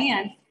town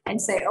plan and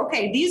say,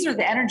 okay, these are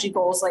the energy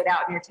goals laid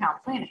out in your town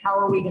plan. How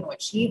are we going to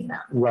achieve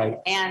them? Right.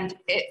 And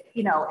it,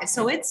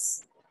 so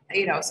it's,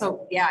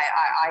 so yeah,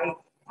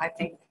 I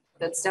think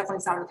that's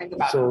definitely something to think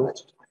about.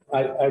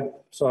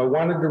 So I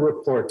wanted to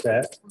report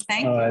that.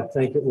 Thank you. I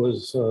think it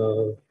was,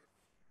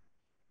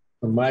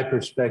 from my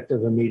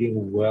perspective, a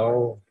meeting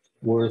well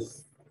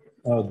worth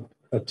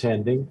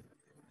attending.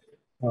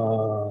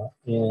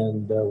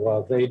 And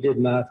while they did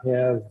not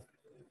have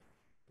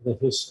the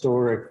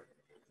historic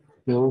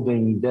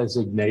building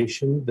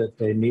designation that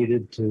they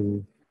needed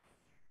to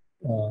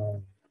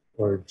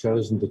or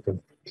chosen to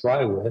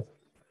comply with,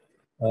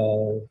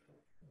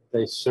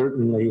 they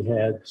certainly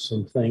had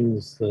some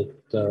things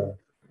that,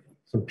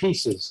 some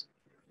pieces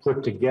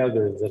put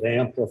together that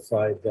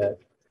amplified that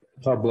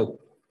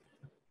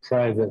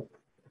public-private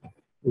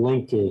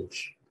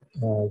linkage,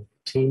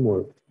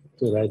 teamwork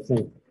that I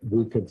think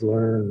we could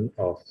learn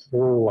a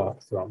whole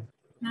lot from.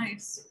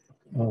 Nice.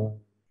 Well,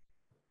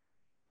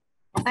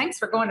 thanks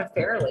for going to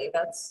Fairleigh.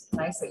 That's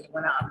nice that you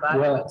went out.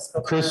 Well,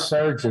 Chris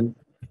Sargent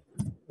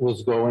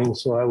was going,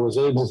 so I was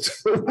able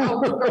to. Oh,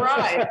 look, a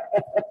ride.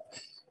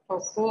 Oh,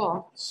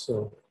 cool.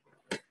 So.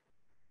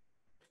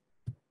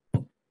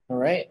 All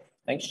right,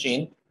 thanks,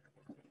 Gene.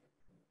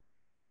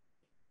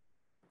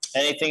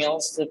 Anything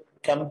else to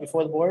come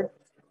before the board?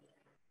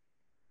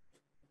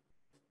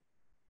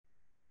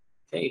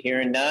 Okay,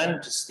 hearing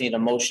none, just need a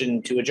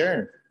motion to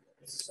adjourn.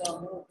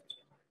 So.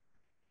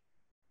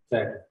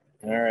 Second.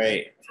 All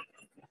right.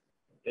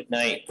 Good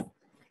night.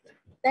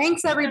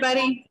 Thanks,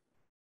 everybody.